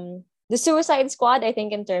 the Suicide Squad, I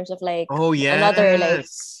think in terms of like another like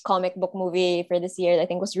comic book movie for this year, I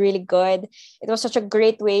think was really good. It was such a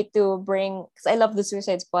great way to bring, because I love the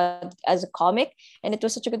Suicide Squad as a comic, and it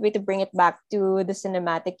was such a good way to bring it back to the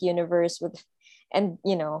cinematic universe and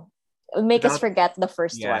make us forget the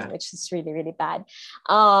first one, which is really, really bad.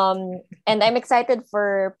 And I'm excited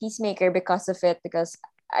for Peacemaker because of it, because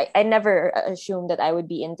I never assumed that I would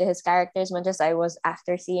be into his character as much as I was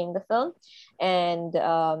after seeing the film. And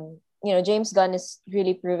James Gunn has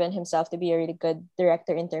really proven himself to be a really good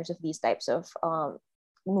director in terms of these types of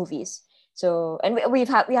movies. So, and we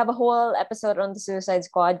have a whole episode on the Suicide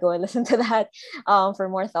Squad. Go and listen to that for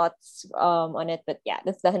more thoughts on it. But yeah,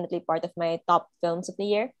 that's definitely part of my top films of the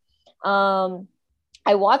year.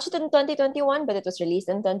 I watched it in 2021, but it was released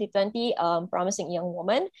in 2020. Promising Young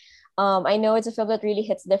Woman. I know it's a film that really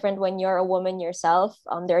hits different when you're a woman yourself.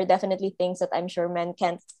 There are definitely things that I'm sure men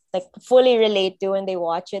can't like fully relate to when they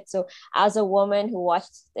watch it. So as a woman who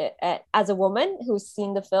watched it, as a woman who's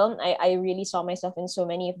seen the film, I really saw myself in so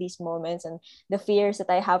many of these moments, and the fears that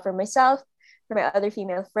I have for myself, for my other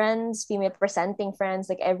female friends, female presenting friends,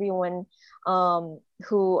 like everyone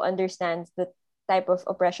who understands the type of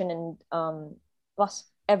oppression and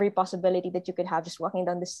every possibility that you could have just walking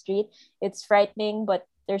down the street. It's frightening, but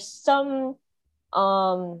there's some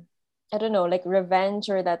I don't know, like revenge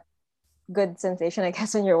or that good sensation, I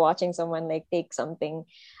guess, when you're watching someone like take something,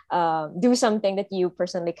 do something that you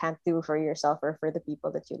personally can't do for yourself or for the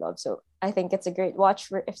people that you love. So I think it's a great watch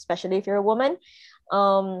for, especially if you're a woman.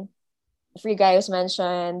 Free Guy was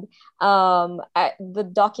mentioned. The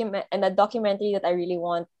documentary that I really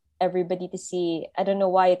want everybody to see, I don't know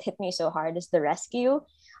why it hit me so hard, is The Rescue.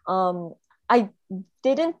 I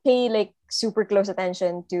didn't pay like super close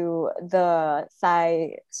attention to the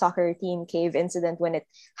Thai soccer team cave incident when it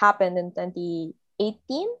happened in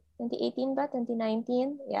 2018 but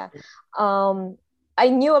 2019. Yeah. I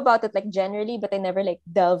knew about it like generally, but I never like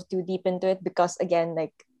delved too deep into it because again,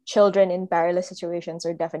 like children in perilous situations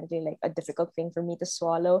are definitely like a difficult thing for me to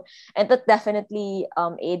swallow. And that definitely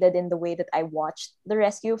aided in the way that I watched The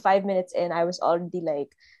Rescue. 5 minutes in, I was already like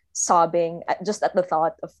sobbing just at the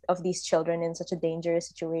thought of these children in such a dangerous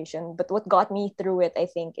situation. But what got me through it, I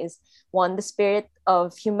think, is one, the spirit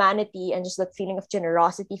of humanity and just that feeling of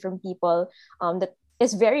generosity from people that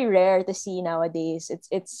is very rare to see nowadays.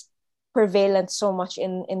 It's prevalent so much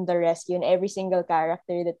in The Rescue, and every single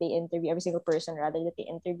character that they interview, every single person rather that they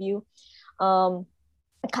interview,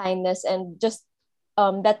 kindness and just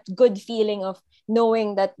that good feeling of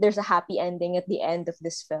knowing that there's a happy ending at the end of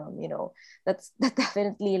this film. You know, that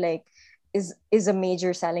definitely like is a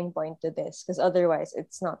major selling point to this, because otherwise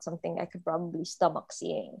it's not something I could probably stomach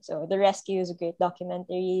seeing. So The Rescue is a great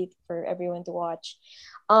documentary for everyone to watch.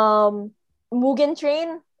 Mugen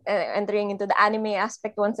Train, entering into the anime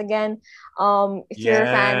aspect once again. If you're a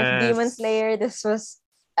fan of Demon Slayer, this was,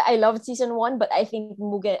 I loved season 1, but I think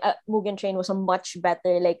Mugen Train was a much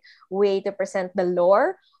better like way to present the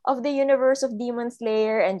lore of the universe of Demon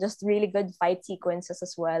Slayer, and just really good fight sequences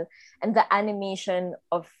as well. And the animation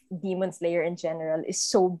of Demon Slayer in general is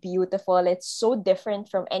so beautiful. It's so different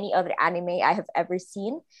from any other anime I have ever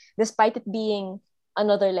seen, despite it being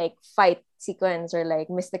another like fight sequence or like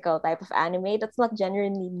mystical type of anime that's not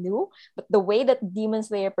genuinely new. But the way that Demon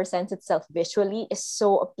Slayer presents itself visually is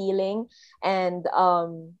so appealing, and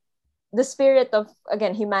the spirit of,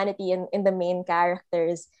 again, humanity in the main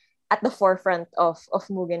characters at the forefront of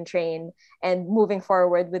Mugen Train. And moving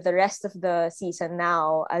forward with the rest of the season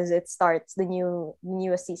now, as it starts the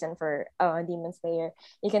newest season for Demon Slayer,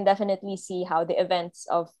 you can definitely see how the events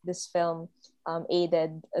of this film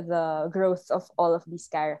aided the growth of all of these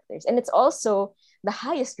characters. And it's also the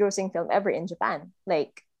highest grossing film ever in Japan.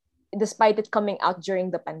 Like, despite it coming out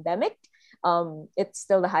during the pandemic, it's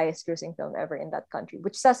still the highest grossing film ever in that country,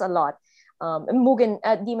 which says a lot.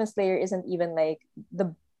 Demon Slayer isn't even like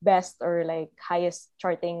the best or like highest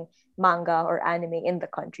charting manga or anime in the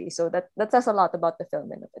country. So that says a lot about the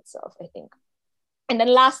film in of itself, I think. And then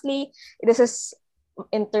lastly, this is,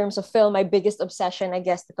 in terms of film, my biggest obsession, I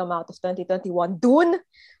guess, to come out of 2021, Dune.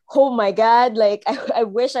 Oh my God. Like, I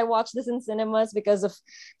wish I watched this in cinemas because of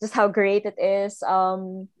just how great it is.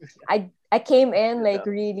 I came in like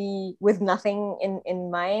really with nothing in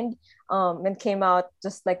mind, and came out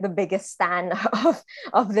just like the biggest stan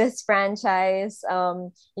of this franchise.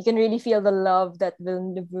 You can really feel the love that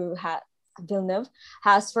Villeneuve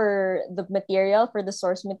has for the material, for the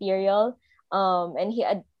source material.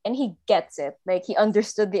 And he gets it. Like, he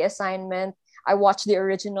understood the assignment. I watched the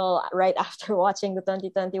original right after watching the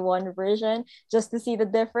 2021 version just to see the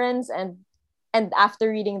difference, and after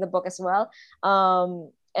reading the book as well.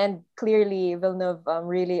 And clearly Villeneuve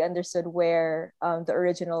really understood where the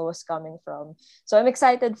original was coming from. So I'm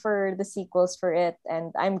excited for the sequels for it,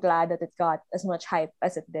 and I'm glad that it got as much hype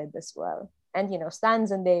as it did as well. And, you know, Stan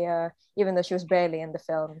Zendaya, even though she was barely in the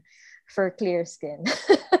film, for clear skin.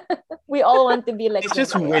 We all want to be like It's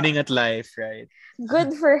just winning at life, right?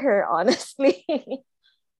 Good for her, honestly.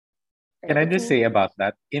 Can I just say about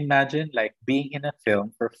that? Imagine like being in a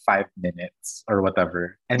film for 5 minutes or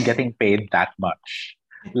whatever and getting paid that much.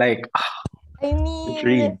 Like, I mean,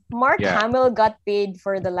 Dream. Mark Yeah. Hamill got paid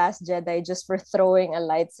for The Last Jedi just for throwing a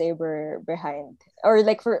lightsaber behind, or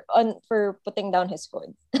like for putting down his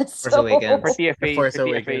hood. Force Awakens. For TFA. Force for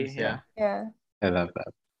TFA, Awakens, yeah. Yeah. I love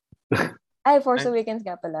that. Force And- Awakens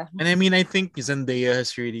nga pala. And I mean, I think Zendaya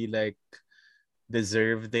has really like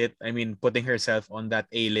deserved it. I mean, putting herself on that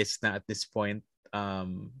A-list na at this point.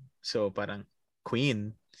 So parang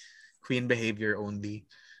queen behavior only.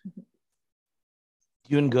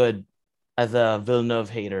 Dune good. As a Villeneuve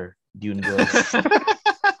hater, Dune good.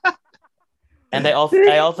 And I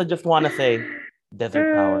also just want to say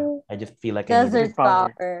Desert Power. I just feel like I need Desert it.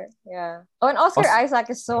 Power. Yeah. Oh, and Oscar Os- Isaac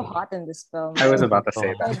is so hot in this film. I was about to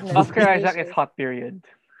say Oh. that. Goodness Oscar Isaac gracious. is hot, period.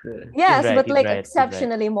 Yes, He's right, but he's like right, he's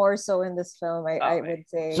exceptionally more so in this film. I Okay. would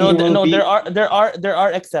say. No, He will no, be- there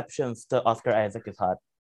are exceptions to Oscar Isaac is hot.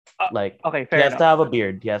 Like Okay, he fair has enough. to have a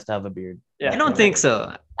beard. He has to have a beard. Yeah. I don't think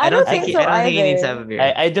so. I don't think so I don't think he needs to either. have a beard.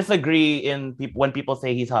 I disagree in when people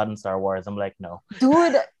say he's hot in Star Wars. I'm like, no.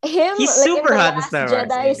 Dude, him He's like super in the hot in Last Star Wars,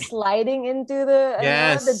 Jedi maybe. sliding into the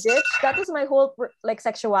Yes. the ditch. That was my whole like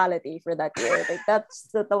sexuality for that year. Like that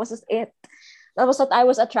was just it. That was what I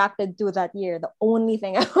was attracted to that year. The only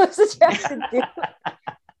thing I was attracted to.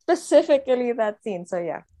 Specifically that scene. So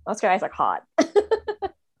yeah, Oscar Isaac hot.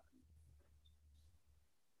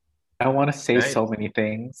 I want to say Right. so many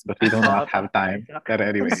things, but we do not have time. But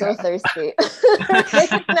anyway. I'm so thirsty.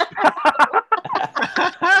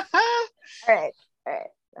 All right.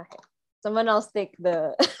 Okay. Someone else take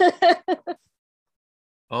the.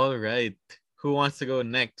 All right. Who wants to go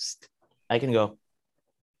next? I can go.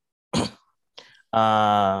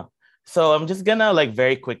 So I'm just gonna like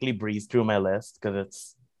very quickly breeze through my list because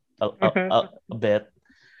it's a bit.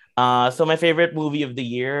 So my favorite movie of the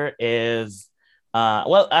year is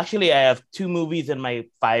well, actually, I have two movies in my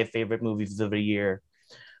 5 favorite movies of the year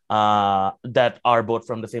that are both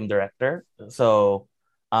from the same director. So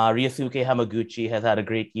Ryosuke Hamaguchi has had a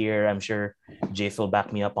great year. I'm sure Jace will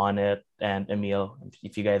back me up on it, and Emil,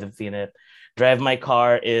 if you guys have seen it. Drive My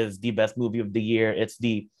Car is the best movie of the year. It's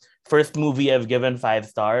the first movie I've given 5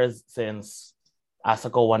 stars since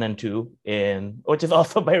Asako 1 and 2, which is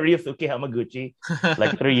also by Ryosuke Hamaguchi,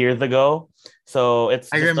 like 3 years ago. So it's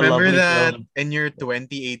I just a remember lovely that film. in your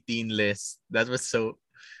 2018 list.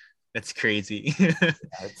 That's crazy.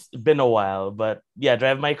 It's been a while, but yeah,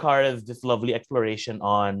 Drive My Car is this lovely exploration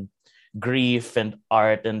on grief and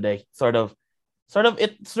art, and the sort of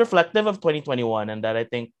it's reflective of 2021, and that I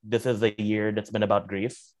think this is a year that's been about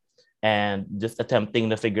grief and just attempting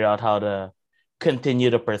to figure out how to continue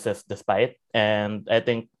to persist despite. And I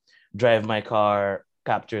think Drive My Car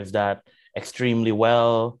captures that extremely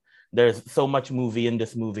well. There's so much movie in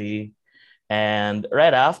this movie. And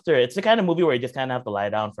right after, it's the kind of movie where you just kind of have to lie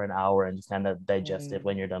down for an hour and just kind of digest it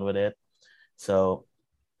when you're done with it. So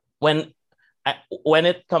when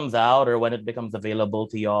it comes out or when it becomes available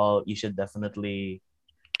to y'all, you should definitely,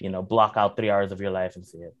 block out 3 hours of your life and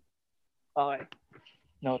see it. Okay.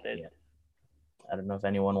 Noted. Yeah. I don't know if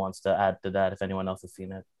anyone wants to add to that, if anyone else has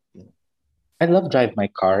seen it. I love Drive My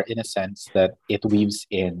Car in a sense that it weaves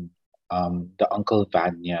in the Uncle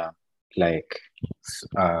Vanya play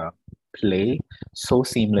so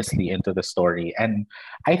seamlessly into the story, and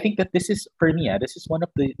I think that this is for me. This is one of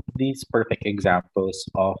these perfect examples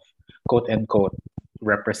of quote unquote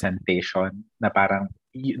representation. Na parang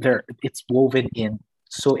it's woven in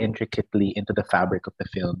so intricately into the fabric of the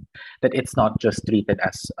film that it's not just treated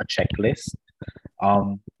as a checklist.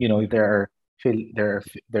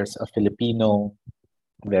 There's a Filipino,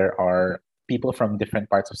 there are people from different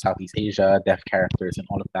parts of Southeast Asia, deaf characters and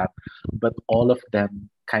all of that, but all of them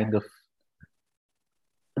kind of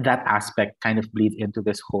that aspect kind of bleeds into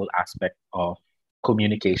this whole aspect of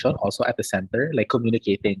communication also at the center, like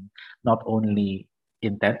communicating not only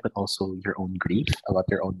intent but also your own grief about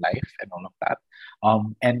your own life and all of that,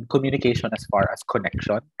 and communication as far as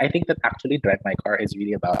connection. I think that actually Drive My Car is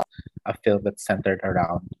really about a film that's centered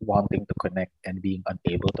around wanting to connect and being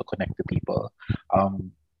unable to connect to people,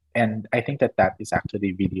 and I think that is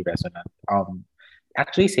actually really resonant.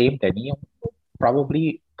 Actually, same Denny,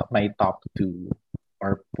 probably my top 2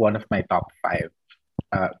 or one of my top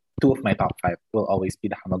 5, 2 of my top 5 will always be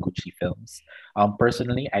the Hamaguchi films.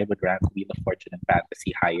 Personally, I would rank Wheel of Fortune and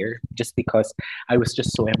Fantasy higher just because I was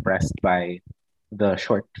just so impressed by the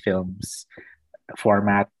short films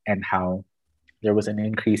format and how there was an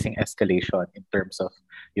increasing escalation in terms of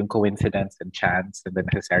yung coincidence and chance and the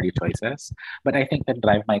necessary choices. But I think that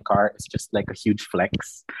Drive My Car is just like a huge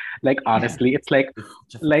flex. Like honestly, it's like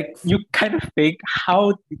you kind of think,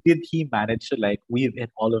 how did he manage to like weave in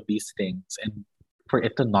all of these things and for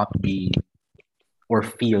it to not be or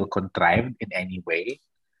feel contrived in any way?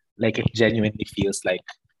 Like it genuinely feels like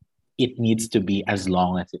it needs to be as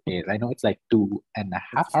long as it is. I know it's like 2.5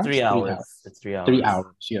 It's hours, 3 hours. It's 3 hours. 3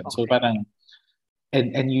 hours. Yeah. So parang,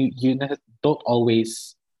 and you don't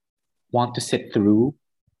always want to sit through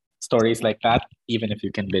stories like that, even if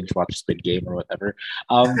you can binge watch Squid Game or whatever.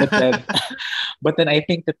 But then, but then I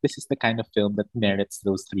think that this is the kind of film that merits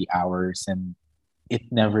those 3 hours, and it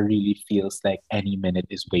never really feels like any minute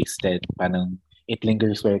is wasted. Parang it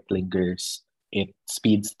lingers where it lingers. It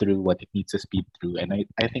speeds through what it needs to speed through, and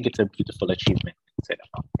I think it's a beautiful achievement in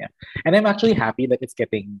cinema. Yeah, and I'm actually happy that it's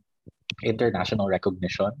getting international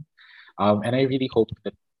recognition. And I really hope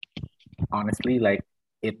that honestly, like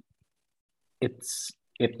it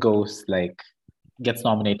it goes like gets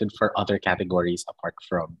nominated for other categories apart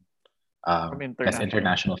from best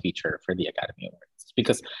international feature for the Academy Awards,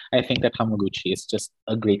 because I think that Hamaguchi is just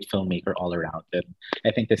a great filmmaker all around, and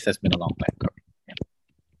I think this has been a long time coming. Yeah.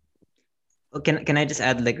 Well, can I just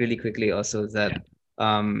add like really quickly also that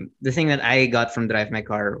the thing that I got from Drive My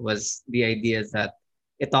Car was the idea that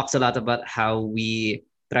it talks a lot about how we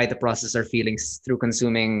try to process our feelings through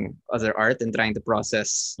consuming other art and trying to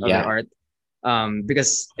process other art.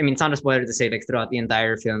 Because I mean, it's not a spoiler to say like throughout the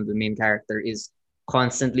entire film, the main character is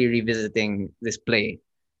constantly revisiting this play,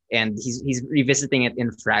 and he's revisiting it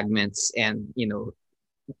in fragments, and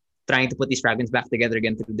trying to put these fragments back together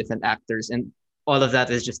again through different actors, and all of that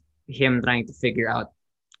is just him trying to figure out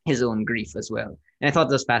his own grief as well. And I thought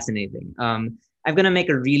that was fascinating. I'm gonna make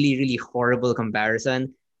a really really horrible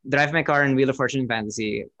comparison. Drive My Car and Wheel of Fortune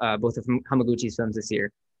Fantasy, both of Hamaguchi's films this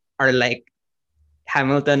year, are like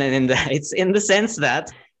Hamilton and In the Heights in the sense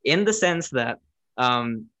that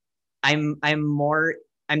I'm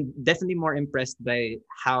definitely more impressed by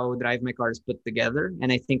how Drive My Car is put together,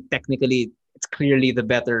 and I think technically it's clearly the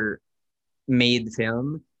better made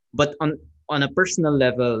film. But on a personal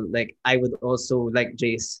level, like I would also, like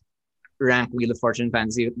Jace, rank Wheel of Fortune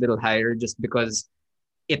Fantasy a little higher just because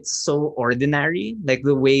it's so ordinary. Like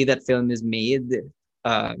the way that film is made,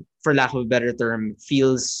 for lack of a better term,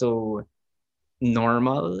 feels so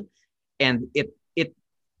normal, and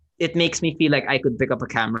it makes me feel like I could pick up a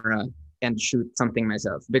camera and shoot something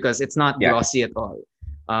myself because it's not glossy at all,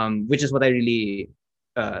 which is what I really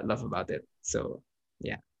love about it. So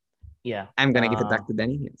yeah, I'm gonna give it back to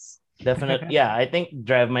Denny. Yes. Definitely. Yeah, I think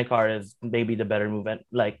Drive My Car is maybe the better movie.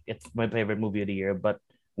 Like it's my favorite movie of the year, but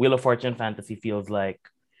Wheel of Fortune Fantasy feels like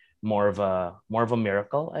more of a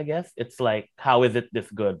miracle, I guess. It's like, how is it this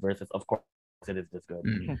good versus of course it is this good.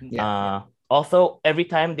 Also, every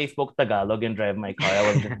time they spoke Tagalog in Drive My Car, I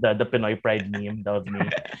was just the Pinoy Pride meme. That was me.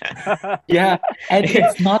 Yeah, and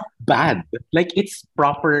it's not bad. Like it's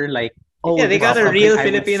proper. Like they got a real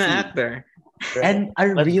Filipino actor and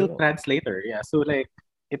a real translator. Yeah, so like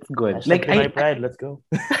it's good. Like Pinoy Pride, let's go.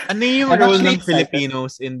 Ano yung role ng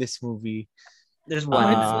Filipinos in this movie? There's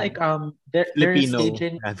one. It's like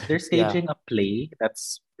they're staging a play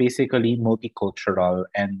that's basically multicultural,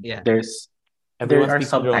 and there are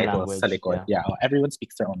subtitles sa likod. Everyone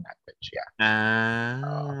speaks their own language.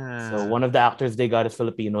 So one of the actors they got is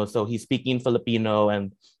Filipino, so he's speaking Filipino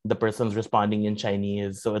and the person's responding in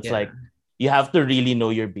Chinese. So it's like you have to really know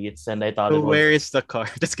your beats, and I thought where is the car?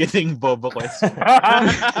 Just getting Bobo question.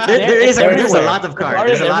 There's a lot of car.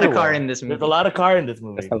 There's a lot of car in this movie. There's a lot of car in this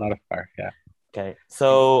movie. There's a lot of car, yeah. Okay,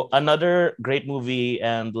 so another great movie,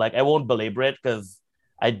 and like I won't belabor it because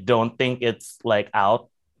I don't think it's like out,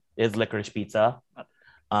 is Licorice Pizza.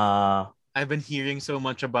 I've been hearing so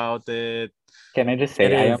much about it. Can I just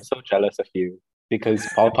say I am so jealous of you because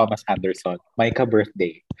Paul Thomas Anderson, my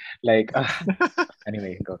birthday. Like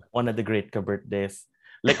anyway, go. One of the great birthdays.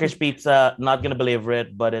 Licorice Pizza, not gonna belabor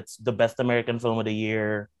it, but it's the best American film of the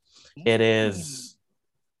year. It is.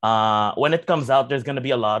 When it comes out, there's gonna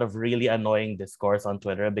be a lot of really annoying discourse on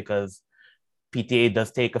Twitter because PTA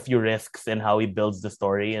does take a few risks in how he builds the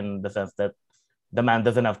story, in the sense that the man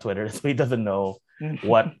doesn't have Twitter, so he doesn't know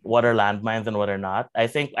what are landmines and what are not. I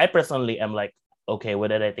think I personally am like okay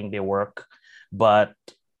with it. I think they work, but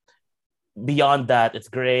beyond that, it's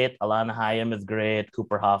great. Alana Hayam is great.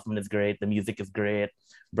 Cooper Hoffman is great. The music is great.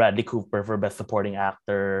 Bradley Cooper for Best Supporting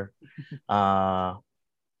Actor.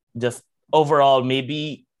 Just overall,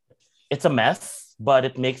 maybe it's a mess, but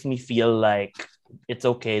it makes me feel like it's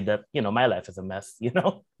okay that, my life is a mess,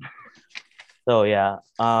 So yeah.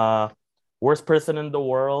 Worst Person in the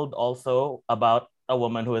World, also about a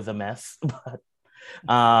woman who is a mess. But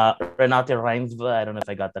Renate Reinsve, I don't know if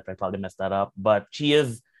I got that, I probably messed that up, but she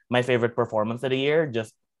is my favorite performance of the year.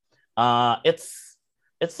 Just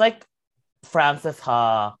it's like Frances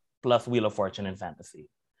Ha plus Wheel of Fortune in fantasy.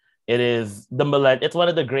 It is it's one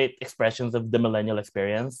of the great expressions of the millennial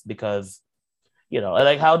experience because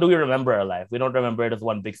like how do we remember our life? We don't remember it as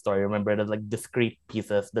one big story. Remember it as like discrete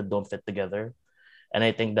pieces that don't fit together. And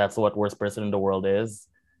I think that's what Worst Person in the World is.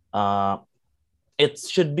 It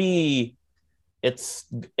should be, it's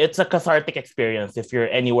a cathartic experience if you're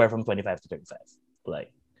anywhere from 25 to 35.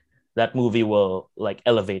 Like that movie will like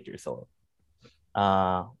elevate your soul.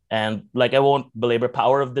 And like I won't belabor.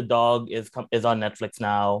 Power of the Dog is on Netflix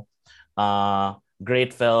now.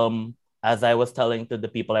 Great film. As I was telling to the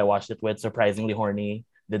people I watched it with, surprisingly horny.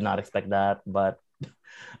 Did not expect that, but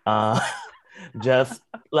just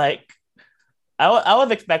like I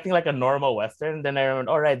was expecting like a normal Western. Then I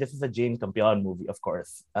remembered, all right, this is a Jane Campion movie, of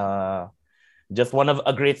course. Just one of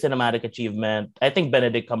a great cinematic achievement. I think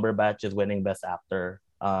Benedict Cumberbatch is winning Best Actor.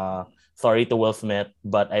 Sorry to Will Smith,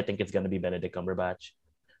 but I think it's gonna be Benedict Cumberbatch.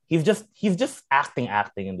 He's just acting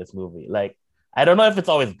in this movie. Like I don't know if it's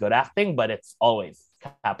always good acting, but it's always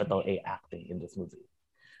capital A acting in this movie.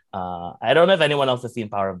 I don't know if anyone else has seen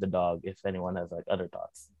Power of the Dog. If anyone has like other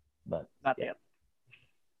thoughts, but not yet.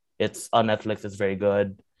 It's on Netflix. It's very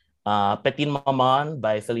good. Petite Maman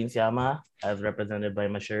by Celine Sciamma, as represented by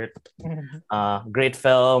my shirt. Great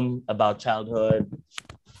film about childhood.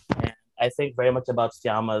 And I think very much about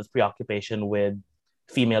Sciamma's preoccupation with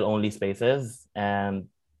female-only spaces. And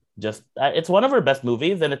just, it's one of her best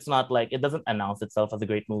movies. And it's not like, it doesn't announce itself as a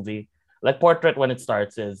great movie. Like Portrait, when it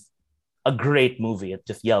starts, is a great movie. It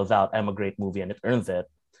just yells out, I'm a great movie, and it earns it.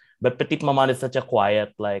 But Petite Maman is such a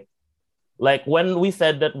quiet, like when we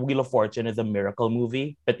said that Wheel of Fortune is a miracle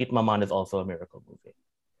movie, Petite Maman is also a miracle movie.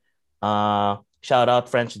 Shout out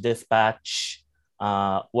French Dispatch,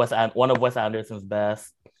 one of Wes Anderson's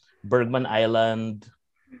best, Bergman Island,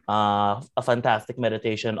 a fantastic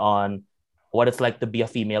meditation on what it's like to be a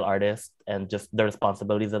female artist and just the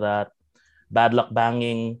responsibilities of that. Bad Luck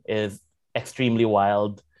Banging is extremely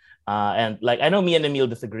wild. And like, I know me and Emil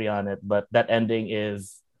disagree on it, but that ending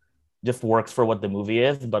just works for what the movie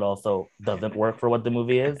is, but also doesn't work for what the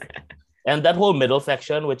movie is. And that whole middle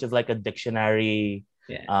section, which is like a dictionary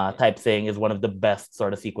type thing, is one of the best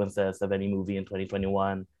sort of sequences of any movie in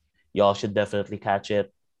 2021. Y'all should definitely catch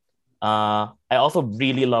it. I also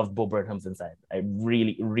really love Bo Burnham's Inside. I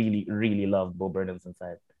really, really, really love Bo Burnham's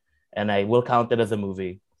Inside. And I will count it as a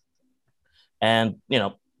movie. And,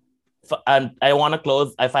 and I want to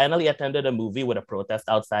close. I finally attended a movie with a protest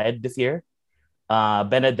outside this year.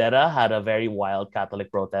 Benedetta had a very wild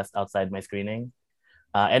Catholic protest outside my screening.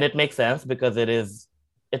 And it makes sense because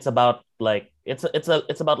it's about like, it's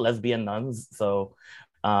about lesbian nuns. So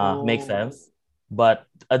makes sense. But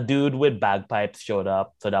a dude with bagpipes showed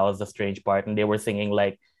up. So that was the strange part. And they were singing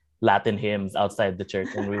like Latin hymns outside the church.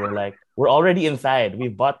 And we were like, we're already inside. We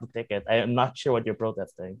bought the ticket. I am not sure what you're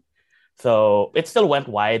protesting. So it still went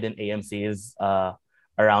wide in AMCs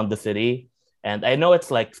around the city. And I know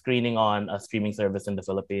it's like screening on a streaming service in the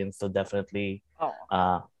Philippines. So definitely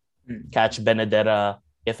catch Benedetta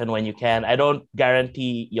if and when you can. I don't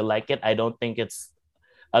guarantee you'll like it. I don't think it's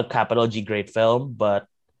a capital G great film, but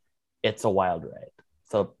it's a wild ride.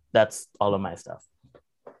 So that's all of my stuff.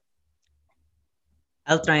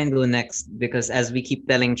 I'll try and go next because as we keep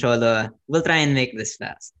telling Cholo, we'll try and make this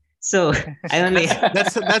fast. So I only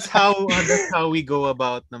that's how we go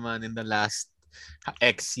about naman in the last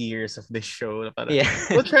X years of this show. Yeah.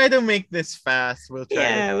 We'll try to make this fast. We'll try.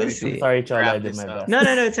 Yeah, we'll see. Sorry, Cholo, I did my best. No,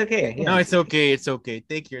 it's okay. Yeah. No, it's okay. It's okay.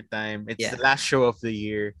 Take your time. It's the last show of the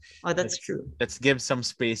year. Oh, that's true. Let's give some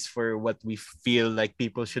space for what we feel like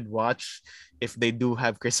people should watch if they do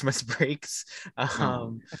have Christmas breaks.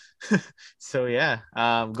 So yeah.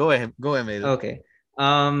 Go ahead, Emil. Okay.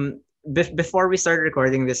 Before we started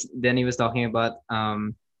recording this, Denny was talking about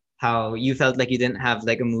how you felt like you didn't have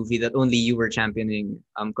like a movie that only you were championing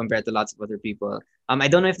compared to lots of other people. I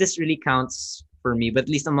don't know if this really counts for me, but at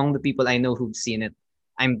least among the people I know who've seen it,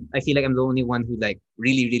 I feel like I'm the only one who like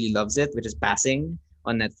really, really loves it, which is Passing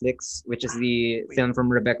on Netflix, which is the film from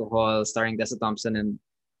Rebecca Hall starring Tessa Thompson and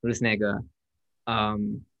Ruth Negga.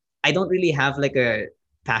 I don't really have like a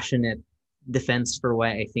passionate defense for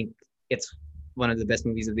why I think it's one of the best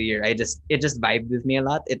movies of the year. It just vibed with me a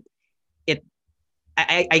lot.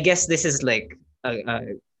 I guess this is like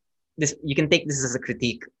this. You can take this as a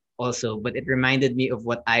critique also, but it reminded me of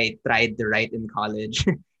what I tried to write in college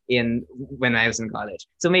when I was in college.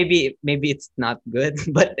 So maybe it's not good,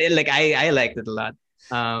 but like I liked it a lot.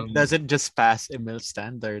 It doesn't just pass Emil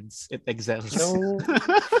standards; it excels. No.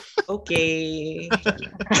 Okay.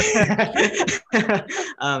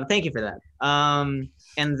 Thank you for that.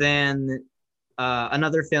 And then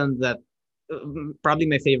another film that probably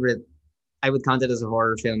my favorite, I would count it as a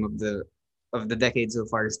horror film of the decade so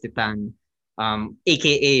far, is Titan,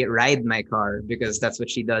 aka Ride My Car, because that's what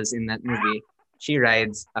she does in that movie. she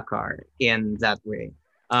rides a car in that way.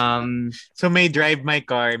 So may drive my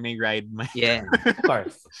car, may ride my Yeah.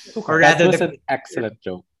 Cars. Or That rather was the an excellent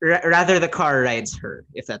joke. rather the car rides her,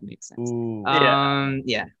 if that makes sense. Ooh.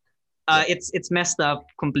 Yeah. It's messed up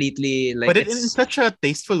completely. Like but it in it's. such a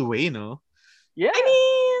tasteful way, no? Yeah. I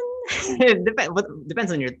mean,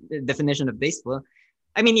 depends on your definition of tasteful.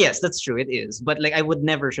 I mean, yes, that's true. It is, but like I would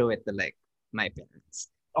never show it to like my parents.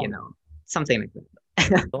 You know, something like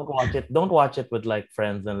that. Don't watch it. Don't watch it with like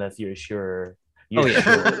friends unless you're sure. Oh, yeah.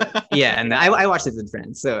 Sure. Yeah, and I watched it with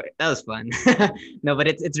friends, so that was fun. No, but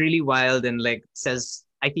it's really wild and like says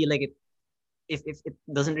I feel like it if it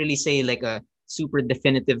doesn't really say like a super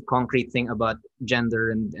definitive concrete thing about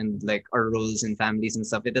gender and like our roles in families and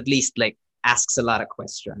stuff, it at least like asks a lot of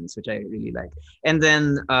questions, which I really like. And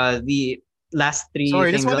then the last three Sorry,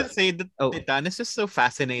 I things just wanted to say that Oh. Titan is just so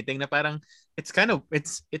fascinating na parang it's kind of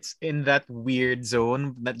it's in that weird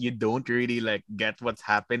zone that you don't really like get what's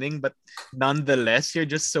happening, but nonetheless you're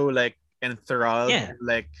just so like enthralled, Yeah.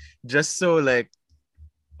 like just so like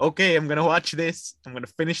okay, I'm gonna watch this, I'm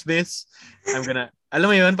gonna finish this, I'm gonna alam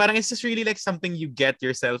mo yun, parang it's just really like something you get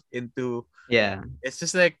yourself into. Yeah. It's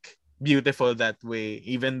just like beautiful that way,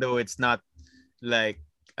 even though it's not like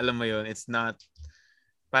alam mo yun, it's not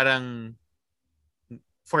parang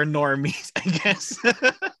for normies, I guess.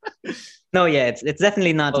 No, yeah, it's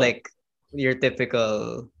definitely not Oh. like your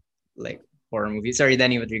typical like horror movie. Sorry,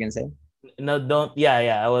 Danny, what were you gonna say? No, don't. Yeah.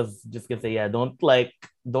 I was just gonna say, yeah. Don't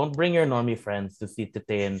bring your normie friends to see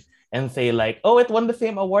Titin and say like, oh, it won the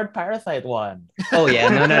same award Parasite won. Oh yeah,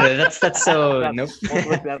 no, that's so nope. Won't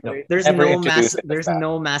work that way. There's Never no introduce mass it as there's that.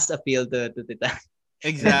 no mass appeal to Titan.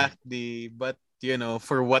 Exactly. But you know,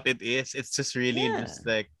 for what it is, it's just really Yeah. just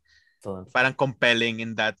like Excellent. parang compelling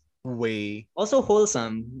in that way. Also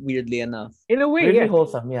wholesome, weirdly enough. In a way, Really yeah.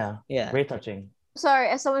 wholesome. Yeah. Yeah. Very touching. Sorry,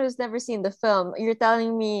 as someone who's never seen the film, you're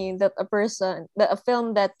telling me that a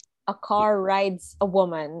film that a car rides a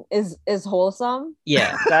woman is wholesome?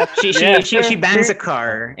 Yeah. That's, She bangs a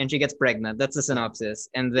car and she gets pregnant. That's the synopsis.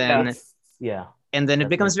 And then Yeah. and then it That's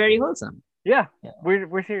becomes right. very wholesome. Yeah, Yeah.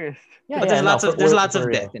 we're serious. Yeah. But yeah, there's for lots of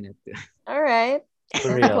real. death in it too. All right. For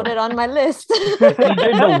I'll real. put it on my list. It's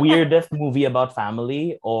either the weirdest movie about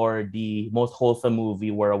family or the most wholesome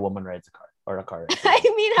movie where a woman rides a car or a car. rides a I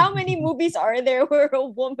woman. mean, how many movies are there where a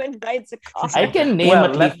woman rides a car? I can name Well,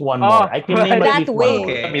 at least one more. I can name That at least way. one more.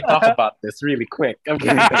 Okay. Let me talk about this really quick.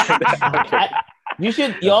 Okay. Okay.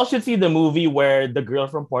 You all should see the movie where the girl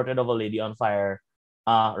from Portrait of a Lady on Fire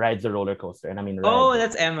rides the roller coaster. And I mean, Oh, rides.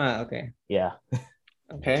 that's Emma. Okay. Yeah.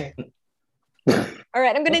 Okay. All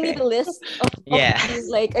right, I'm gonna need a list of Yeah. these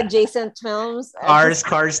like adjacent films.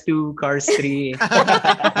 Cars 2, Cars 3,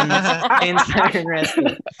 Inspiring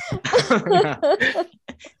Rescue.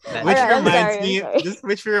 All Which right, I'm reminds sorry, me, I'm sorry.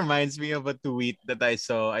 which reminds me of a tweet that I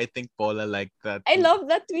saw. I think Paula liked that. I love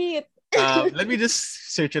that tweet. Let me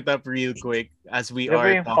just search it up real quick as we Ito ba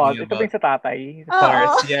are yung talking ito ba about yung sa tatay? Oo.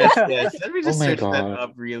 cars. Yes, yes. Let me just Oh my search that God.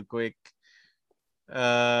 up real quick.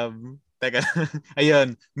 Teka.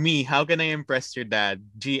 Ayun. Me, how can I impress your dad?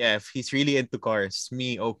 GF, he's really into cars.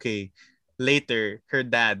 Me, okay. Later, her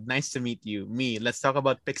dad, nice to meet you. Me, let's talk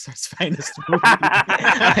about Pixar's finest movie.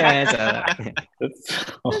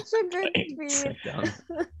 Such a good tweet.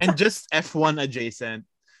 And just F1 adjacent.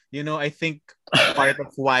 You know, I think part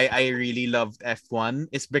of why I really loved F1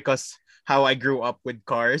 is because how I grew up with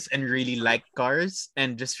cars and really liked cars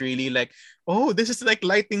and just really like, oh, this is like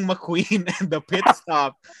Lightning McQueen and the pit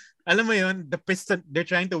stop. Alam mo yun, the piston, they're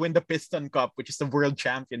trying to win the Piston Cup, which is the world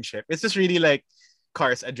championship. It's just really like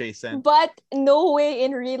cars adjacent. But no way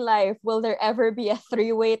in real life will there ever be a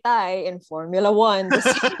three-way tie in Formula One the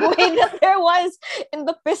same way that there was in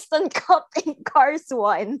the Piston Cup in Cars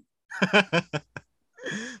 1.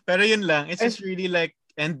 Pero yun lang, it's just really like,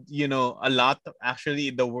 and you know, a lot of, actually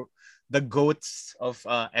the goats of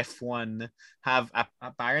F1 have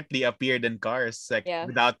apparently appeared in cars like Yeah.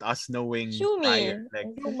 without us knowing Schumi. prior, like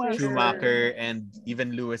Schumacher. Schumacher and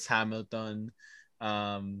even Lewis Hamilton.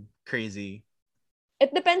 Crazy.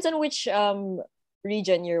 It depends on which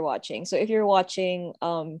region you're watching. So if you're watching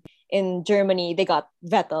in Germany, they got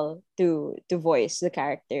Vettel to voice the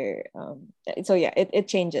character. So yeah, it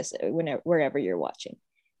changes wherever you're watching.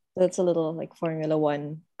 So it's a little like Formula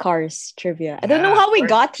One cars trivia. I don't know Yeah, how we of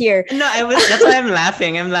got here. No, that's why I'm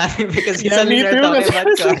laughing. I'm laughing because you Yeah, suddenly me started too. talking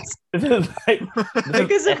about cars. This is like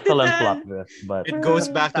Because of excellent Titan. plot twist, but It goes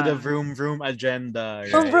back to the vroom vroom agenda.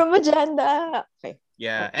 From Right? Vroom Agenda. Okay.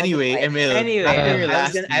 Yeah. I'll Anyway, be quiet. Emil. Anyway, after your I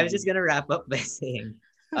last was just movie- gonna wrap up by saying,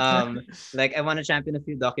 like I want to champion a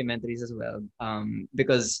few documentaries as well,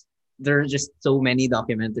 because there are just so many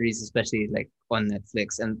documentaries, especially like on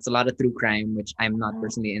Netflix, and it's a lot of true crime, which I'm not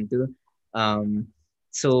personally into.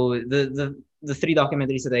 So the three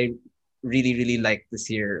documentaries that I really really like this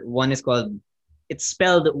year. One is called, it's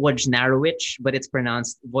spelled Wojnarowicz, but it's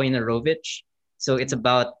pronounced Wojnarowicz. So it's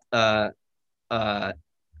about uh, a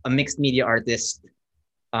mixed media artist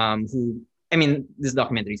who, I mean, this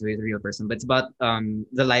documentary is a real person, but it's about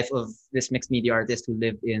the life of this mixed media artist who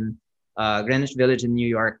lived in Greenwich Village in New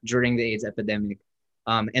York during the AIDS epidemic.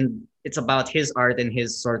 And it's about his art and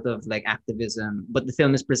his sort of like activism, but the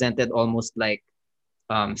film is presented almost like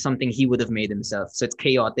something he would have made himself. So it's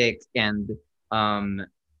chaotic and um,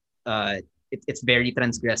 it's very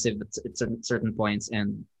transgressive at certain points.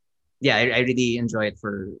 And yeah, I really enjoy it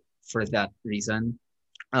for that reason.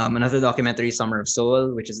 Another documentary, Summer of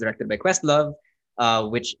Soul, which is directed by Questlove,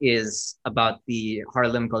 which is about the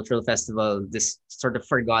Harlem Cultural Festival, this sort of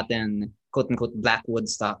forgotten, quote unquote, Black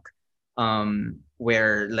Woodstock,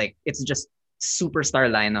 where like it's just superstar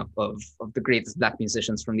lineup of the greatest Black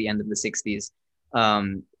musicians from the end of the 60s.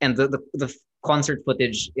 And the concert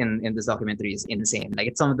footage in this documentary is insane. Like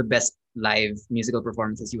it's some of the best live musical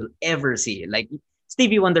performances you will ever see. Like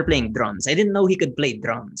Stevie Wonder playing drums. I didn't know he could play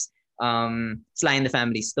drums. Sly and the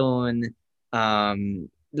Family Stone,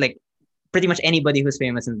 like pretty much anybody who's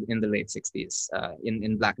famous in the late 60s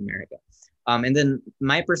in Black America. And then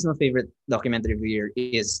my personal favorite documentary of the year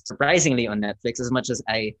is surprisingly on Netflix, as much as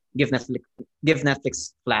I give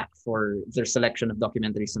Netflix flack for their selection of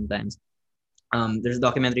documentaries sometimes. There's a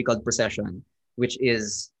documentary called Procession, which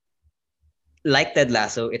is like Ted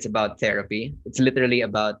Lasso, it's about therapy. It's literally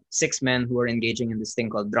about 6 men who are engaging in this thing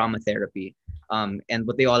called drama therapy. And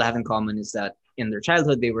what they all have in common is that in their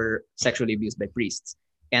childhood, they were sexually abused by priests.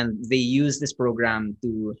 And they use this program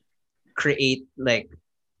to create like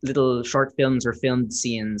little short films or filmed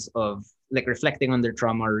scenes of like reflecting on their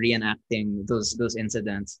trauma or reenacting those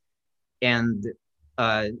incidents. And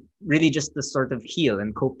really just to sort of heal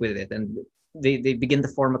and cope with it. And they begin to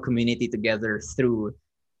form a community together through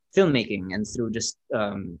filmmaking and through just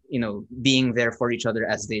being there for each other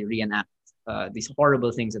as they reenact these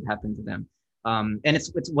horrible things that happen to them. And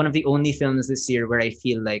it's one of the only films this year where I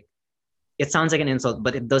feel like it sounds like an insult,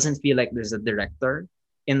 but it doesn't feel like there's a director,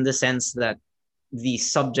 in the sense that the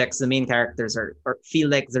subjects, the main characters are feel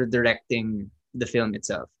like they're directing the film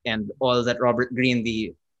itself. And all that Robert Greene,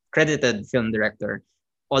 the credited film director,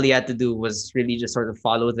 all he had to do was really just sort of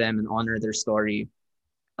follow them and honor their story.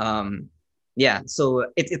 So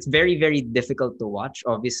it's very, very difficult to watch,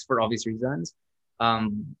 for obvious reasons.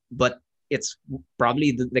 But it's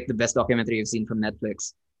probably the best documentary I've seen from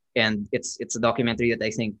Netflix. And it's a documentary that I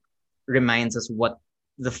think reminds us what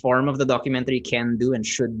the form of the documentary can do and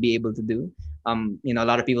should be able to do. A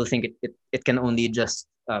lot of people think it can only just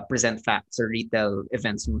present facts or retell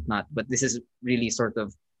events and whatnot, but this is really sort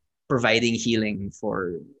of providing healing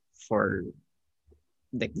for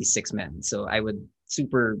like these 6 men. So I would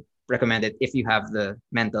super recommend it if you have the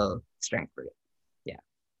mental strength for it. Yeah.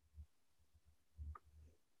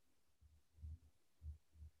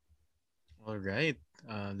 All right.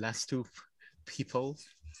 Last two people.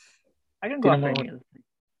 I can go after Neil.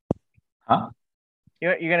 Huh?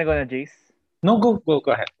 You're gonna go na Jace? No, go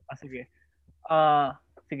ahead. Sige.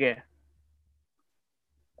 Sige.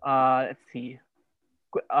 Let's see.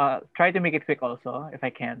 Try to make it quick also, if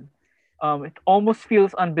I can. It almost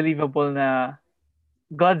feels unbelievable na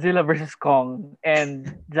Godzilla vs. Kong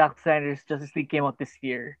and Zack Snyder's Justice League came out this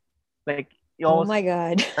year. Like, oh my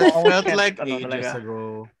god. It felt like ages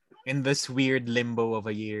ago. In this weird limbo of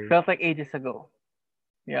a year. Felt like ages ago.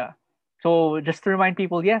 Yeah. So just to remind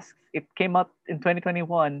people, yes, it came out in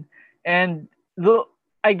 2021. And though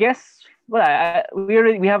I guess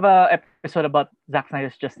we have a episode about Zack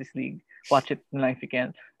Snyder's Justice League. Watch it if you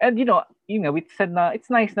can. And we said na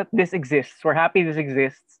it's nice that this exists. We're happy this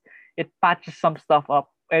exists. It patches some stuff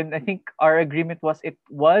up. And I think our agreement was it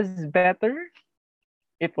was better.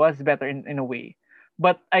 It was better in a way.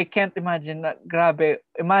 But I can't imagine,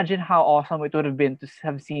 imagine how awesome it would have been to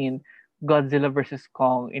have seen Godzilla vs.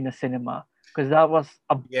 Kong in a cinema. Because that was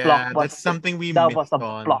a blockbuster. That's something we that missed was a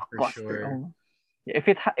on, blockbuster. for sure. If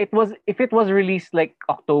it was released like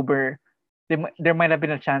October, there might have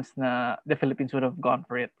been a chance na the Philippines would have gone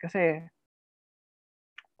for it. Kasi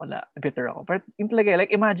wala, bitter ako. But like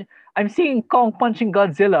imagine, I'm seeing Kong punching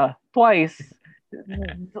Godzilla twice.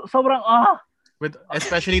 Sobrang With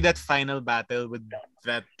especially that final battle with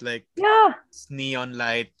that like neon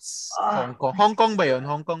lights. Hong Kong ba yun?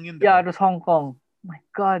 Hong Kong yun. Yeah, it was Hong Kong. My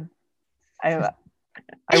God. I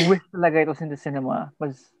wish talaga it was in the cinema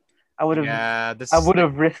because I would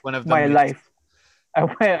have risked my life. I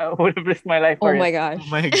would have risked my life for Oh my it. Oh gosh.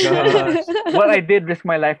 my gosh. What I did risk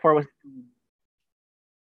my life for was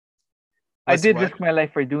I Was did what? risk my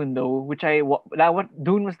life for Dune though, which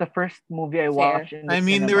Dune was the first movie I Fair. watched in the I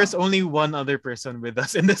mean, there was cinema. only one other person with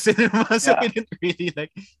us in the cinema, so Yeah. we didn't really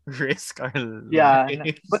like risk our Yeah,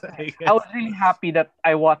 lives, but I I guess. was really happy that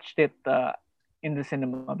I watched it in the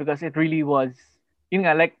cinema because it really was,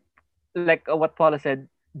 what Paula said.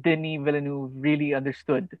 Denis Villeneuve really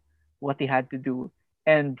understood what he had to do,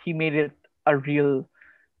 and he made it a real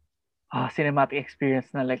cinematic experience.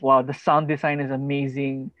 Na like, wow, the sound design is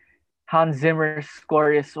amazing. Hans Zimmer's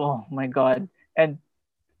score is, oh my god, and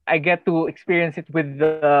I get to experience it with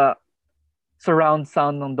the surround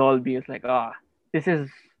sound ng Dolby. It's like,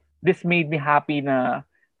 this made me happy na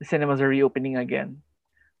the cinemas are reopening again.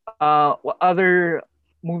 What other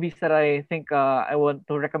movies that I think I want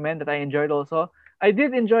to recommend that I enjoyed also? I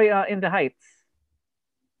did enjoy In the Heights.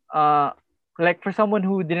 Uh, like for someone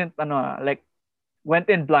who didn't like went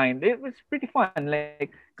in blind, it was pretty fun.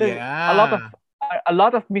 Like because Yeah. a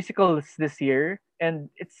lot of musicals this year, and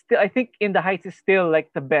it's still I think In the Heights is still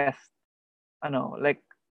like the best. I know, like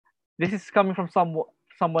this is coming from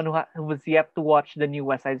someone who was yet to watch the new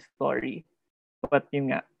West Side Story, but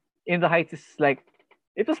yun nga, In the Heights is like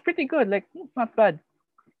it was pretty good, like not bad,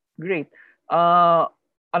 great. Uh,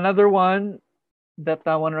 Another one that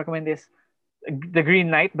I want to recommend is The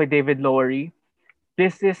Green Knight by David Lowery.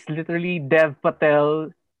 This is literally Dev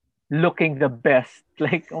Patel looking the best.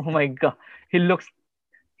 Like oh my god, he looks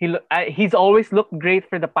he's always looked great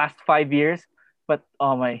for the past 5 years, but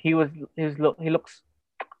oh my, he looks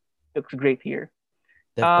great here.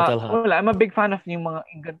 Dev Patel hot. Well, I'm a big fan of yung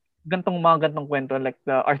mga gantong kwento like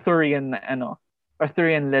the Arthurian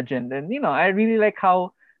legend, and I really like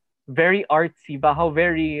how very artsy ba, how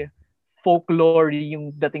very folklore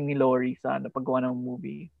yung dating ni Lori sa paggawa ng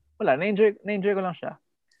movie. Wala, na-enjoy ko lang siya.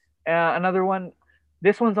 Another one,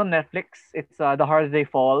 this one's on Netflix. It's The Harder They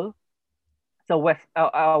Fall. It's a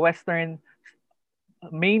western,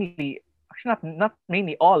 mainly actually not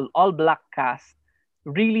mainly all black cast.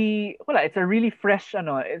 Really, it's a really fresh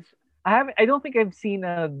I don't think I've seen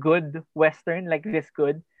a good western like this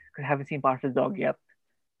good because I haven't seen Power of the Dog yet.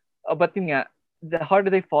 But yun nga, The Harder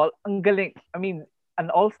They Fall, ang galing. I mean, an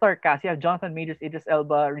all-star cast. You have Jonathan Majors, Idris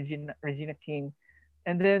Elba, Regina King,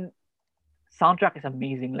 and then soundtrack is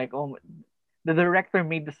amazing. Like the director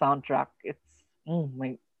made the soundtrack. It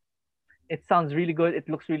sounds really good. It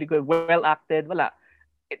looks really good. Well acted. Wala.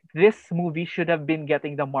 This movie should have been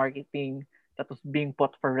getting the marketing that was being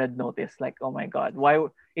put for Red Notice. Like, oh my god, why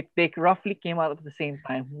they roughly came out at the same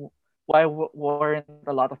time? Why weren't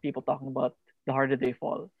a lot of people talking about The Harder They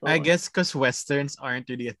Fall? So, I guess because westerns aren't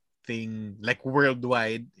really a thing like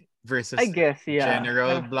worldwide versus I guess, yeah.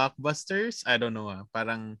 general blockbusters. I don't know.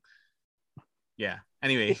 Parang yeah.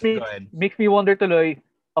 Anyway, go ahead. Makes me wonder tuloy.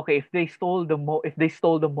 Okay, if they stole the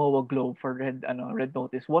MOA Globe for Red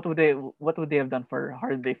Notice, what would they have done for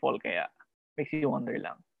Hard Day Fall kaya? Makes you wonder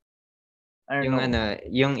lang. I don't know.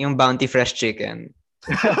 Yung Bounty Fresh Chicken.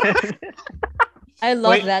 I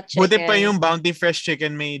love that chicken. Buti pa yung Bounty Fresh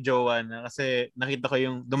Chicken may jowa na kasi nakita ko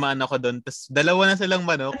yung dumaan ako doon tapos dalawa na silang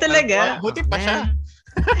manok. Talaga? Parang, buti pa siya.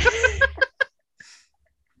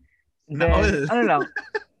 Then, ano lang.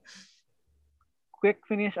 Quick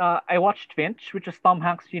finish. I watched Finch, which is Tom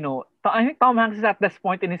Hanks. I think Tom Hanks is at this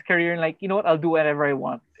point in his career, and like, you know what, I'll do whatever I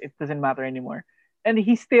want. It doesn't matter anymore. And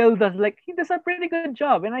he still does a pretty good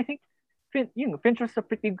job. And I think Finch was a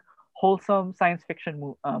pretty wholesome science fiction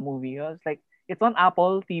movie. It's on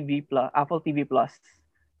Apple TV Plus.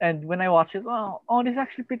 And when I watch it, this is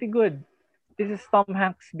actually pretty good. This is Tom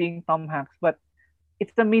Hanks being Tom Hanks, but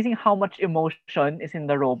it's amazing how much emotion is in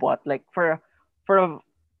the robot. Like for a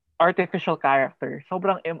artificial character,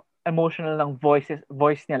 sobrang emotional lang voice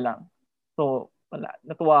niya lang. So, wala,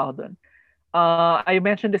 natuwa ako dun. I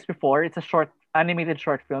mentioned this before. It's a animated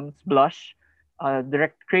short film. It's Blush.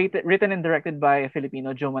 Written and directed by a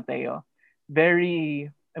Filipino, Joe Mateo.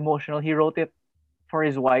 Very emotional. He wrote it for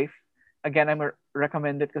his wife. Again, I'm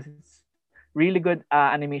recommend it because it's really good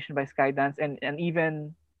animation by Skydance and an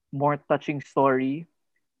even more touching story,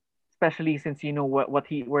 especially since you know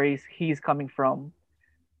where he's coming from.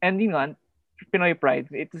 And Pinoy Pride.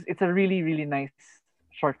 It's a really, really nice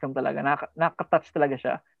short film talaga. Nakaka-touch talaga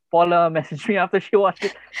siya. Paula messaged me after she watched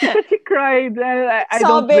it. She cried. I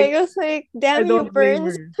don't blame, I was like, damn you,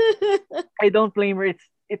 Burns. I don't blame her. It's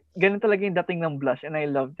ganun talaga yung dating ng Blush, and I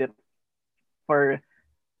loved it.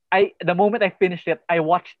 The moment I finished it, I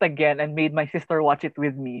watched again and made my sister watch it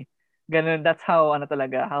with me. Ganun, that's how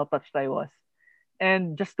touched I was.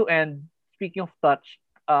 And just to end, speaking of touch,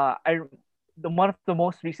 one of the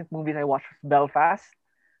most recent movies I watched was Belfast.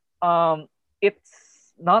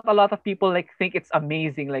 It's not a lot of people like think it's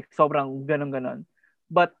amazing, like sobrang ganon ganon.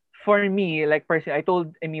 But for me, like personally, I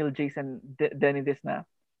told Emil, Jason, Denny this na.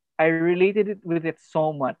 I related it with it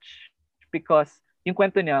so much because yung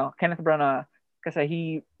kwento niya, Kenneth Branagh,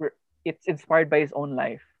 kasi it's inspired by his own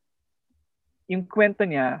life. Yung kwento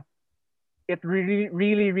niya, it really,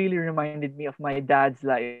 really, really reminded me of my dad's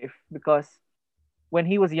life because when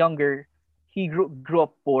he was younger, he grew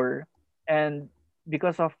up poor, and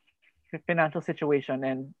because of financial situation,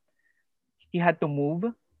 and he had to move,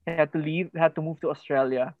 he had to move to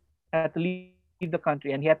Australia, he had to leave the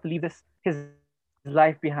country, and he had to leave his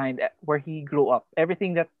life behind where he grew up.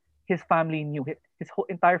 Everything that his family knew, his whole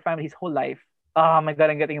entire family, his whole life. Oh my god,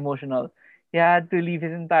 I'm getting emotional. He had to leave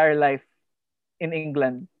his entire life in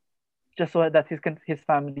England just so that his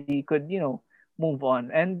family could, move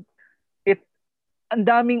on. And it ang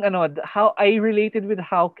daming how I related with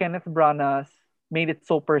how Kenneth Branagh made it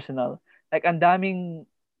so personal. Like ang daming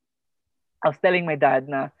I was telling my dad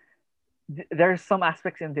na there's some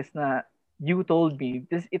aspects in this na you told me.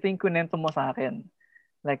 Ito yung kunento mo sa akin.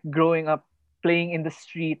 Like growing up, playing in the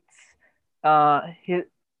streets, his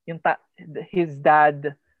his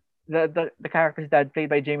dad, the character's dad played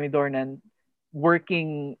by Jamie Dornan,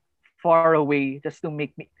 working far away just to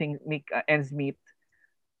make ends meet.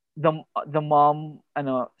 The mom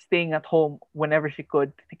staying at home whenever she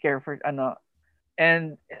could to take care of her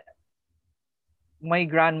and my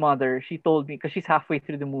grandmother, she told me, because she's halfway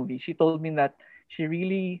through the movie, she told me that she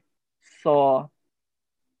really saw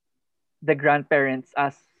the grandparents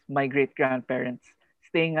as my great grandparents,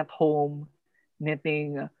 staying at home,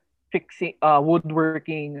 knitting, fixing,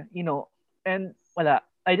 woodworking, and wala.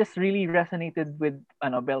 I just really resonated with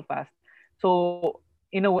Belfast. So,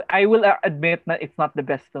 I will admit that it's not the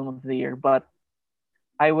best film of the year, but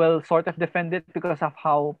I will sort of defend it because of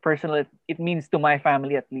how personal it means to my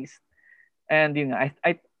family at least. And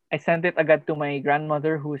I sent it agad to my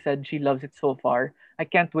grandmother who said she loves it so far. I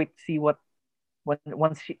can't wait to see once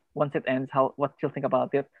it ends what she'll think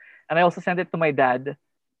about it. And I also sent it to my dad.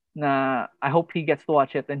 Na I hope he gets to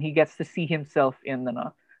watch it and he gets to see himself in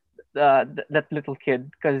that little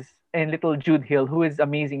kid and little Jude Hill, who is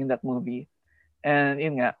amazing in that movie. And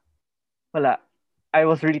yun nga, wala. I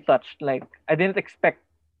was really touched. Like I didn't expect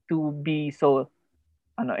to be so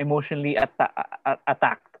emotionally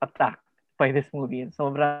attacked by this movie.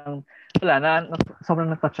 Sobrang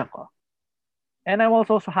na-touch ako. And I'm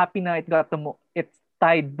also so happy na it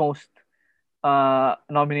tied most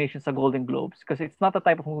nominations sa Golden Globes because it's not the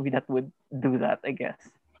type of movie that would do that, I guess.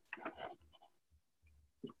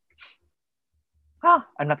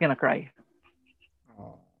 I'm not gonna cry.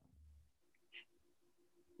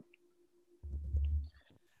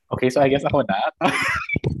 Okay, so I guess ako na.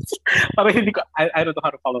 Parang hindi ko, I don't know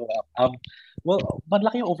how to follow it up. Well,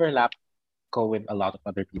 malaki yung overlap ko with a lot of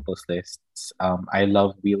other people's lists. I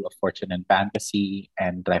love Wheel of Fortune and Fantasy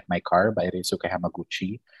and Drive My Car by Reisuke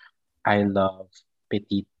Hamaguchi. I love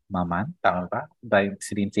Petite Maman, tama ba? By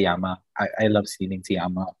Celine Sciamma. I love Celine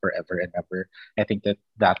Sciamma forever and ever. I think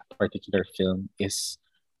that particular film is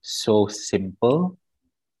so simple,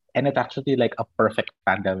 and it's actually like a perfect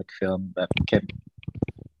pandemic film that can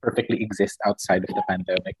perfectly exist outside of the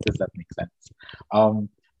pandemic. Does that make sense?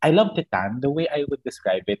 I love Titan. The way I would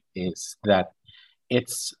describe it is that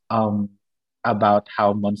it's about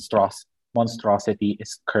how monstrosity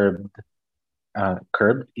is curbed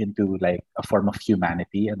into like a form of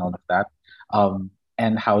humanity and all of that,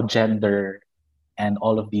 and how gender and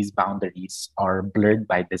all of these boundaries are blurred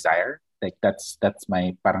by desire. Like that's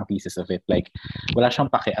my parang thesis of it. Like wala siyang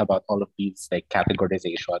pake about all of these like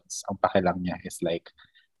categorizations. Ang pake lang niya is like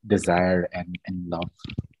desire and love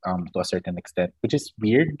to a certain extent, which is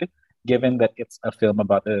weird given that it's a film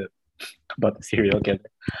about a serial killer.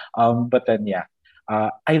 But then yeah,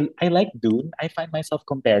 I like Dune. I find myself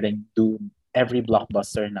comparing Dune, every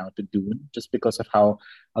blockbuster now, to Dune just because of how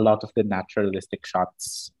a lot of the naturalistic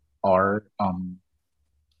shots are,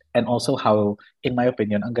 and also how, in my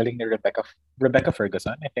opinion, ang galing ni Rebecca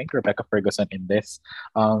Ferguson. I think Rebecca Ferguson in this,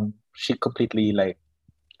 she completely like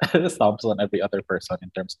stomps on every other person in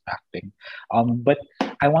terms of acting. But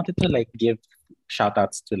I wanted to like give shout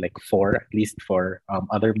outs to like at least four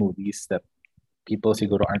other movies that people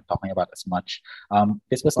siguro aren't talking about as much.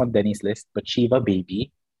 This was on Denny's list, but Shiva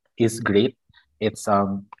Baby is great. It's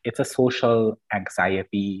a social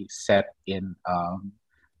anxiety set in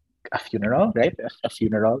a funeral, right? A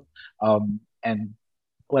funeral. And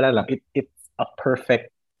wala lang. It's a perfect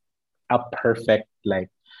like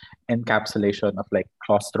encapsulation of like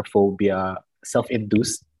claustrophobia,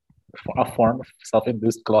 self-induced a form of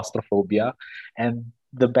self-induced claustrophobia. And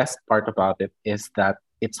the best part about it is that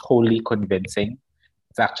it's wholly convincing.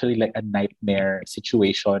 It's actually like a nightmare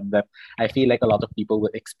situation that I feel like a lot of people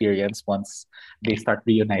will experience once they start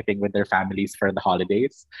reuniting with their families for the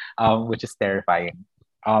holidays, which is terrifying.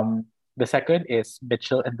 The second is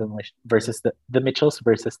Mitchell and versus the Mitchells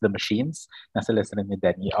versus the Machines. Nasa listening ni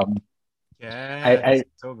Denny. I, Yes, I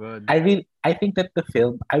so good. I think that the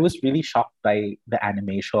film, I was really shocked by the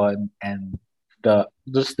animation and the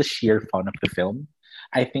just the sheer fun of the film.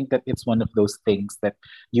 I think that it's one of those things that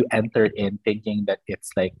you enter in thinking that it's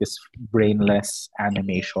like this brainless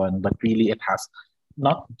animation, but really it has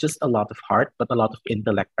not just a lot of heart, but a lot of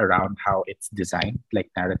intellect around how it's designed, like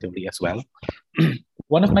narratively as well.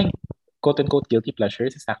 One of my quote unquote guilty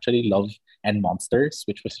pleasures is actually Love and Monsters,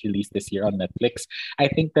 which was released this year on Netflix. I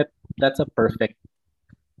think that that's a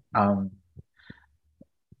um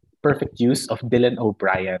perfect use of Dylan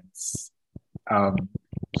O'Brien's um,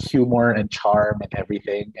 humor and charm and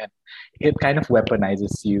everything. And it kind of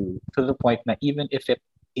weaponizes you to the point that even if it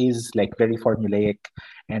is like very formulaic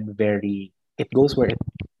and very, it goes where it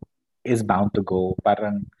is bound to go.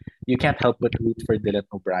 Parang you can't help but root for Dylan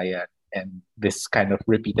O'Brien and this kind of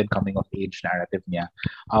repeated coming of age narrative niya.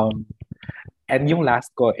 Um, and yung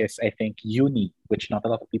last ko is I think Uni, which not a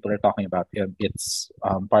lot of people are talking about. It's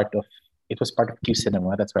part of it was part of Q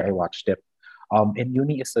Cinema. That's where I watched it. And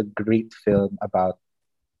Uni is a great film about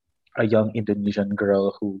a young Indonesian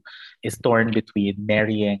girl who is torn between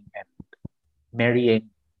marrying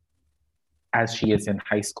as she is in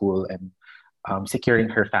high school and securing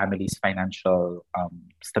her family's financial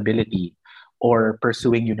stability, or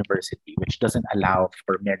pursuing university, which doesn't allow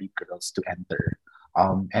for married girls to enter.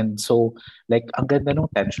 And so, like, ang ganda ng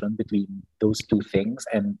tension between those two things,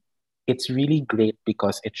 and it's really great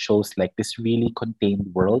because it shows like this really contained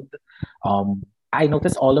world. I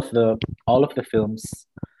noticed all of the films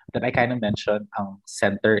that I kind of mentioned.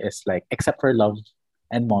 Center is like, except for Love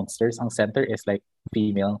and Monsters, ang center is like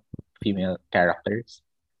female characters.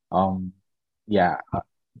 Um, yeah,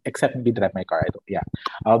 except maybe Drive My Car. I don't, yeah.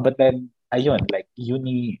 But then, ayun, like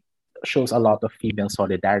Uni shows a lot of female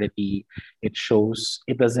solidarity. It shows,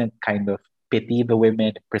 it doesn't kind of pity the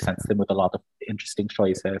women. It presents them with a lot of interesting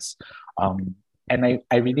choices. And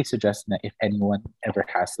I really suggest that if anyone ever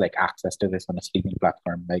has like access to this on a streaming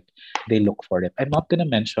platform, like they look for it. I'm not gonna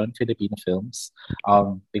mention Filipino films,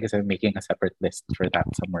 because I'm making a separate list for that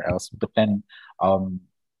somewhere else. But then,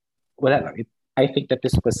 well, I think that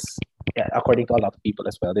this was, yeah, according to a lot of people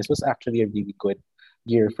as well, this was actually a really good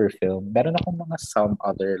year for film. Meron akong mga some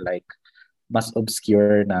other like mas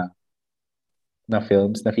obscure na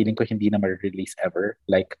films na feeling ko hindi na ma-release ever.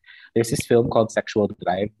 Like, there's this film called Sexual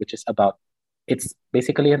Drive, which is about, it's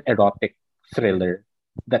basically an erotic thriller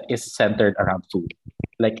that is centered around food.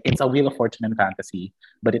 Like, it's a Wheel of Fortune and fantasy,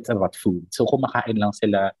 but it's about food. So, kumakain lang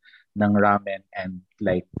sila ng ramen and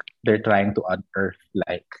like, they're trying to unearth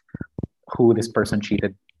like who this person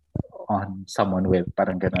cheated on someone with,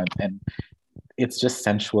 parang ganon. And it's just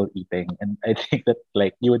sensual eating. And I think that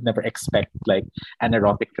like you would never expect like an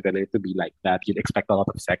erotic thriller to be like that. You'd expect a lot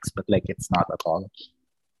of sex, but like it's not at all.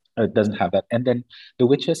 It doesn't have that. And then The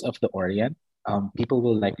Witches of the Orient. People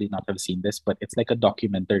will likely not have seen this, but it's like a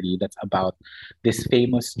documentary that's about this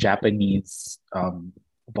famous Japanese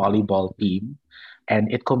volleyball team.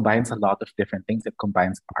 And it combines a lot of different things. It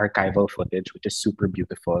combines archival footage, which is super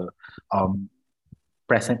beautiful.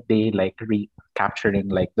 Present day, like recapturing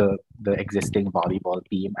like the existing volleyball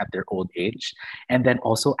team at their old age, and then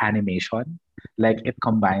also animation. Like, it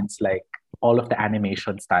combines like all of the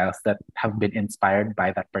animation styles that have been inspired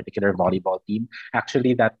by that particular volleyball team.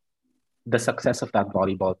 Actually, that the success of that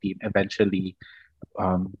volleyball team eventually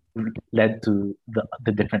led to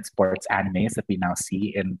the different sports animes that we now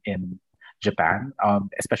see in Japan,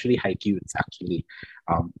 especially Haikyuu. It's actually,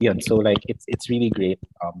 yeah. So like, it's really great.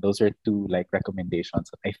 Those are two like recommendations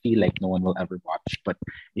that I feel like no one will ever watch, but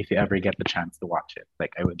if you ever get the chance to watch it, like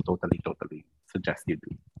I would totally suggest you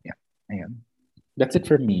do. Yeah, and that's it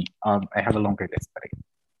for me. I have a longer list, but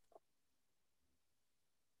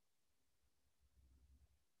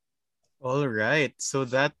All right. So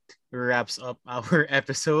that wraps up our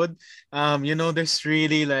episode. There's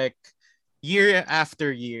really like year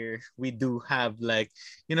after year, we do have like,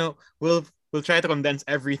 we'll try to condense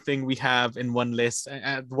everything we have in one list.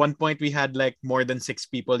 At one point we had like more than 6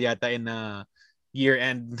 people yata in a year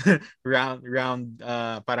end round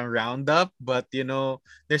parang roundup, but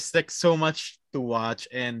there's like so much to watch,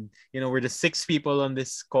 and we're the 6 people on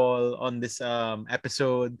this call on this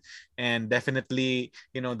episode, and definitely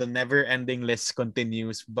the never ending list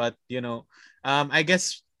continues. But I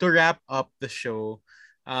guess to wrap up the show,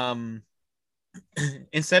 um,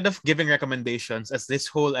 instead of giving recommendations, as this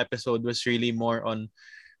whole episode was really more on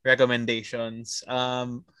recommendations,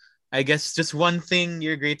 I guess just one thing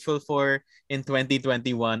you're grateful for in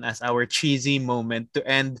 2021 as our cheesy moment to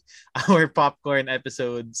end our popcorn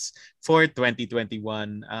episodes for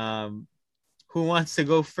 2021. Who wants to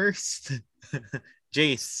go first?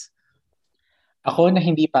 Jace. Ako na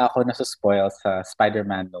hindi pa ako nasa-spoil sa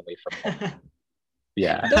Spider-Man No Way From Home.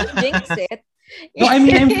 Yeah. Don't jinx it. No, I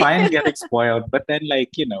mean, I'm fine getting spoiled, but then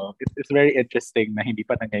like, it's very interesting na hindi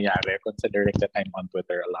pa nangyayari considering that I'm on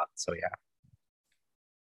Twitter a lot. So yeah.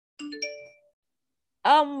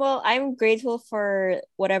 Well, I'm grateful for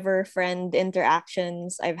whatever friend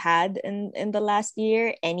interactions I've had in the last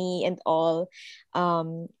year, any and all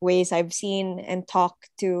ways I've seen and talked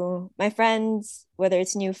to my friends, whether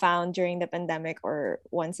it's newfound during the pandemic or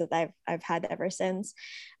ones that I've had ever since,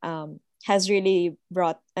 has really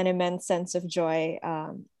brought an immense sense of joy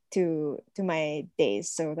to my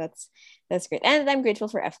days. So that's great. And I'm grateful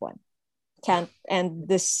for F1. Can't end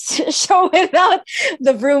this show without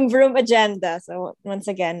the vroom vroom agenda. So once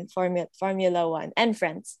again, Formula One and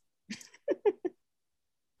friends.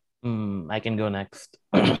 I can go next.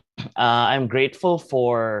 I'm grateful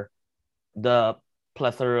for the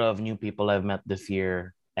plethora of new people I've met this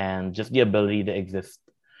year and just the ability to exist,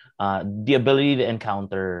 the ability to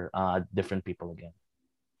encounter different people again.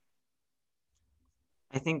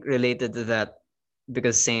 I think related to that,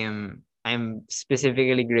 because I'm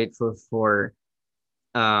specifically grateful for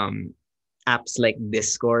apps like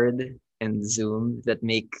Discord and Zoom that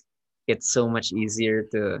make it so much easier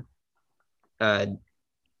to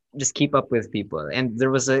just keep up with people. And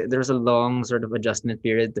there was a long sort of adjustment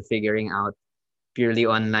period to figuring out purely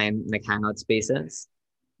online like hangout spaces,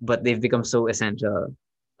 but they've become so essential.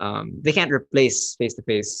 They can't replace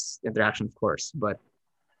face-to-face interaction, of course, but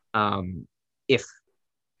if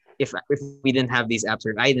we didn't have these apps,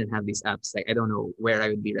 or if I didn't have these apps, like I don't know where I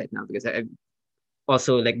would be right now, because I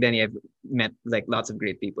also, like Denny, I've met like lots of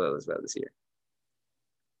great people as well this year.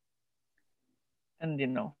 And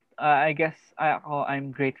I guess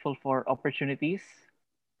I'm grateful for opportunities,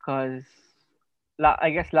 because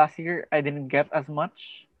I guess last year I didn't get as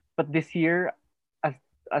much, but this year,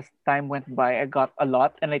 as time went by, I got a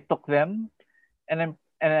lot and I took them, and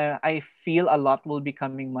I feel a lot will be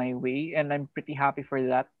coming my way, and I'm pretty happy for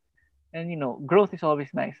that. And growth is always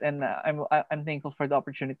nice, and I'm thankful for the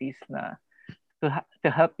opportunities to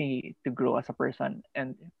help me to grow as a person,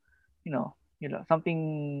 and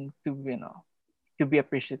something to be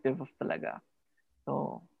appreciative of talaga.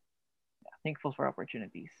 So yeah, thankful for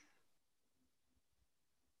opportunities.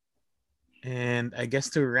 And I guess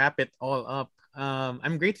to wrap it all up,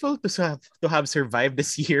 I'm grateful to have survived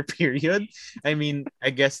this year period. I mean, I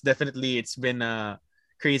guess definitely it's been a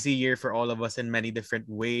crazy year for all of us in many different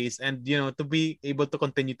ways, and to be able to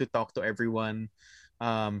continue to talk to everyone,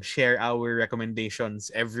 share our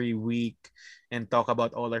recommendations every week, and talk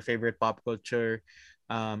about all our favorite pop culture.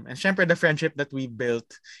 And syempre the friendship that we built,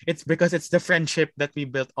 it's because it's the friendship that we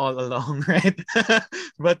built all along, right?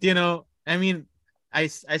 But I mean, I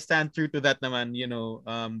stand true to that naman,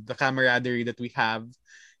 the camaraderie that we have.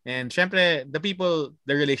 And syempre,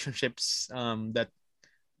 the relationships that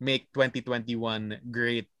make 2021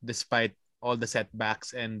 great despite all the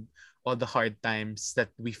setbacks and all the hard times that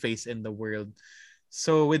we face in the world.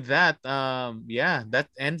 So with that, that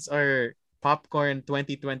ends our Popcorn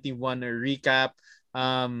 2021 recap.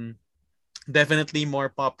 Definitely more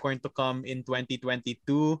popcorn to come in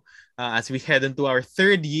 2022 as we head into our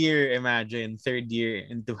third year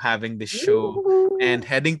into having this show. Woo-hoo. And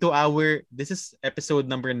heading to this is episode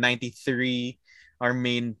number 93, our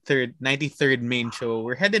 93rd main show.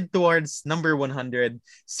 We're headed towards number 100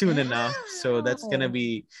 soon enough, so that's gonna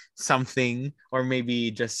be something, or maybe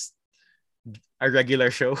just a regular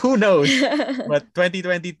show, who knows. But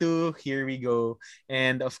 2022, here we go.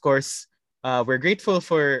 And of course, we're grateful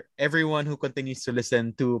for everyone who continues to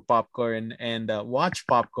listen to Popcorn and watch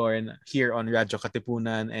Popcorn here on Radyo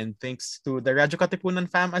Katipunan. And thanks to the Radyo Katipunan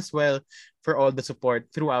fam as well for all the support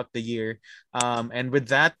throughout the year. And with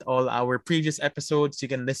that, all our previous episodes you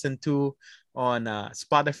can listen to on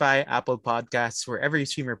Spotify, Apple Podcasts, wherever you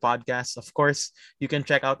stream your podcasts. Of course, you can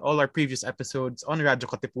check out all our previous episodes on Radyo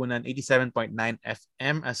Katipunan 87.9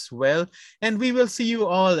 FM as well. And we will see you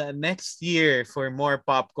all next year for more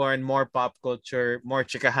popcorn, more pop culture, more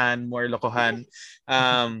chikahan, more lokohan.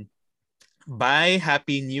 Bye.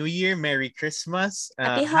 Happy New Year. Merry Christmas.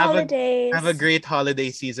 Happy holidays. Have a great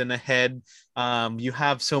holiday season ahead. You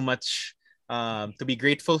have so much to be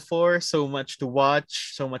grateful for, so much to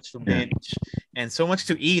watch, so much to binge, and so much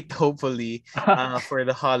to eat, hopefully, for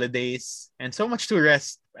the holidays, and so much to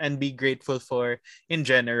rest and be grateful for in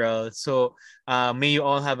general. So may you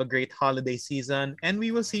all have a great holiday season, and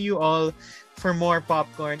we will see you all for more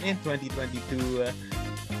popcorn in 2022.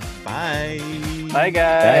 Bye. Bye,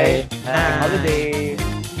 guys. Bye. Happy holidays.